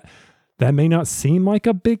 And that may not seem like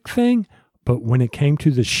a big thing, but when it came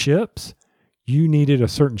to the ships, you needed a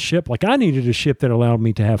certain ship. Like I needed a ship that allowed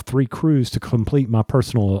me to have 3 crews to complete my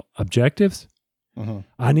personal objectives. Mm-hmm.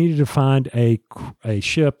 I needed to find a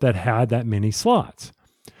ship that had that many slots.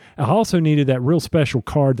 I also needed that real special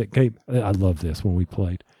card that gave... I love this when we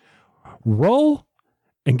played. Roll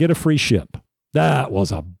and get a free ship. That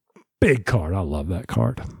was a big card. I love that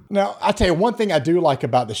card. Now, I tell you, one thing I do like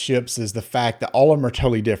about the ships is the fact that all of them are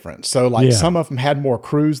totally different. So some of them had more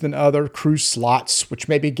crews than other crew slots, which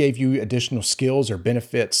maybe gave you additional skills or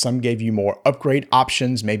benefits. Some gave you more upgrade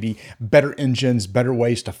options, maybe better engines, better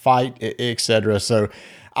ways to fight, etc. So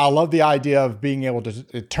I love the idea of being able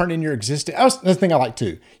to turn in your existing... That's another thing I like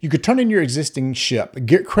too. You could turn in your existing ship,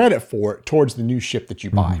 get credit for it towards the new ship that you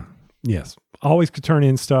buy. Mm-hmm. Yes. Always could turn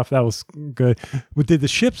in stuff. That was good. But did the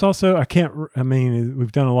ships also,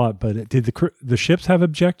 we've done a lot, but did the ships have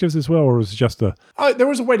objectives as well, or was it just a... there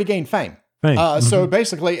was a way to gain fame. So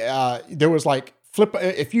basically, there was like,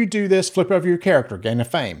 if you do this, flip over your character, gain a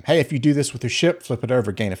fame. Hey, if you do this with your ship, flip it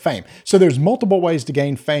over, gain a fame. So there's multiple ways to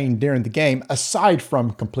gain fame during the game, aside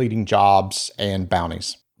from completing jobs and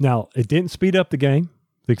bounties. Now, it didn't speed up the game.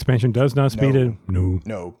 The expansion does not speed it.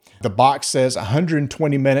 No. The box says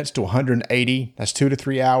 120 minutes to 180. That's 2 to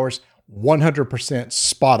 3 hours. 100%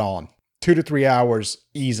 spot on. 2 to 3 hours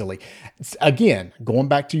easily. Again, going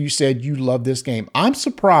back to you said you love this game. I'm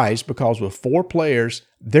surprised because with 4 players,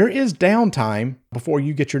 there is downtime before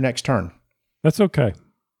you get your next turn. That's okay.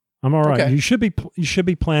 I'm all right. Okay. You should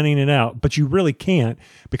be planning it out, but you really can't,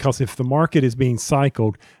 because if the market is being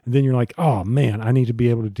cycled, then you're like, oh man, I need to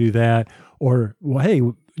be able to do that. Or, well, hey,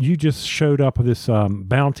 you just showed up with this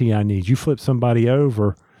bounty I need. You flip somebody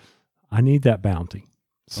over. I need that bounty.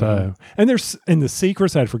 So, and the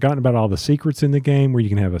secrets, I'd forgotten about all the secrets in the game where you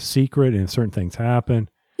can have a secret and certain things happen.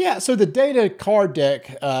 Yeah, so the data card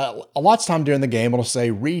deck, a lot of time during the game, it'll say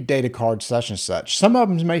read data card such and such. Some of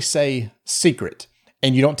them may say secret,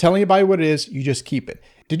 and you don't tell anybody what it is, you just keep it.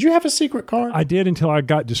 Did you have a secret card? I did until I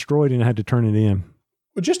got destroyed and I had to turn it in.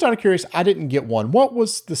 Well, just out of curiosity, I didn't get one. What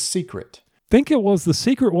was the secret? The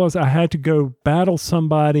secret was I had to go battle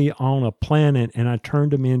somebody on a planet, and I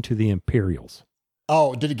turned them into the Imperials.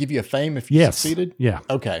 Oh, did it give you a fame if you succeeded? Yeah.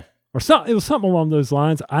 Okay. Or it was something along those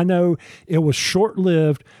lines. I know it was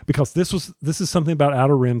short-lived, because this is something about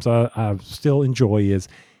Outer Rims I still enjoy, is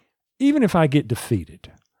even if I get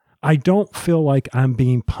defeated, I don't feel like I'm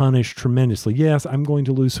being punished tremendously. Yes, I'm going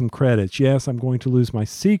to lose some credits. Yes, I'm going to lose my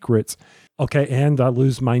secrets. Okay, and I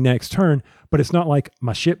lose my next turn, but it's not like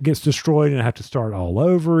my ship gets destroyed and I have to start all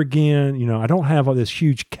over again. You know, I don't have all this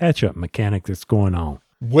huge catch-up mechanic that's going on.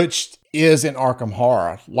 Which is in Arkham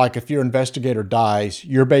Horror. Like if your investigator dies,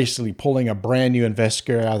 you're basically pulling a brand new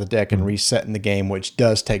investigator out of the deck and resetting the game, which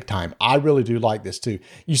does take time. I really do like this too.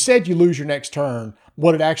 You said you lose your next turn.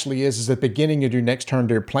 What it actually is at the beginning of your next turn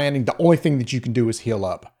during planning, the only thing that you can do is heal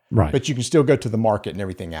up. Right. But you can still go to the market and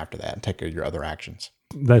everything after that and take care of your other actions.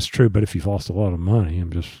 That's true, but if you've lost a lot of money,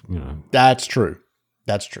 I'm just, That's true.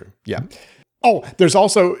 That's true. Yeah. Oh, there's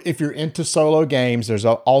also, if you're into solo games, there's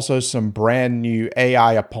also some brand new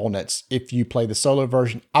AI opponents. If you play the solo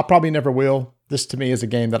version, I probably never will. This to me is a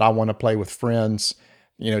game that I want to play with friends,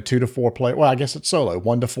 2 to 4 players. Well, I guess it's solo,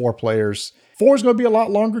 1 to 4 players. 4 is going to be a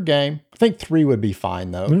lot longer game. I think 3 would be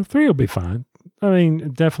fine though. Well, 3 will be fine. I mean,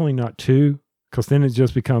 definitely not 2, because then it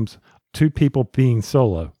just becomes 2 people being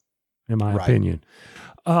solo, in my opinion.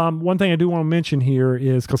 One thing I do want to mention here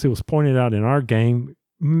is, because it was pointed out in our game,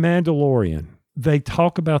 Mandalorian. They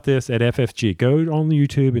talk about this at FFG. Go on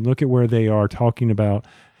YouTube and look at where they are talking about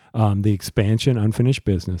the expansion, Unfinished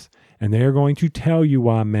Business, and they're going to tell you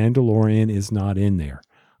why Mandalorian is not in there.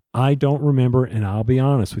 I don't remember, and I'll be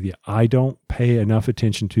honest with you, I don't pay enough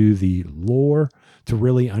attention to the lore to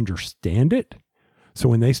really understand it. So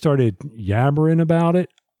when they started yabbering about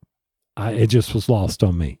it, it just was lost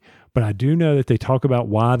on me. But I do know that they talk about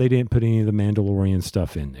why they didn't put any of the Mandalorian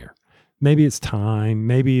stuff in there. Maybe it's time.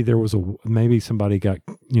 Maybe maybe somebody got,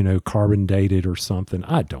 carbon dated or something.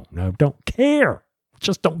 I don't know. Don't care.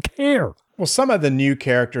 Just don't care. Well, some of the new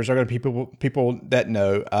characters are going to be people that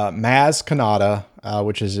know. Maz Kanata,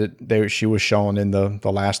 which is she was shown in the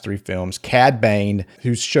last 3 films. Cad Bane,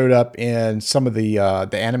 who showed up in some of the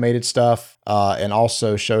animated stuff, and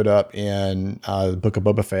also showed up in the Book of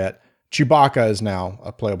Boba Fett. Chewbacca is now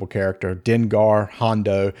a playable character. Dengar,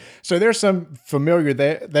 Hondo. So there's some familiar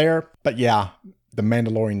there. But yeah, The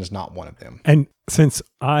Mandalorian is not one of them. And since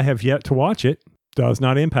I have yet to watch it, does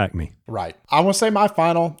not impact me. Right. I will say my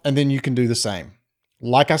final, and then you can do the same.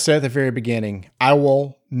 Like I said at the very beginning, I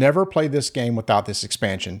will never play this game without this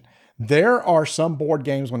expansion. There are some board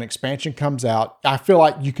games when expansion comes out, I feel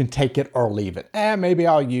like you can take it or leave it. Maybe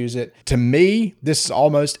I'll use it. To me, this is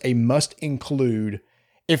almost a must include.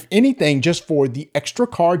 If anything, just for the extra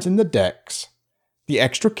cards in the decks, the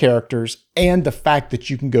extra characters, and the fact that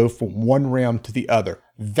you can go from one realm to the other.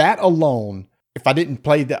 That alone, if I didn't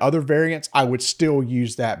play the other variants, I would still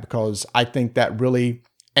use that because I think that really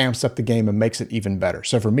amps up the game and makes it even better.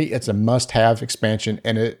 So for me, it's a must-have expansion,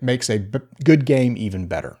 and it makes a good game even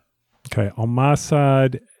better. Okay, on my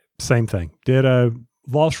side, same thing. Ditto.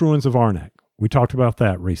 Lost Ruins of Arnak. We talked about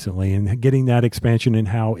that recently and getting that expansion and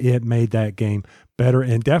how it made that game better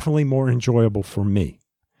and definitely more enjoyable for me.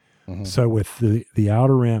 Mm-hmm. So with the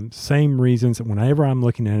Outer Rim, same reasons. Whenever I'm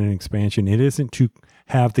looking at an expansion, it isn't to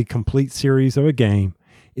have the complete series of a game.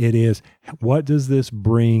 It is, what does this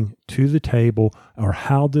bring to the table, or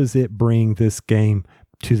how does it bring this game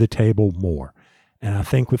to the table more? And I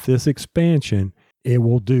think with this expansion, it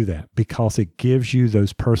will do that because it gives you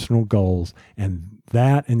those personal goals, and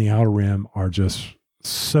that and the Outer Rim are just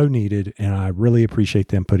so needed, and I really appreciate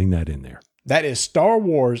them putting that in there. That is Star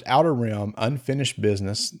Wars Outer Rim Unfinished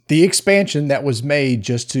Business, the expansion that was made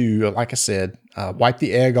just to, like I said, wipe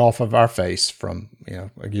the egg off of our face from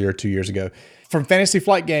a year or 2 years ago. From Fantasy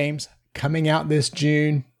Flight Games, coming out this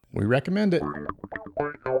June. We recommend it.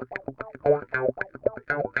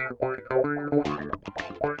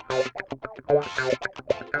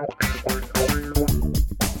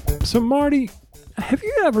 So, Marty, have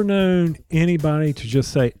you ever known anybody to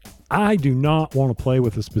just say, I do not want to play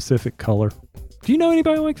with a specific color? Do you know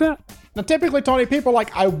anybody like that? Now, typically, Tony, people are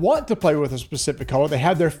like, I want to play with a specific color. They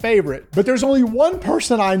have their favorite, but there's only one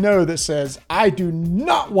person I know that says, I do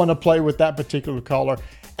not want to play with that particular color.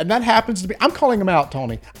 And that happens to be, I'm calling him out,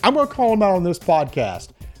 Tony. I'm going to call him out on this podcast.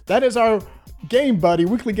 That is our game buddy,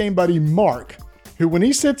 weekly game buddy, Mark, who when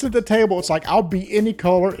he sits at the table, it's like, I'll be any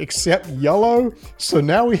color except yellow. So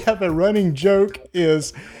now we have a running joke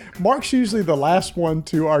is Mark's usually the last one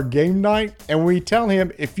to our game night. And we tell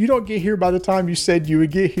him, if you don't get here by the time you said you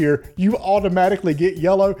would get here, you automatically get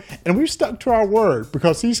yellow. And we've stuck to our word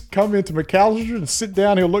because he's come into McAllister and sit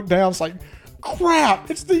down. He'll look down. It's like, crap,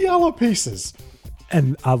 it's the yellow pieces.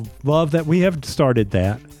 And I love that we have started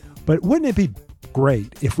that. But wouldn't it be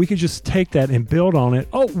great if we could just take that and build on it?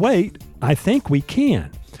 Oh, wait, I think we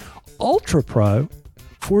can. Ultra Pro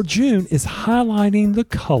for June is highlighting the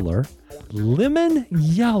color lemon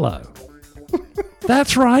yellow.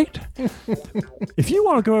 That's right. If you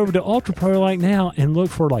want to go over to Ultra Pro like now and look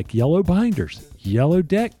for like yellow binders, yellow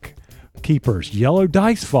deck keepers, yellow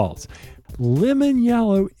dice vaults, lemon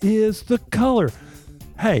yellow is the color.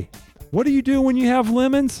 Hey, what do you do when you have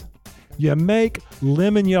lemons? You make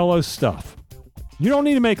lemon yellow stuff. You don't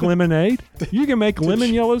need to make lemonade. You can make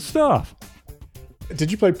lemon yellow stuff.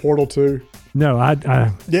 Did you play Portal 2? No, I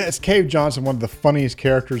Yeah, it's Cave Johnson, one of the funniest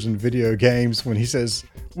characters in video games, when he says,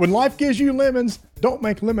 when life gives you lemons, don't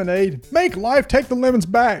make lemonade. Make life take the lemons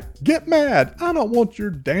back. Get mad. I don't want your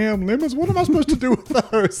damn lemons. What am I supposed to do with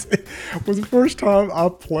those? It was the first time I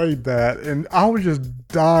played that, and I was just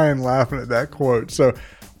dying laughing at that quote. So,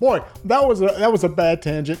 boy, that was a bad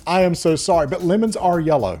tangent. I am so sorry, but lemons are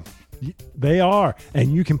yellow. They are.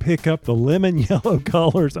 And you can pick up the lemon yellow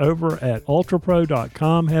colors over at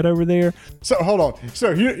ultrapro.com. Head over there. So hold on.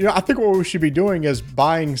 So I think what we should be doing is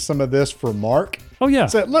buying some of this for Mark. Oh, yeah.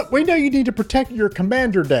 So look, we know you need to protect your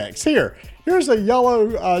commander decks. Here's a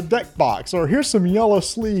yellow deck box, or here's some yellow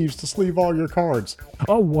sleeves to sleeve all your cards.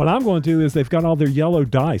 Oh, what I'm going to do is they've got all their yellow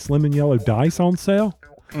dice, lemon yellow dice on sale.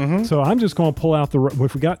 Mm-hmm. So I'm just going to pull out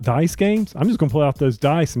if we got dice games, I'm just going to pull out those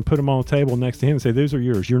dice and put them on the table next to him and say, those are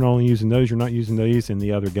yours. You're not only using those, you're not using these in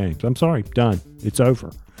the other games. I'm sorry, done. It's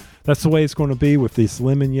over. That's the way it's going to be with this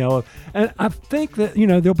lemon yellow. And I think that,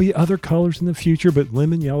 there'll be other colors in the future, but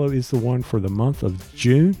lemon yellow is the one for the month of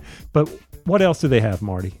June. But what else do they have,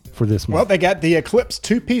 Marty, for this month? Well, they got the Eclipse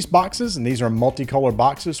 2-piece boxes, and these are multicolor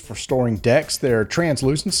boxes for storing decks. They're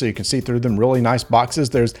translucent, so you can see through them. Really nice boxes.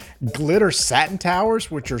 There's glitter satin towers,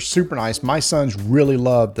 which are super nice. My sons really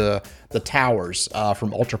love the towers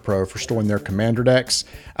from Ultra Pro for storing their commander decks,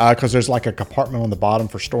 because there's like a compartment on the bottom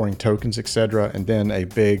for storing tokens, etc., and then a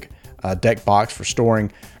big deck box for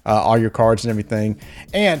storing all your cards and everything.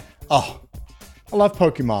 And I love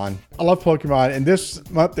Pokemon. And this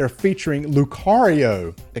month they're featuring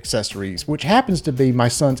Lucario accessories, which happens to be my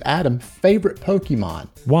son's Adam's favorite Pokemon.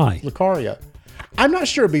 Why? Lucario. I'm not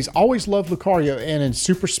sure, but he's always loved Lucario. And in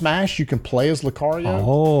Super Smash, you can play as Lucario.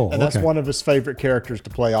 Oh, and that's one of his favorite characters to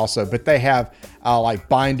play also. But they have like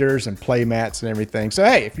binders and play mats and everything. So,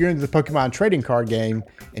 hey, if you're into the Pokemon trading card game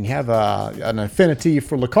and you have an affinity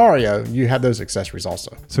for Lucario, you have those accessories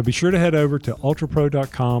also. So be sure to head over to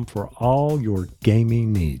ultrapro.com for all your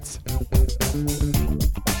gaming needs.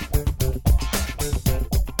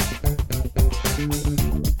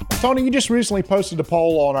 Tony, you just recently posted a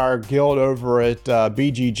poll on our guild over at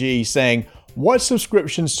BGG saying, what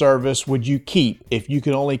subscription service would you keep if you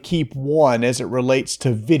could only keep one as it relates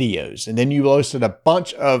to videos? And then you listed a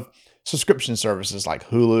bunch of subscription services like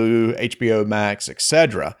Hulu, HBO Max,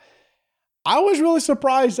 etc. I was really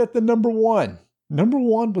surprised at the number one. Number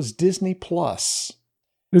one was Disney Plus.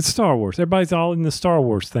 It's Star Wars. Everybody's all in the Star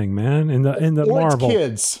Wars thing, man. In the Marvel. It's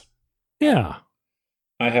kids. Yeah.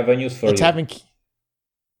 I have a news for you.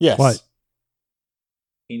 Yes. What?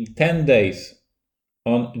 In 10 days,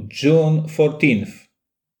 on June 14th,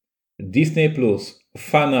 Disney Plus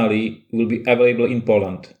finally will be available in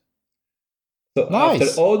Poland. So nice.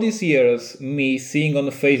 After all these years, me seeing on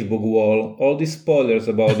the Facebook wall all these spoilers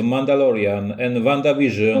about The Mandalorian and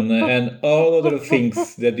WandaVision and all other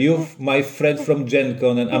things that you, my friends from Gen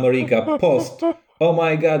Con and America, post. Oh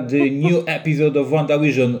my god, the new episode of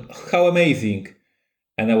WandaVision, how amazing.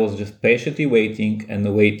 And I was just patiently waiting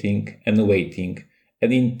and waiting and waiting.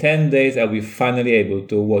 And in 10 days, I'll be finally able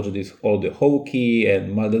to watch all the Hawkeye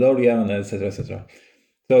and Mandalorian, etc., etc.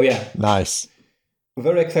 So yeah. Nice.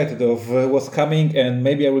 Very excited of what's coming, and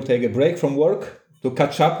maybe I will take a break from work to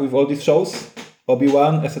catch up with all these shows,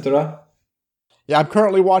 Obi-Wan, etc. Yeah, I'm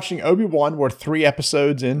currently watching Obi-Wan. We're 3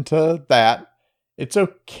 episodes into that. It's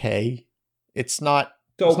okay. It's not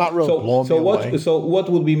really blowing me away. So what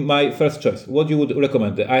would be my first choice? What you would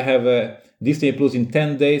recommend? I have Disney Plus in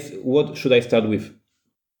 10 days. What should I start with?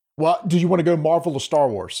 Well, do you want to go Marvel or Star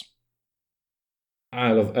Wars?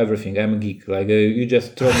 I love everything. I'm a geek. You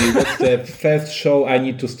just told me what's the first show I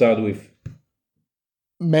need to start with.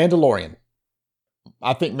 Mandalorian.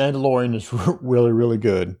 I think Mandalorian is really, really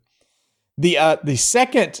good. The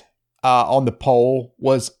second on the poll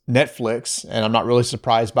was Netflix, and I'm not really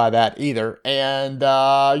surprised by that either. And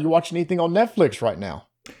you watching anything on Netflix right now?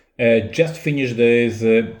 Just finished this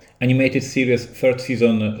animated series, 3rd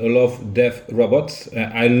season, Love, Death, Robots.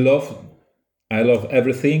 I love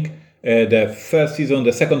everything. The first season,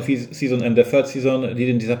 the second season, and the 3rd season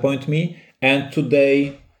didn't disappoint me. And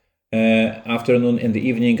today, afternoon and the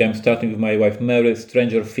evening, I'm starting with my wife Mary,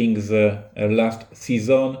 Stranger Things last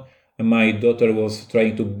season. My daughter was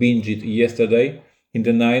trying to binge it yesterday in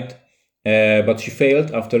the night, but she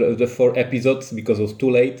failed after the 4 episodes because it was too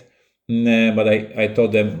late. But I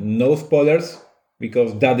told them no spoilers,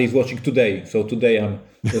 because Daddy is watching today. So today I'm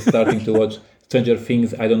just starting to watch Stranger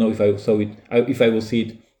Things. I don't know if I saw it, if I will see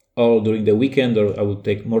it all during the weekend or I will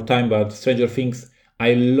take more time. But Stranger Things,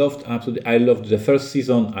 I loved the first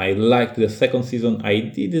season. I liked the second season. I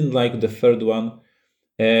didn't like the third one,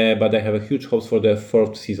 but I have a huge hopes for the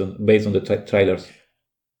fourth season based on the trailers.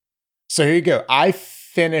 So here you go.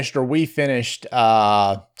 We finished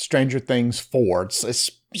Stranger Things 4.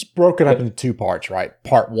 It's broken up into two parts, right?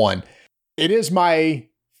 Part 1. It is my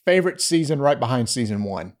favorite season right behind season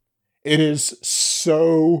 1. It is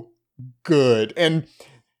so good. And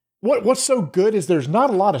what's so good is there's not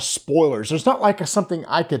a lot of spoilers. There's not like something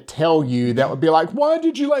I could tell you that would be like, why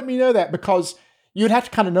did you let me know that? Because you'd have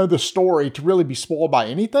to kind of know the story to really be spoiled by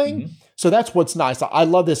anything. Mm-hmm. So that's what's nice. I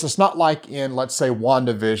love this. It's not like in, let's say,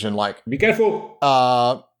 WandaVision, like... Be careful!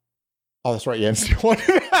 Oh, that's right. Yeah, be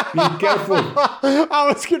careful. I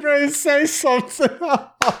was getting ready to say something.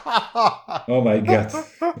 Oh my God.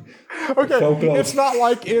 Okay. So it's not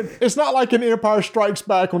like in Empire Strikes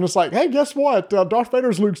Back when it's like, hey, guess what? Darth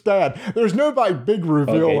Vader's Luke's dad. There's no like big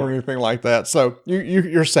reveal or anything like that. So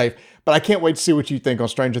you're safe. But I can't wait to see what you think on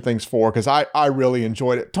Stranger Things 4 because I really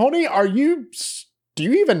enjoyed it. Tony, do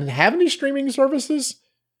you even have any streaming services?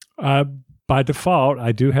 By default,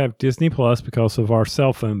 I do have Disney Plus because of our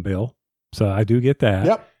cell phone bill. So I do get that.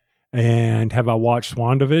 Yep. And have I watched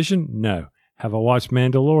WandaVision? No. Have I watched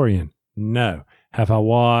Mandalorian? No. Have I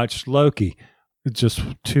watched Loki? Just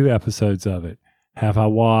 2 episodes of it. Have I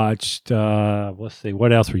watched, let's see,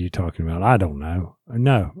 what else were you talking about? I don't know.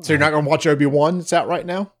 No. So you're not going to watch Obi-Wan that's out right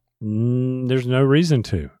now? There's no reason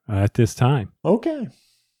to at this time. Okay.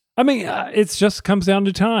 I mean, it just comes down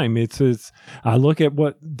to time. It's. I look at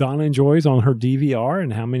what Donna enjoys on her DVR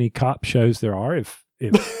and how many cop shows there are. If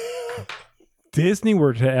Disney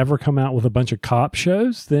were to ever come out with a bunch of cop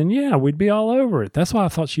shows, then yeah, we'd be all over it. That's why I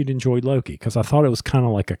thought she'd enjoy Loki, because I thought it was kind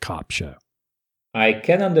of like a cop show. I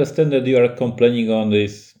can understand that you are complaining on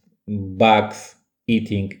this bugs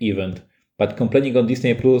eating event, but complaining on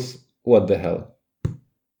Disney Plus, what the hell?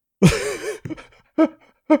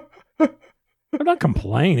 I'm not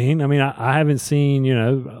complaining. I mean, I haven't seen,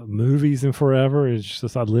 movies in forever. It's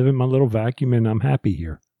just I live in my little vacuum and I'm happy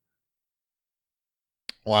here.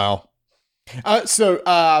 Wow. So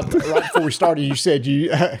right before we started, you said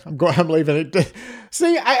I'm leaving it.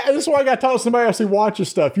 See, this is why I got to talk to somebody else who watches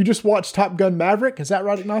stuff. You just watched Top Gun Maverick. Is that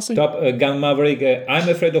right, Ignacy? Top Gun Maverick. I'm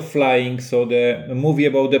afraid of flying, so the movie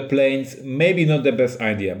about the planes, maybe not the best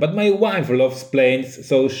idea. But my wife loves planes,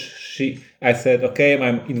 so I said, okay,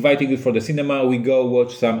 I'm inviting you for the cinema. We go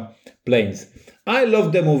watch some planes. I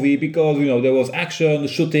love the movie because, there was action,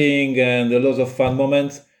 shooting, and lots of fun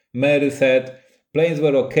moments. Mary said planes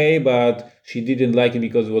were okay, but she didn't like it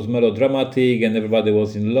because it was melodramatic and everybody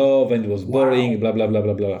was in love and it was boring, blah, blah, blah,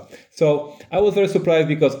 blah, blah. So I was very surprised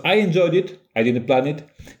because I enjoyed it. I didn't plan it.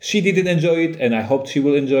 She didn't enjoy it and I hoped she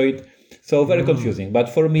will enjoy it. So very confusing. But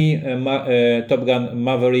for me, Top Gun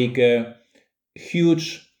Maverick,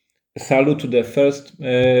 huge salute to the first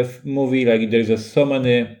movie. Like there's so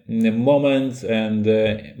many moments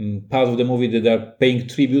and parts of the movie that are paying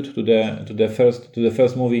tribute to the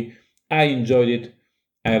first movie. I enjoyed it.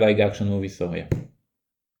 I like action movies, so yeah.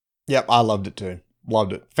 Yep, I loved it too.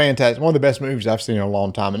 Loved it. Fantastic. One of the best movies I've seen in a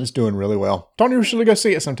long time, and it's doing really well. Tony, we should go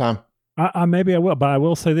see it sometime. Maybe I will, but I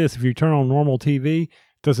will say this. If you turn on normal TV,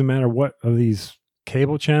 doesn't matter what of these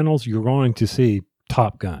cable channels, you're going to see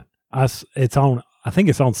Top Gun. It's on. I think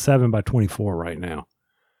it's on 7x24 right now.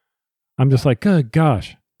 I'm just like, good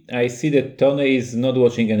gosh. I see that Tony is not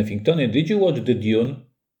watching anything. Tony, did you watch the Dune?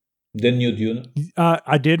 The new Dune?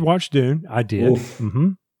 I did watch Dune. I did.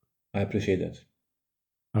 Mm-hmm. I appreciate that.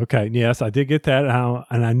 Okay. Yes, I did get that.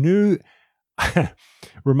 And I knew,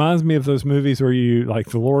 reminds me of those movies where you,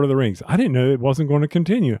 like The Lord of the Rings. I didn't know it wasn't going to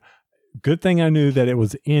continue. Good thing I knew that it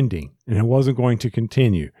was ending and it wasn't going to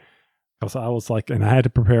continue. Because I was like, and I had to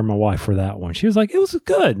prepare my wife for that one. She was like, it was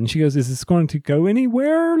good. And she goes, is this going to go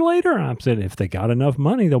anywhere later? And I said, if they got enough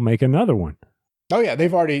money, they'll make another one. Oh yeah,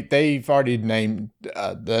 they've already named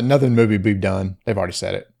another movie we've done. They've already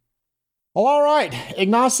said it. Well, all right,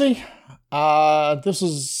 Ignacy, this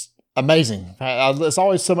is amazing. It's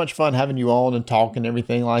always so much fun having you on and talking and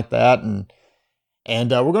everything like that. And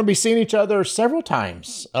we're going to be seeing each other several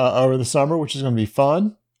times over the summer, which is going to be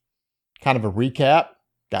fun. Kind of a recap.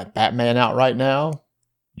 Got Batman out right now.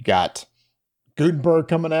 You got Gutenberg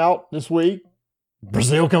coming out this week.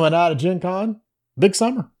 Brazil coming out of Gen Con. Big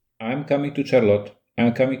summer. I'm coming to Charlotte.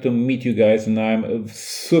 I'm coming to meet you guys, and I'm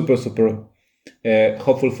super, super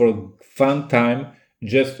hopeful for a fun time.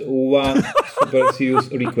 just one super serious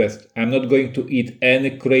request. I'm not going to eat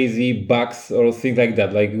any crazy bugs or things like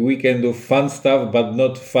that. Like, we can do fun stuff, but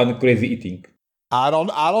not fun, crazy eating. I don't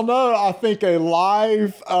know. I think a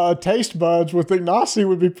live taste buds with Ignacy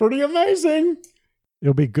would be pretty amazing.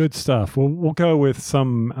 It'll be good stuff. We'll go with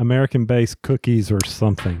some American-based cookies or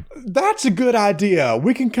something. That's a good idea.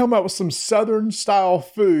 We can come up with some Southern-style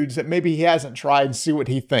foods that maybe he hasn't tried and see what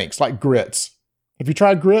he thinks, like grits. Have you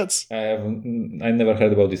tried grits? I never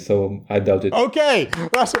heard about this, so I doubt it. Okay,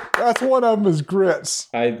 that's one of them is grits.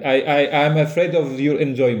 I'm afraid of your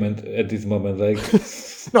enjoyment at this moment. Like,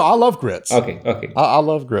 no, I love grits. Okay. I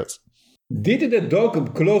love grits. Did the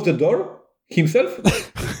dog close the door himself?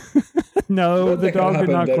 No, the dog did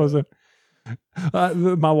not close it.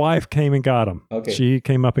 My wife came and got him. Okay. She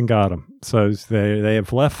came up and got him. So they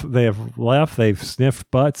have left. They've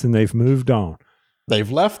sniffed butts and they've moved on.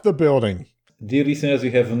 They've left the building. Dear listeners,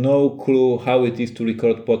 you have no clue how it is to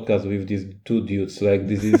record podcast with these two dudes. Like,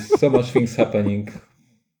 this is so much things happening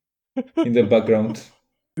in the background.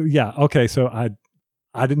 Yeah. Okay. So I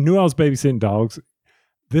knew I was babysitting dogs.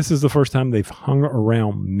 This is the first time they've hung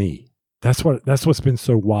around me. That's what's been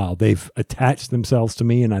so wild. They've attached themselves to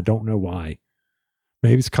me, and I don't know why.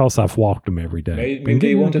 Maybe it's because I've walked them every day. Maybe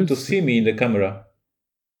they wanted to see me in the camera.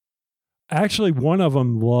 Actually, one of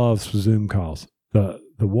them loves Zoom calls. The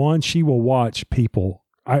one, she will watch people.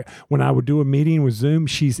 When I would do a meeting with Zoom,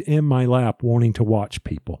 she's in my lap wanting to watch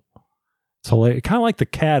people. So kind of like the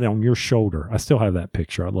cat on your shoulder. I still have that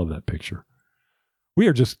picture. I love that picture. We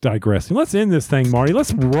are just digressing. Let's end this thing, Marty.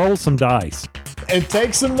 Let's roll some dice. And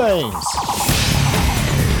take some names.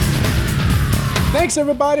 Thanks,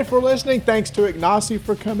 everybody, for listening. Thanks to Ignacy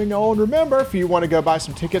for coming on. Remember, if you want to go buy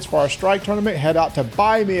some tickets for our strike tournament, head out to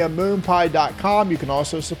buymeamoonpie.com. You can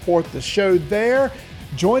also support the show there.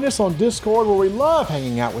 Join us on Discord, where we love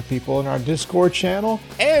hanging out with people in our Discord channel.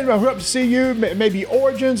 And we hope to see you maybe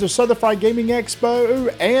Origins or Southern Fried Gaming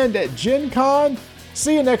Expo and at Gen Con.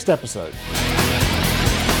 See you next episode.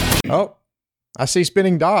 Oh, I see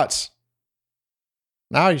spinning dots.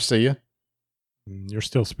 Now you see you. You're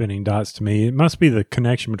still spinning dots to me. It must be the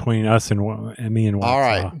connection between us and me and Watson. All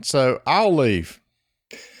right, so I'll leave.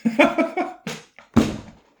 How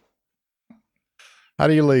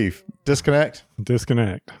do you leave? Disconnect?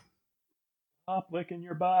 Disconnect. Stop licking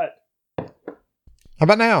your butt. How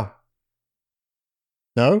about now?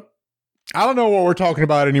 No? I don't know what we're talking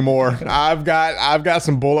about anymore. I've got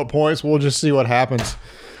some bullet points. We'll just see what happens.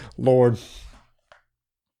 Lord.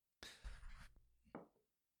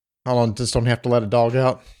 Hold on, just don't have to let a dog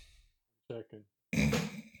out.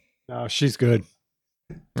 No, she's good.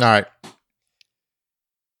 All right.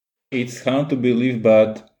 It's hard to believe,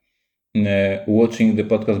 but watching the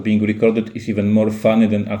podcast being recorded is even more funny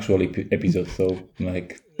than actual episodes. So,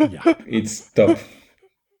 like, yeah. It's tough.